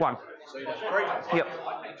 1. So you have 3. Yep.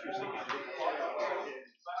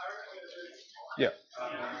 Yep.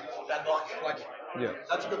 Bad luck. Like, Yeah.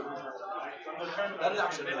 that's good. That is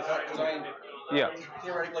actually really good because I mean, Yeah.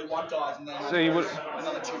 theoretically 1 dies and then So you would.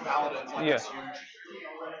 another 2 paladins. Like, Yeah. that's huge.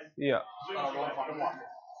 Yeah. Roll fucking 1.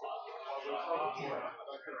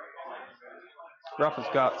 Rough as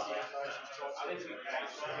guts.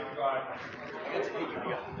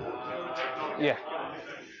 Yeah.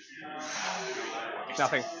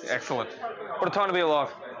 Nothing. Excellent. What a time to be alive.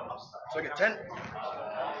 So I get 10.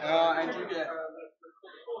 And you get.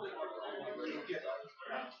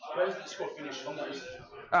 Where's the score finish on those?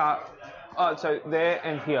 So there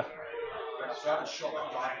and here. So I haven't shot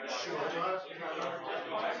that guy. Sure.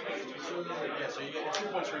 Yeah, so you get 2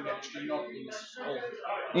 points for engaged. You're not in this hole.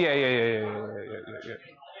 Yeah.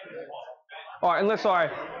 Alright, unless I,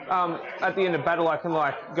 at the end of battle, I can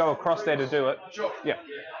like go across there to do it. Sure. Yeah.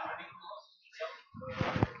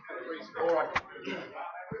 Alright.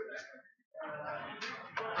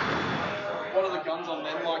 What are the guns on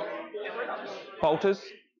them like? Bolters.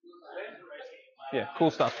 Yeah,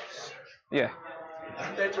 cool stuff. Yeah.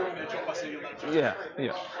 They're doing their job by seeing them. Yeah.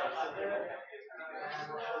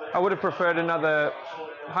 I would have preferred another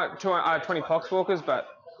 20 Poxwalkers, but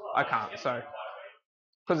I can't, so.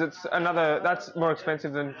 Because it's that's more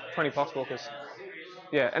expensive than 20 Poxwalkers.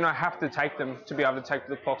 Yeah, and I have to take them to be able to take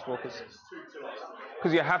the Poxwalkers.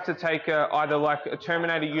 Because you have to take either like a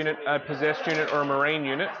Terminator unit, a Possessed unit, or a Marine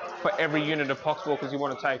unit for every unit of Poxwalkers you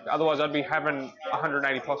want to take. Otherwise, I'd be having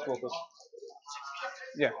 180 Poxwalkers.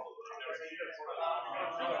 Yeah.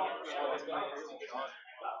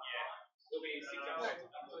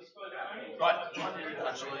 Right.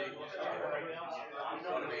 Actually,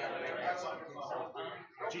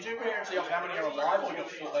 do you do currency off how many are alive or your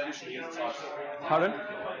full initial unit size? Pardon?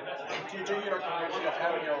 Do you do your currency off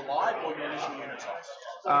how many are alive or your initial unit size?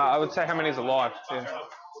 I would say how many is alive. Yeah.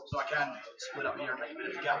 So I can split up here and make a bit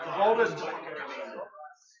of a gap. The boulders do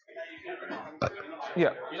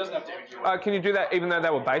Yeah. He doesn't have to. Can you do that even though they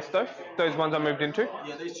were base though? Those ones I moved into?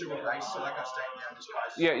 Yeah, these 2 were base, so that guy's staying down this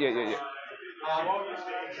guy's. Yeah.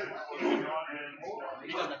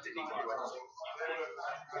 He doesn't have to do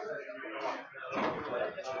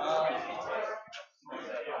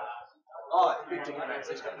big ticket events,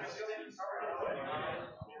 these guys.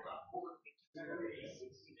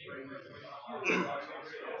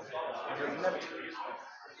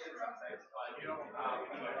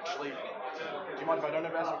 Actually, do you mind if I don't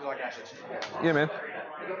advance? I'll be like, actually, Yeah, man.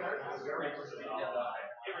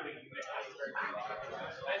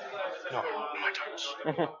 no, my turns.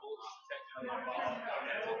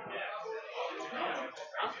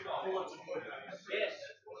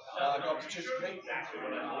 Go up to 2 for me.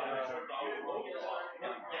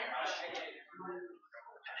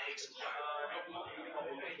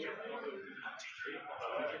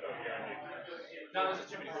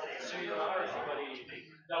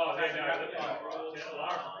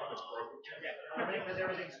 Because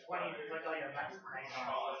everything's 20, like a max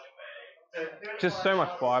Just so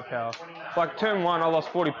much firepower. Like turn 1, I lost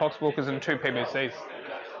 40 poxwalkers and 2 PBCs.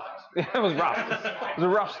 Yeah, it was rough. It was a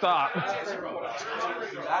rough start.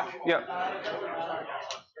 Yep.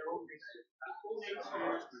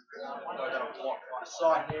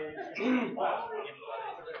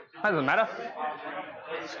 Doesn't matter.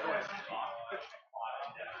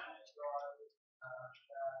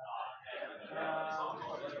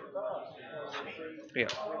 Yeah.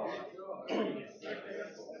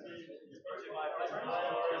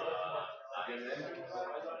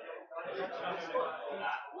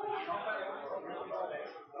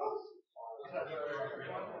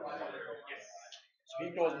 So he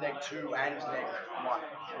goes neg 2 and neg 1.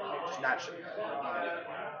 Just naturally.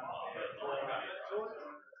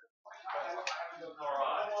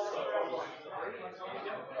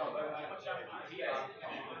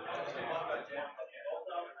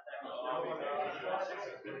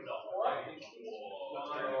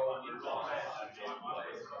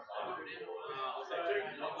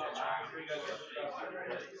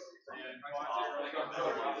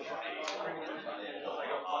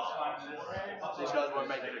 These guys won't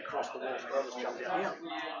make it across the wall, so they'll just jump down here.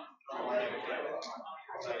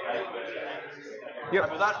 Yep.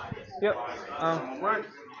 Happy with that? Yep.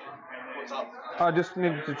 What's up? I just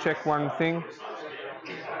needed to check one thing.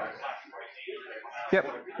 Yep,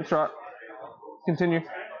 that's right. Continue.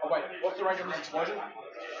 Oh wait, what's the range of this explosion?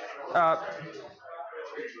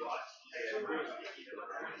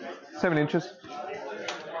 7 inches.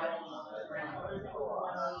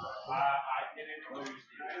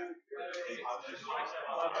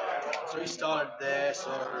 So he started there, so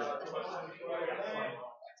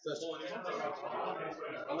first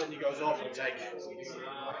and then he goes off and take.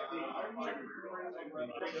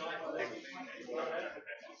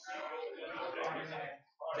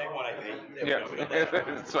 Take 1 AP. Yeah,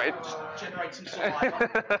 sweet. Generate some supply.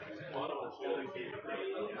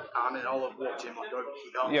 And then I'll have walked in like over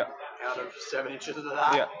here. Yeah. Out of 7 inches of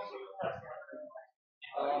that. Yeah.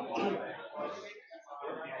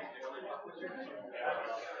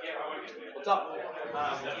 What's up?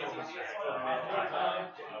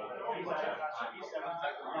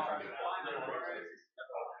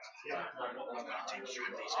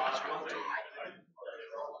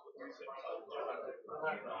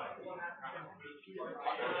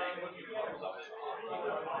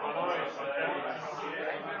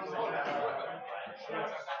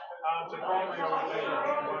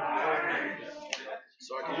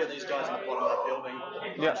 So I can get these guys in the bottom of that building.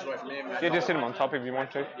 Yeah. Away from him, Yeah, just hit him on top if you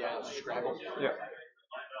want to. Yeah, it's scramble. Yeah.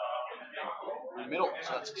 In the middle,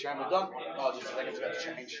 so that's scramble done. Oh, just a second, it's about to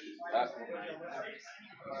change.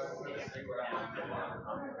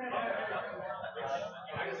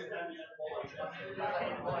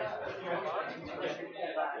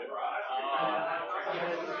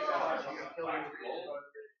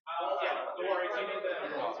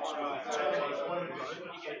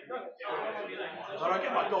 I don't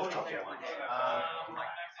get my golf truck yet.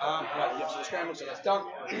 Right, yep, so the scramble, so that's done.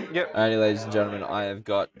 Yep. Alrighty, ladies and gentlemen, I have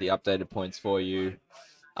got the updated points for you.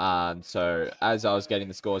 So as I was getting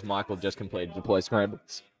the scores, Michael just completed deploy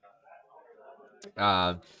scrambles. So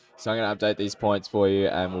I'm going to update these points for you,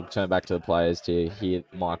 and we'll turn back to the players to hear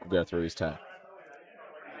Michael go through his turn.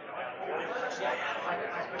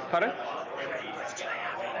 Pardon?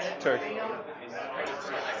 2.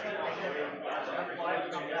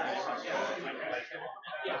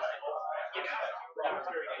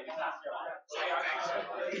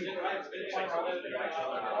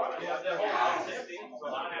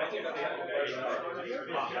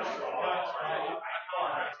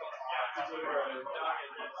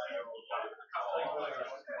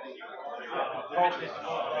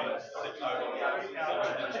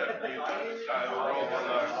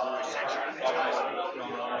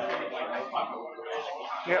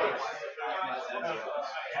 Yep.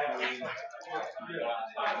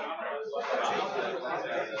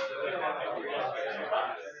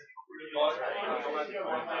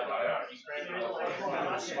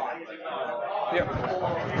 Yep.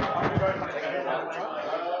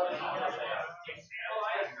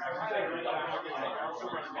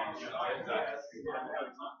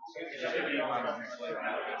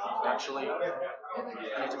 Actually, I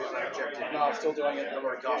need to be on that objective. No, I'm still doing it. I've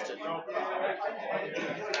already cast it.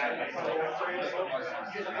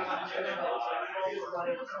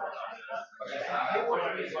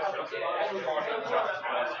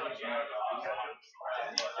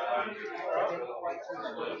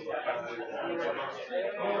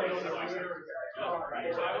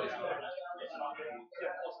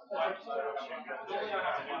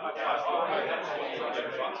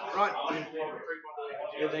 Right.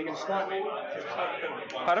 You're then going to smite.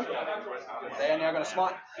 Pardon? They are now going to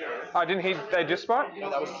smite. Oh, didn't he? They just spot? No,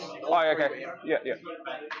 that was. Oh, okay. Yeah, yeah.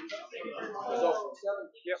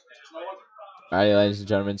 Yep. Alrighty, ladies and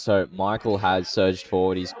gentlemen, so Michael has surged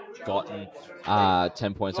forward. He's gotten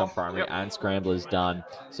 10 points on primary and scramblers done.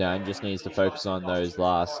 So he just needs to focus on those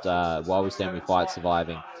last, while we stand, we fight,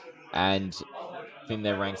 surviving. And I think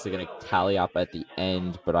their ranks are going to tally up at the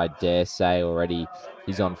end, but I dare say already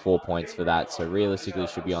he's on 4 points for that. So realistically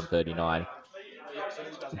should be on 39.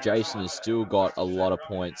 Jason has still got a lot of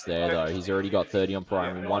points there, though. He's already got 30 on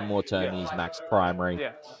primary. One more turn and he's max primary.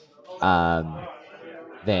 Yeah.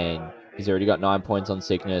 Then he's already got 9 points on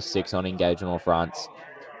sickness, 6 on engage on all fronts.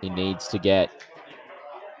 He needs to get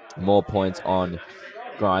more points on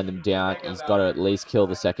grind them down. He's got to at least kill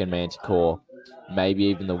the second manticore, maybe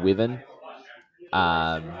even the wyvern.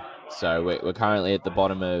 So we're currently at the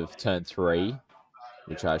bottom of turn 3,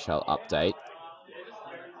 which I shall update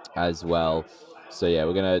as well. So yeah,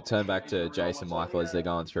 we're going to turn back to Jason and Michael as they're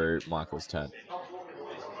going through Michael's turn.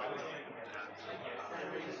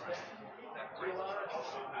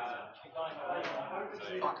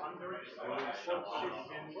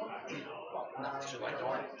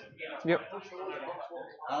 Yep.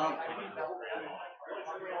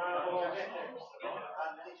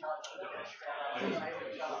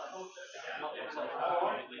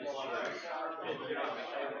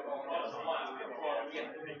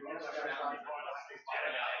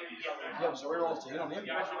 Yep, so we're all to hit on him.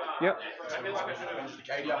 Yep.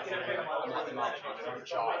 Cadia, and let them up and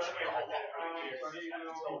charge.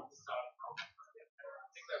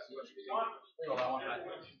 Got that one.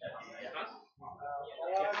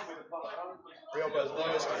 We all both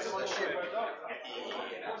those because they're shit.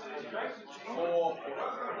 4.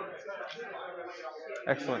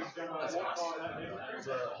 Excellent. That's nice. It's a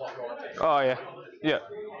hot rod. Oh, yeah. Yeah.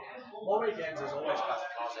 More weekends, there's always passive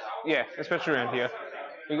cars out. Yeah, especially around here.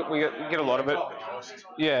 We get a lot of it.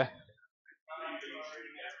 Yeah.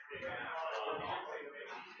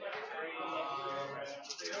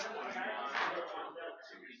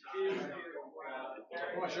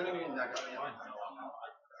 Why shouldn't he in that guy?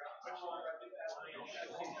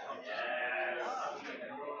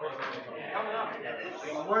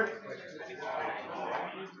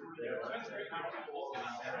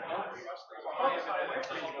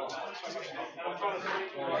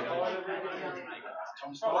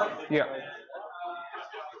 Yeah.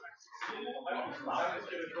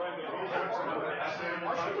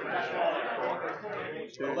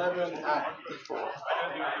 To 11 at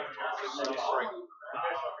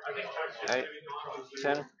 8,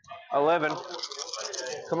 10, 11.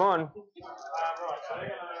 Come on.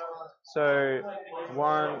 So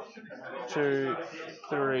 1, 2,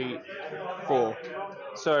 3, 4.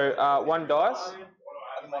 So 1 dice.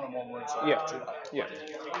 Yeah. Yeah.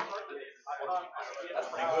 That's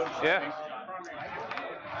pretty good. Yeah.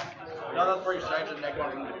 No, that's pretty strange. The neck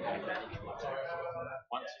one.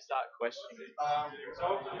 Once you start questioning,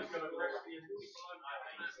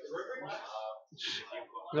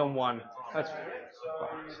 He's on 1. That's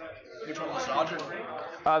Which one was Sergeant?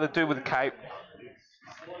 the dude with the cape.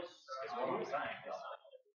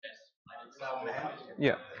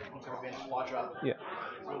 Yeah. Yeah.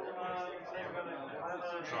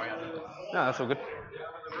 No, that's all good.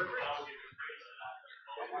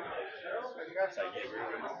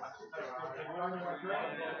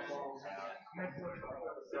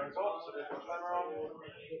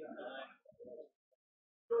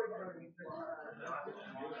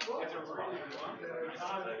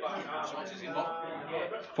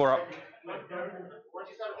 Four up.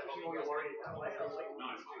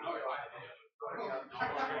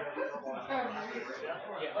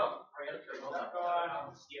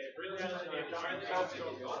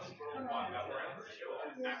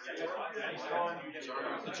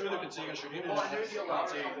 The two that can see you should hit one. Can't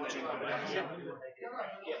see which one.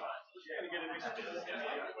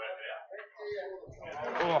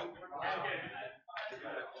 Oh.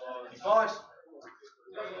 Guys.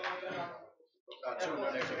 2 in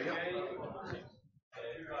the next over here.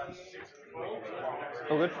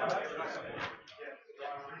 All good.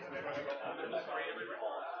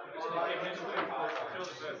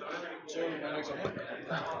 Two, no next on him.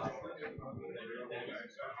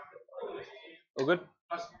 All good?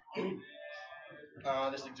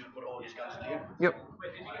 This thing's gonna put all his guns in here. Yep.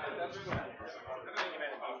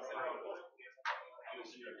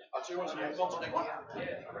 2 ones from Warlord, neg 1.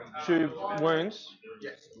 2 wounds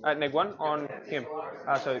Yes. at neg 1 on him.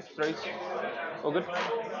 So 3s. All good?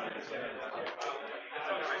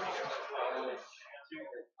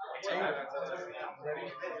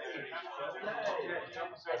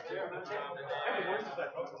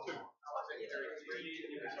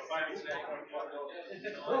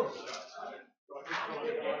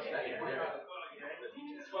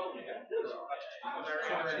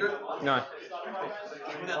 No.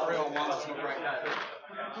 Without 3 on 1, it's not great.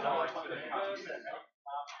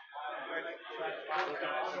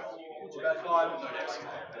 It's about 5 on the next.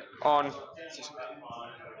 On.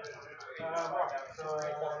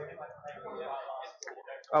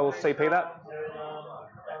 I will CP that.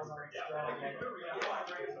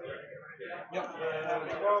 Yep.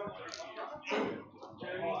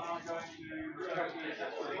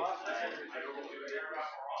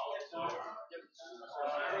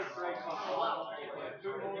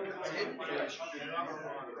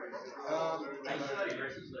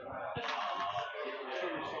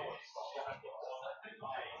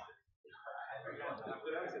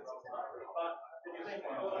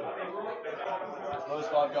 Those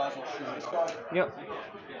 5 guys will shoot this guy. Yep.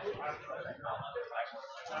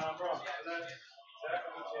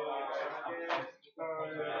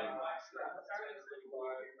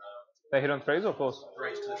 They hit on 3s or 4s?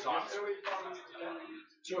 3s to the sides.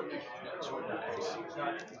 2 of them. Yeah, 2 of them.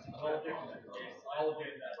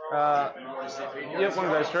 Yep, one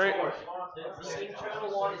goes through. The internal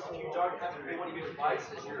one is if you don't have 40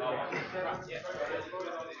 devices, you're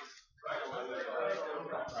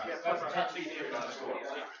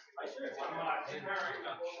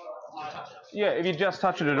Yeah, if you just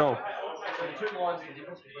touch it at all. the 2 lines, the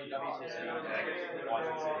difference between WTC and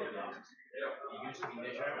you used to be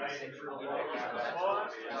measured centrally.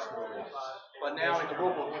 But now in the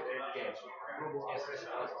rulebook,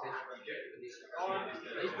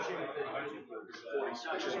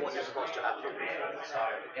 which is what you're supposed to have.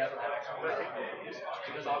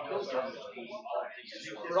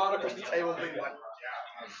 Right across the table, being like,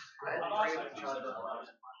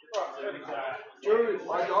 dude,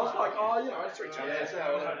 like, I was like, oh, you know, it's 3 turns. It's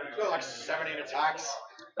got like 17 attacks.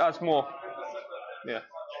 That's more. Yeah.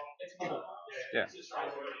 Yeah.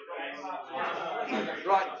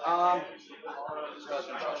 Right,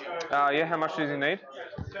 Yeah, how much does he need?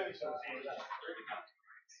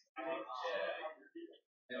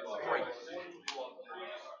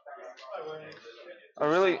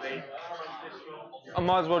 3. I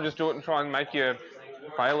might as well just do it and try and make you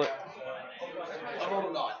fail it. I rolled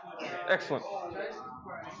a 9. Excellent.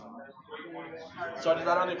 So does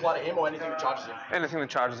that only apply to him or anything that charges him? Anything that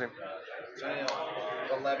charges him. So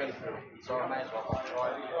 11. So I may as well try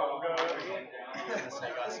it.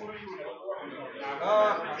 Snake eyes.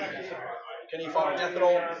 Can he fight with death at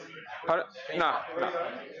all? Pardon? No.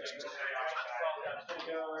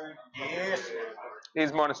 Yes.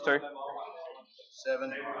 He's -2.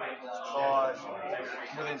 7, 5,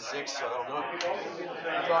 within 6, so that'll do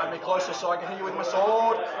it. Drive me closer so I can hit you with my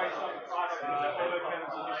sword.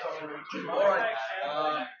 Alright.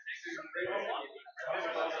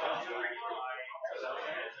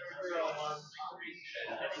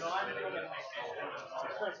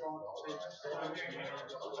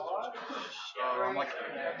 So I'm like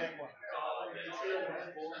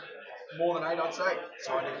more than 8, I'd say.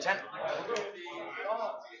 So I need 10.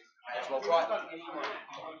 As well try.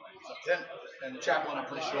 So 10. And the chaplain, I'm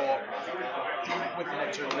pretty sure, with the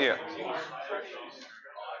next 2. Yeah.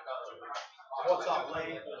 What's up,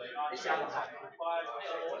 Lee?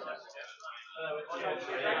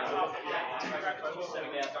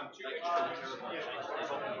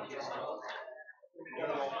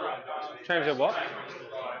 Change the what?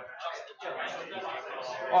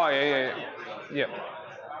 Oh, yeah. Yeah.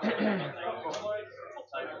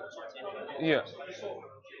 Yeah.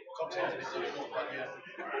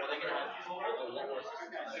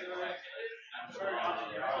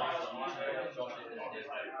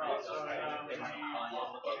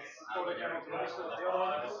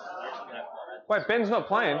 Wait, Ben's not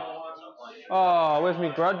playing? Oh, where's me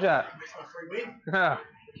grudge at?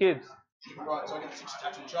 Kids. Right, so I get 6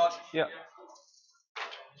 attacks on charge. Yeah.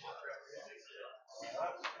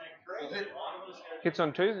 Hits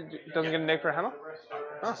on 2s, doesn't get an egg for a hammer?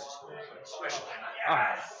 Oh.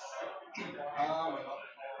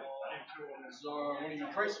 So, what do you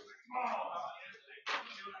increase?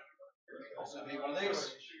 Also need one of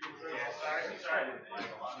these. So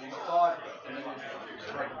you got 5, and then you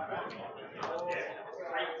 3.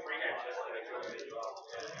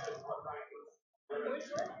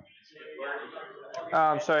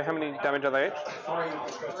 So how many damage are they each? 3,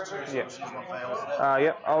 which goes to 2, so Yeah. this one fails. Yep. Would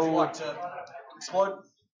you I'll. like to explode?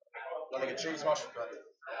 I think it cheats much, but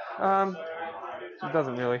It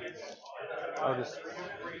doesn't really. I'll just.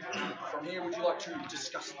 from here, would you like to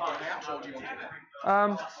discuss the game out, or do you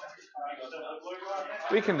want to?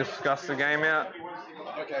 We can discuss the game out.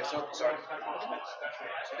 Okay, so at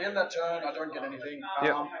the end of that turn, I don't get anything.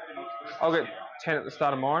 Yep. I'll get 10 at the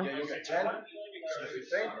start of mine. Yeah, you'll get 10, so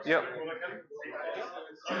 15. Yep.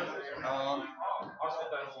 I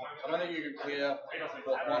don't think you can clear,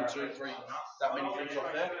 what, 1, 2, 3, that many things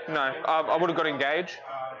off there. No, I would have got engage.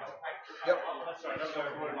 Yep.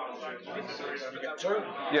 You get 2.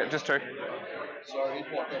 Yeah, just 2. So he'd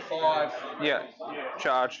what, go 5. Yeah.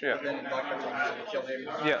 Charge, yeah. Then like every time you kill him.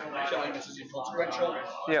 Yeah. Killing this is inconsequential.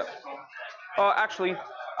 Yeah. Oh, actually,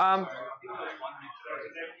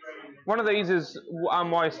 one of these is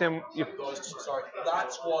why Sam. Sorry,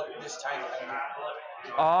 that's what this tank can do.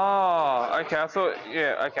 Oh, okay. I thought.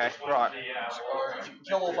 Yeah. Okay. Right. So if you can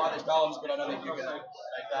kill all 5 of these balance, but I don't think you're gonna make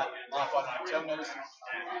that. R5 terminators.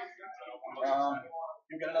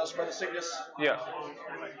 You get another spread of sickness. Yeah. So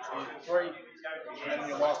you get 3. And then in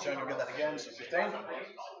your last turn you'll get that again, so 15.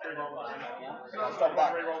 Stop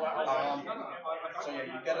back. So yeah,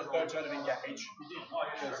 you get a third turn of engage,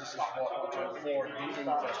 because this is what, turn 4, and you didn't do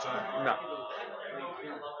the first turn. No.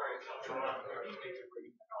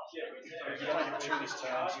 You only do 2 this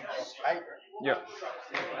turn, so you cost 8. Yeah.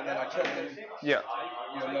 And then I kill him. Yeah.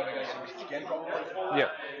 You're never going to get him again, probably. Yeah.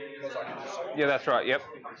 Because I can do so. Yeah, that's right. Yep.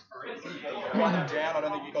 Grind them down. I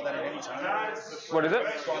don't think you got that in any turn. What is it?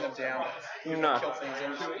 Grind them down. You No. kill things.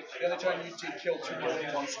 And the other turn you did kill 2 more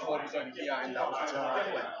in one squad was over here, and that was the turn I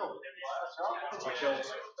went. So I killed.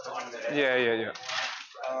 Yeah.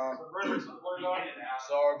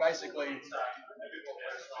 So basically,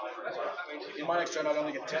 in my next turn, I'd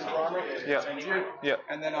only get 10 primary. Yeah. 10 you. Yeah.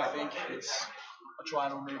 And then I think it's. I try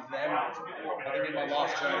and remove them. I think in my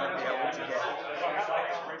last turn I'd be able to get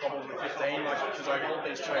probably 15, because I hold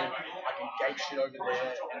these 2, I can gate shit over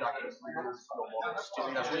there, and I can remove your models. Do you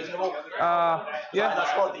think that's reasonable? Yeah. And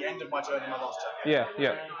that's probably the end of my turn in my last turn.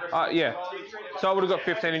 Yeah. So I would have got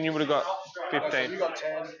 15 and you would have got 15. So you got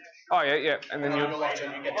 10. Oh, yeah. And then And you. on your last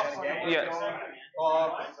turn you get 10 again. Yeah.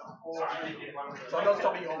 So I'm not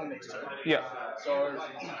stopping you on the next turn. Yeah. So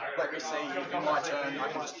let me see, in my turn I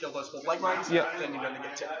can just kill those 4 leg mates, Yeah. then you're going to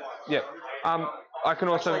get 10. Yeah. I can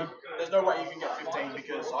also. Actually, there's no way you can get 15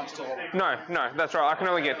 because I'm still on. No, that's right. I can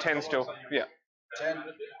only get 10 still. Yeah. 10, and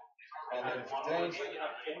then 15,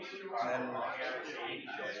 and then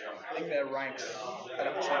I think their ranks, that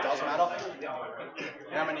actually does matter.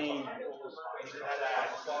 How many,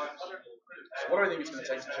 so what do I think it's going to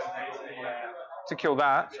take to kill him? To kill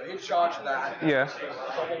that. So he'd charge that. Yeah.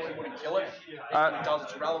 Probably wouldn't kill it. If it does,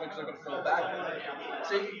 it's irrelevant because I've got to fall back.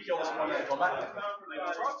 See if you can kill this one in combat.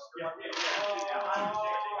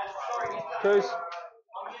 Twos.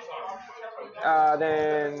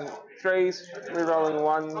 Then 3s, rerolling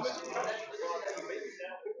 1s.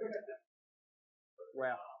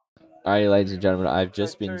 Wow. Alrighty, ladies and gentlemen, I've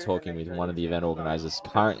just been talking with one of the event organizers.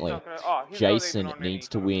 Currently, Jason needs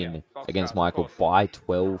to win against Michael by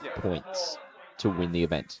 12 points to win the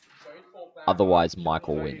event. Otherwise,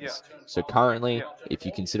 Michael wins. So currently, if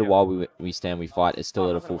you consider while we stand, we fight, it's still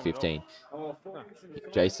at a full 15.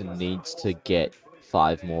 Jason needs to get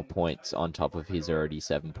 5 more points on top of his already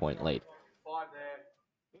 7-point lead.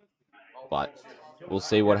 But we'll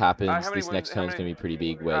see what happens. This next turn is going to be pretty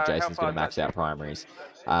big, where Jason's going to max out primaries.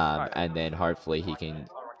 And then hopefully he can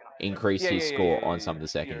increase his score on some of the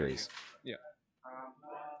secondaries. Yeah.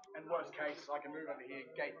 And worst case, I can move over here,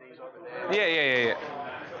 gate these over there. Yeah.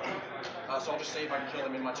 So I'll just see if I can kill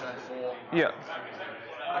them in my turn 4. Yeah.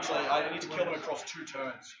 Actually, I need to kill them across 2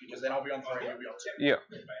 turns, because then I'll be on 3, you'll be on 2. Yeah.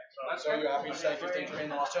 So you're happy to say 15 for me in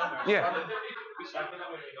the last turn? Yeah.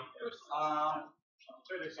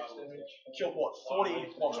 Kill what? 40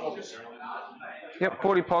 Poxwalkers? Yep,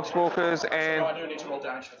 40 Poxwalkers So and. I do need to roll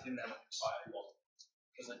damage within them.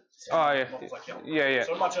 Oh, yeah. Models I kill. Yeah.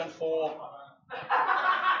 So in my turn 4,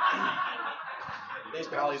 these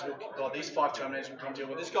Pallies will, or these 5 Terminators will come deal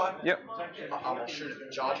with this guy. Yep. I will shoot it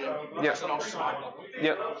and charge him. Yep. So then I'll snipe him.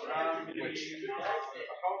 Yep. Which.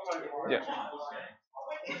 Yep.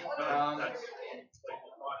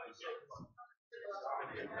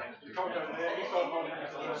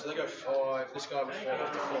 So they go 5. This guy would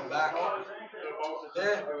fall back.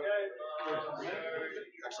 There.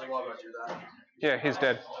 Actually, why would I do that? Yeah, he's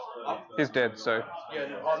dead. He's dead, so. Yeah,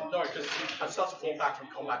 no, because it starts to fall back from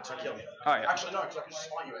combat to killing. Oh, yeah. Actually, no, because I can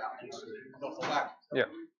smite you out and not fall back. Yeah.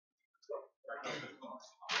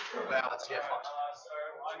 Wow, that's fucked.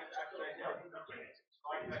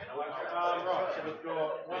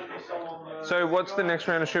 So what's the next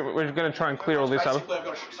round of shit? We're going to try and clear all this up. Basically, I've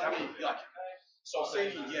got to shoot somebody, like, so I'll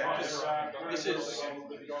see, because this is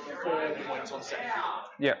 4 points on second.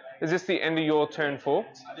 Yeah. Is this the end of your turn 4?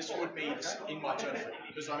 This would be in my turn 4,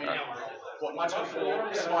 because I mean, my turn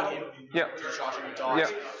 4, smite him, charge him and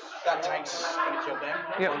dies. Yep. That tank's going to kill them,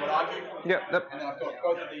 Yep. I would argue. Yep. And then I've got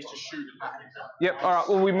both of these to shoot at him. Yep. All right.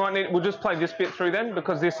 Well, we'll just play this bit through then,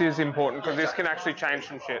 because this is important, because this can actually change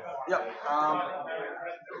some shit. Yep.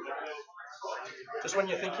 Just when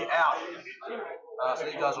you think you're out, so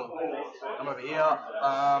you guys will come over here.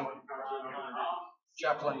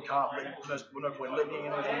 Chaplain can't, there's no point living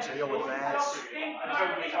and everything, so he'll advance.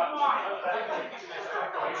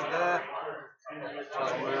 So there.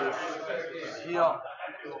 Tries to move here.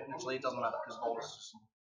 Actually, it doesn't matter because Volus.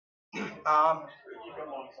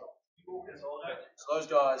 So those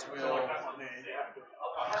guys will.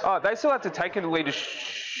 Oh, they still have to take a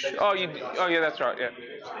leadership. Oh, yeah, that's right. Yeah.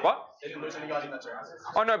 What? They didn't lose any guys in that turn.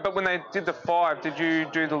 Oh no, but when they did the 5, did you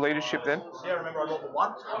do the leadership then? Yeah, remember I rolled the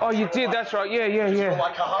 1. Oh, you did. That's right. Yeah.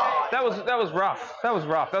 Like, haha. That was rough. That was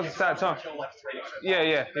a sad time.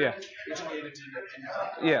 Yeah.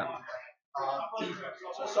 Yeah.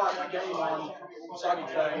 So start my game on starting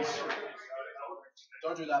phase.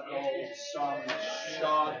 Don't do that roll. Some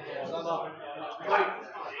shard. Another 3.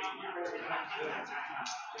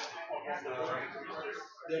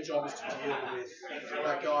 Their job is to deal with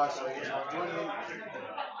that guy, so he's not doing anything.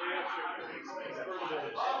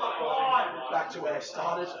 Back to where they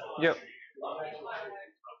started. Yep.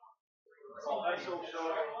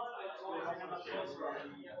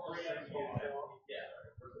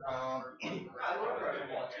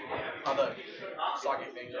 Other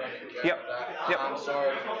psychic things, I don't even care Yep. about that. Yep. So,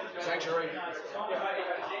 Sanctuary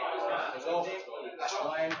goes off, Astra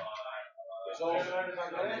Lane goes off,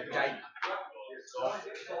 and then Gate goes off.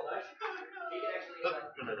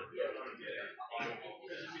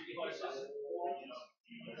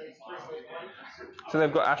 So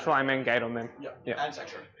they've got Astra Lane and Gate on them. Yeah. Yeah. And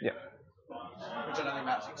Sanctuary. Yeah. Which I don't think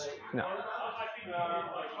matters. No.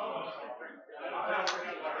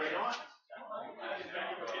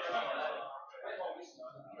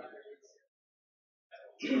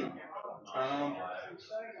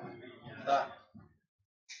 That.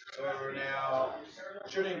 So we're now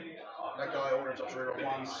shooting that guy orders up to reroll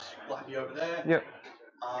 1s, Blackie over there. Yep.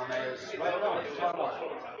 There's their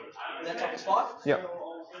top is 5. Yep.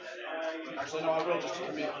 Actually, no, I will just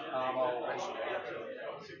commit. I'll actually.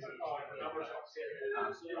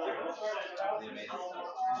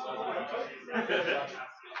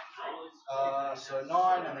 So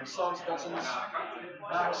 9 and then Silence Boxes.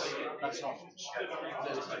 Max. That's not.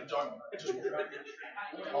 Don't. Just.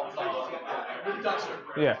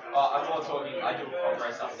 Yeah. I thought talking, I do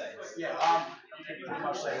progress updates. Yeah, you can pretty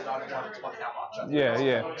much say that I don't want to like how much.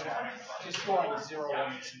 Yeah. He's scoring 0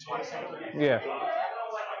 on this entire something. Yeah.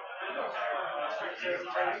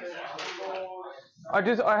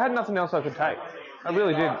 I had nothing else I could take. I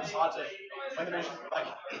really did. It's hard to. When the mission, like,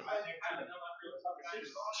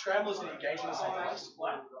 Scramblers that engage in the same place.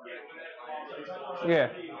 Yeah.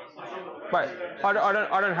 Wait, I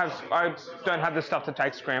don't have the stuff to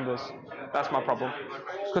take scramblers. That's my problem.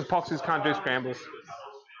 Because Poxes can't do scramblers.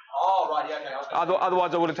 Oh, right, yeah, okay.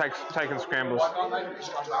 Otherwise I would have taken scramblers. Why can't they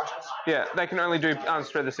just run to actions? Yeah, they can only do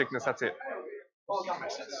spread the sickness, that's it. Well, that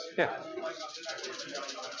makes sense. Yeah.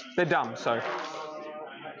 They're dumb, so.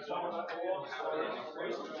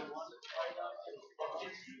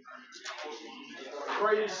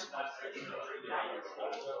 Threes.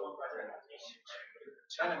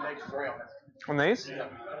 10 and make 3 on them. On these? Yeah.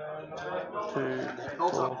 2,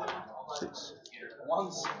 4, 6,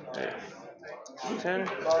 1s. 8, 10.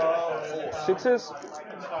 6s.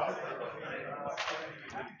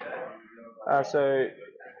 So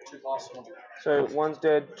 2 plus 1. So 1's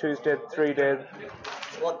dead, 2's dead, 3 dead.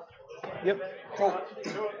 Squad. Yep. Cool.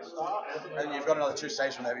 And you've got another 2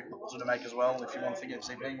 saves from there to make as well, if you want to think of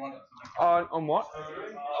CPing one. On what? On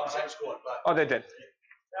the same squad, but. Oh, they're dead.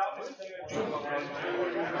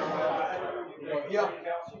 Yeah.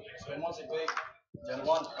 So in 1 CP, then 1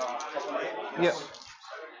 plus 1 hit. Yep.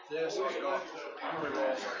 This, we've got 3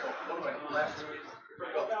 rolls, so we've got 1 left.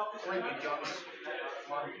 We've got 3 big guns. 1,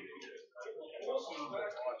 5,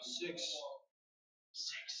 6.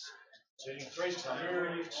 6. So you need 3 just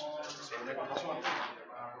moved. So we'll make 1 plus 1.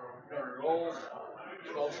 Go roll.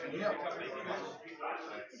 Rolls in here.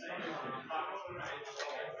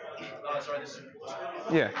 Sorry, this is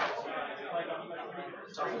Yeah.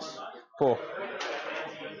 toughness. 4.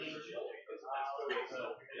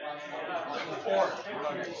 4.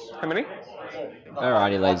 How many?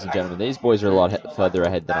 Alrighty, ladies and gentlemen, these boys are a lot further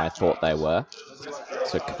ahead than I thought they were.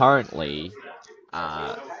 So currently,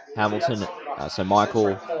 Hamilton, so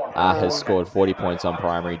Michael has scored 40 points on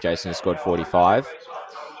primary. Jason has scored 45.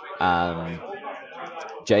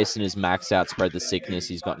 Jason has maxed out Spread the Sickness.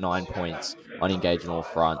 He's got 9 points on Engage on all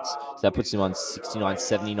fronts. So that puts him on 69,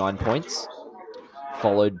 79 points.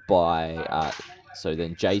 Followed by, so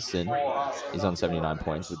then Jason is on 79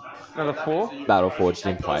 points with Another 4. Battle Forged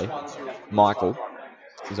in play. Michael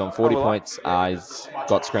is on 40 points. He's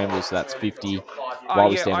got Scramblers, so that's 50. While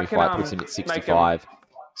we stand, we fight puts him at 65.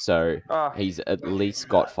 So he's at least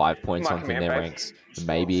got 5 points on thin their ranks,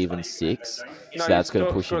 maybe even 6. So that's going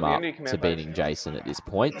to push him up to beating Jason at this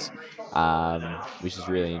point, which is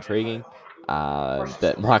really intriguing.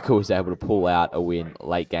 That Michael was able to pull out a win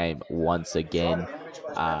late game once again,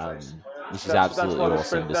 which is absolutely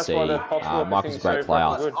awesome to see. Michael's a great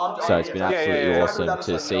player, so it's been absolutely awesome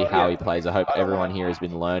to see how he plays. I hope everyone here has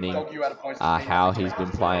been learning how he's been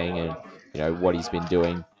playing and what he's been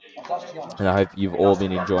doing. And I hope you've all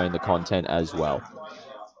been enjoying the content as well.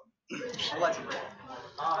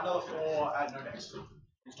 Another 4 and no next.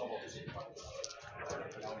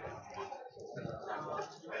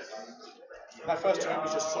 My first turn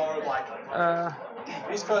was just so like.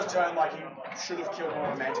 His first turn, like he should have killed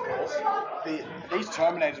more manticores. These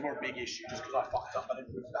Terminators were a big issue just because I fucked up. I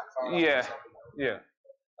didn't move that far. Yeah. Yeah.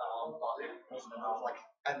 Like,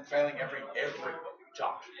 and failing every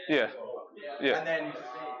jump. Yeah. Yeah. And then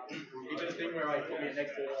he did a thing where he put me in neck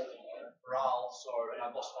 4 morale, and I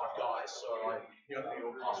lost 5 guys, so he only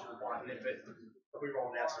got past with 1, and then we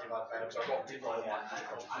rolled out to the other failure, so I did roll 1, which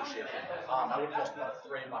was bullshit. I would have lost another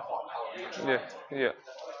 3 in my 5 power. Yeah.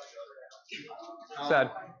 Sad.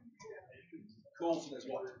 Cool, so there's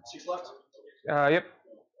what, 6 left? Yep.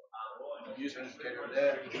 Use Vindicator over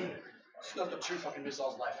there. Still got 2 fucking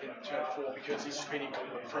missiles left in turn 4 because he's spinning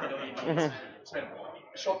for a million. Spent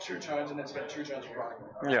shot 2 turns and then spent 2 turns running.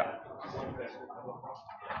 Yeah.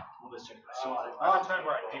 Turn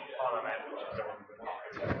where I did follow that.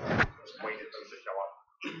 Waited for them to show up.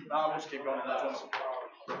 We'll just keep going on those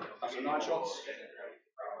ones. So 9 shots.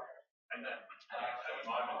 And then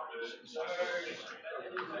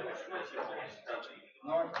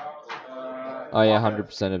Oh yeah,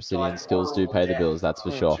 100% Obsidian skills do pay the bills, that's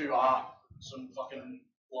for sure. 2 some fucking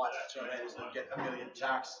light Terminators that get a million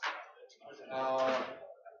attacks.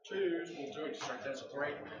 2s will do it, strength 10, so 3.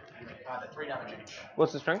 They're 3 damage each.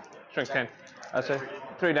 What's the strength? Strength 10. So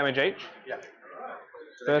 3 damage each. Yeah.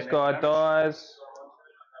 First guy dies.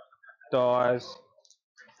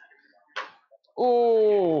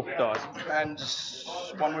 Oh, dies. And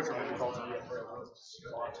 1 move from moving Volta.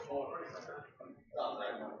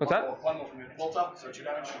 What's that? 1 more from moving Volta, so 2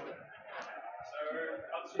 damage.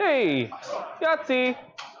 Hey, Yahtzee.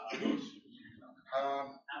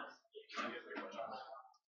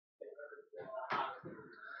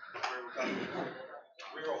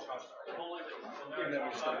 And then we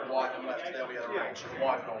just got White and left. There we have a range of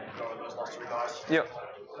White and I'll go with those last 3 guys. Yep.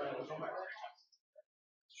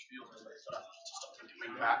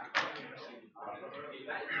 Back.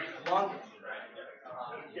 1.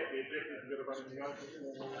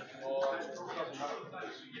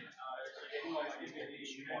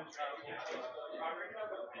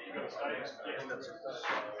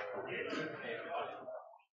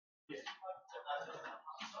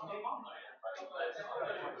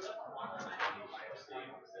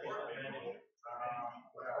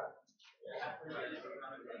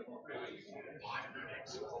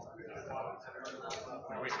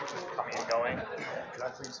 we just coming and going.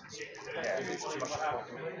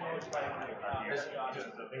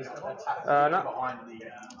 No. Behind the.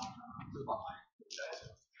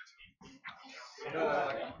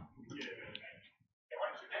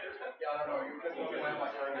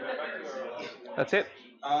 That's it.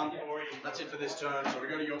 That's it for this turn. So we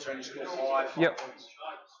go to your turn. You score 5. Yep.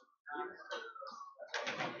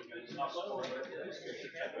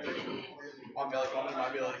 I'm barely confident I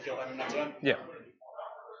might be able to kill him in that turn. Yep.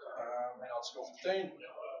 And I'll score 15.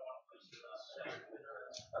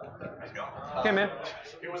 Okay, man.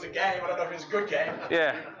 It was a game. I don't know if it was a good game.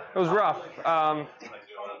 Yeah, it was rough.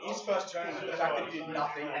 His first turn, the fact that he did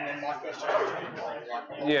nothing, and then my first turn was really well. Like,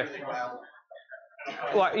 Yeah. really well.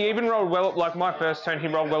 like he even rolled well. Like my first turn, he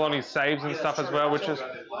rolled well on his saves and stuff as well, which is.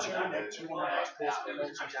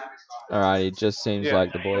 Alright, it just seems Yeah.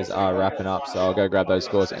 like the boys are wrapping up, so I'll go grab those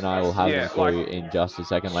scores and I will have Yeah, them for like, you in just a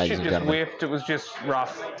second, ladies Shit and just gentlemen. whiffed. It was just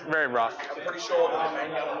rough, very rough. I'm pretty sure the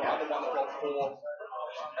main other one that got 4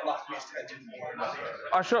 and like missed and didn't wound.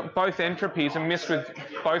 I shot both entropies and missed with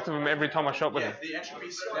both of them every time I shot with them. The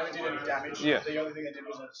entropies never did any damage. Yeah. The only thing they did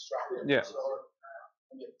was a distract. Yeah. So,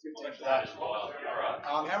 I get 15 for that.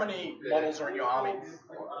 How many models are in your army?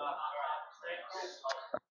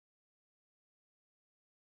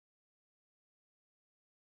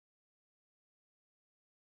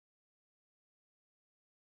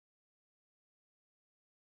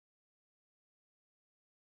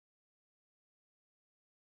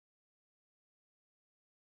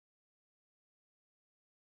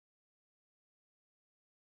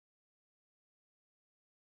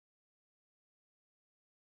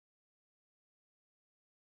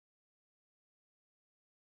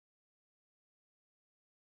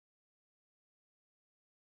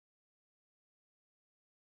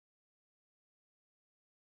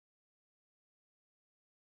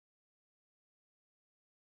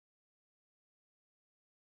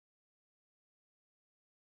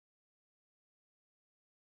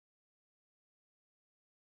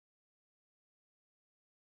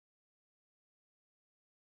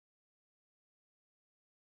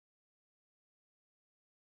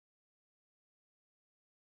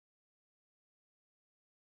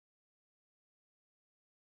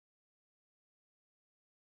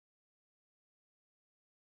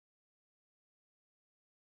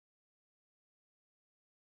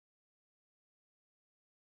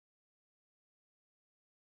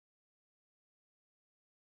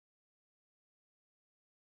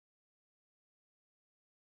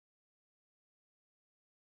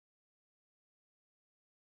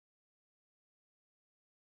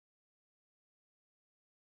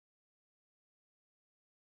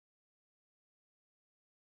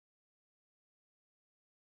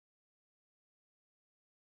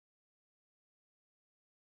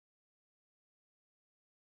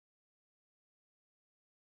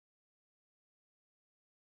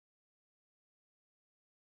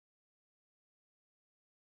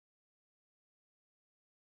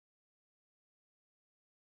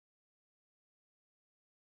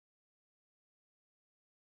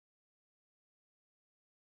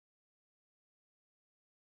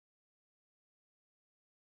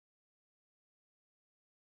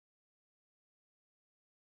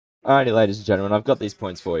 Alrighty, ladies and gentlemen, I've got these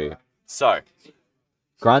points for you. So,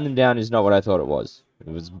 grind them down is not what I thought it was.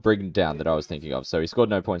 It was bring them down that I was thinking of. So he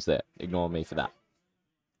scored no points there. Ignore me for that.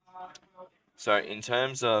 So in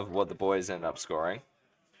terms of what the boys ended up scoring,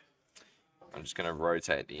 I'm just going to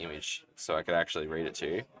rotate the image so I could actually read it to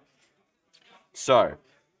you. So,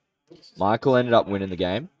 Michael ended up winning the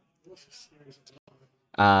game.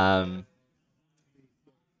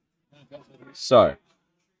 So,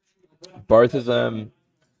 both of them,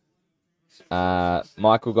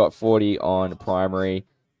 Michael got 40 on primary,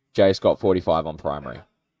 Jace got 45 on primary.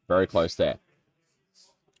 Very close there.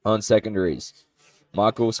 On secondaries,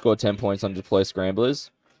 Michael scored 10 points on deploy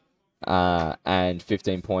scramblers, and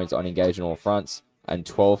 15 points on engage in all fronts, and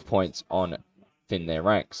 12 points on thin their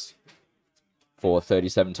ranks, for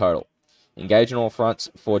 37 total. Engage in all fronts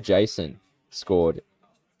for Jason scored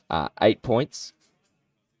 8 points.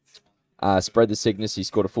 Spread the sickness, he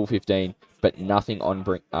scored a full 15, but nothing on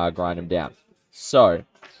grind him down. So,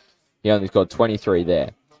 he only scored 23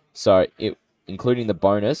 there. So, including the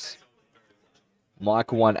bonus,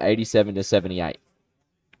 Michael won 87-78.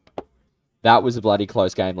 That was a bloody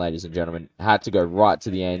close game, ladies and gentlemen. Had to go right to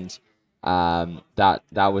the end. That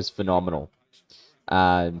was phenomenal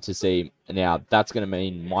to see. Now, that's going to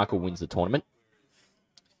mean Michael wins the tournament.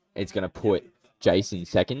 It's going to put Jason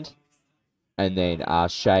second. And then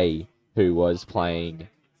Shay, who was playing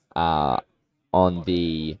on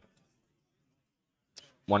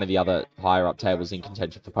one of the other higher up tables in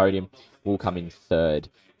contention for podium, will come in third,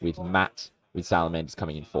 with Matt with Salamanders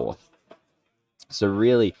coming in fourth. So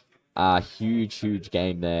really, huge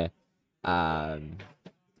game there.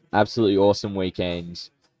 Absolutely awesome weekend.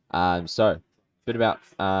 So, a bit about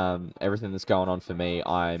everything that's going on for me.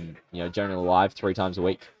 I'm generally live 3 times a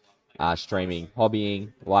week, streaming,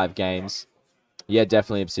 hobbying, live games. Yeah,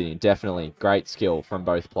 definitely Obsidian. Definitely great skill from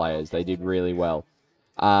both players. They did really well.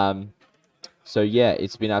 So yeah,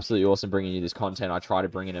 it's been absolutely awesome bringing you this content. I try to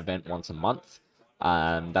bring an event once a month.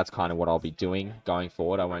 That's kind of what I'll be doing going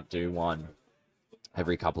forward. I won't do one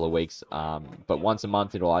every couple of weeks. But once a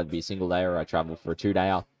month, it'll either be a single day or I travel for a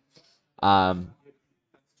 2-dayer.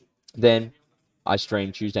 Then I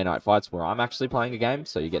stream Tuesday night fights where I'm actually playing a game,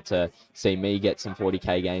 so you get to see me get some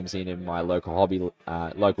 40k games in my local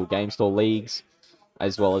local game store leagues,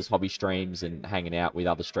 as well as hobby streams and hanging out with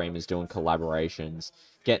other streamers, doing collaborations,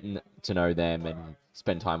 getting to know them and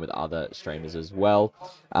spend time with other streamers as well.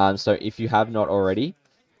 So if you have not already,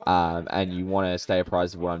 and you want to stay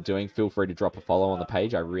apprised of what I'm doing, feel free to drop a follow on the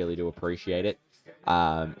page. I really do appreciate it.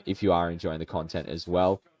 If you are enjoying the content as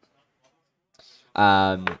well.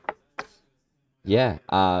 Yeah,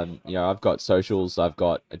 I've got socials. I've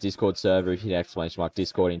got a Discord server. If you hit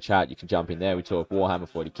 !Discord in chat, you can jump in there. We talk Warhammer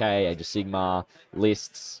 40k, Age of Sigmar,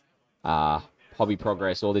 lists, hobby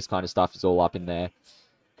progress, all this kind of stuff is all up in there.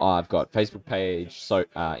 I've got Facebook page, so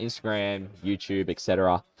Instagram, YouTube,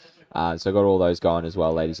 etc. So I've got all those going as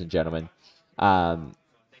well, ladies and gentlemen.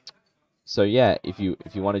 So yeah, if you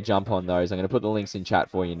want to jump on those, I'm going to put the links in chat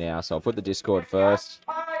for you now. So I'll put the Discord first.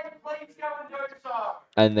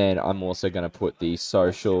 And then I'm also going to put the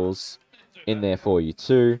socials in there for you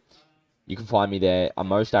too. You can find me there. I'm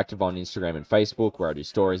most active on Instagram and Facebook, where I do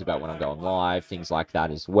stories about when I'm going live, things like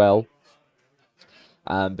that as well.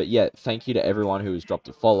 But yeah, thank you to everyone who has dropped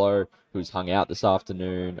a follow, who's hung out this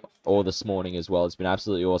afternoon or this morning as well. It's been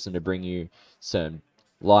absolutely awesome to bring you some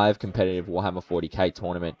live competitive Warhammer 40k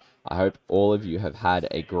tournament. I hope all of you have had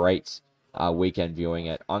a great weekend viewing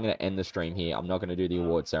it. I'm going to end the stream here. I'm not going to do the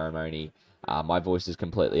award ceremony. My voice is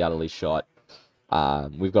completely, utterly shot.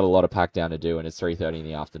 We've got a lot of pack down to do, and it's 3:30 in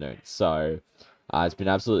the afternoon. So it's been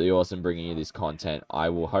absolutely awesome bringing you this content. I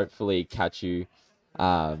will hopefully catch you.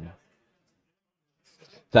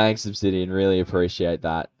 Thanks, Obsidian. Really appreciate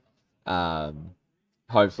that.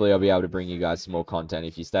 Hopefully, I'll be able to bring you guys some more content.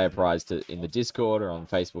 If you stay apprised in the Discord or on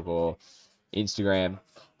Facebook or Instagram,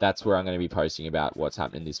 that's where I'm going to be posting about what's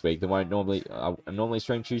happening this week. I normally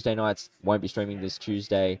stream Tuesday nights. Won't be streaming this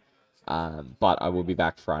Tuesday. But I will be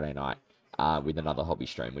back Friday night with another hobby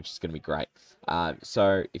stream, which is going to be great.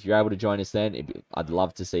 So if you're able to join us then, I'd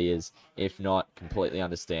love to see us. If not, completely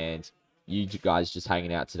understand. You guys just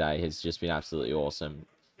hanging out today has just been absolutely awesome.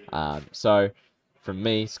 So from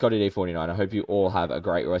me, Scotty D49, I hope you all have a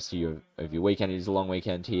great rest of your weekend. It is a long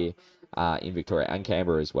weekend here in Victoria and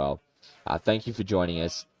Canberra as well. Thank you for joining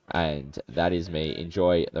us, and that is me.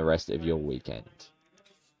 Enjoy the rest of your weekend.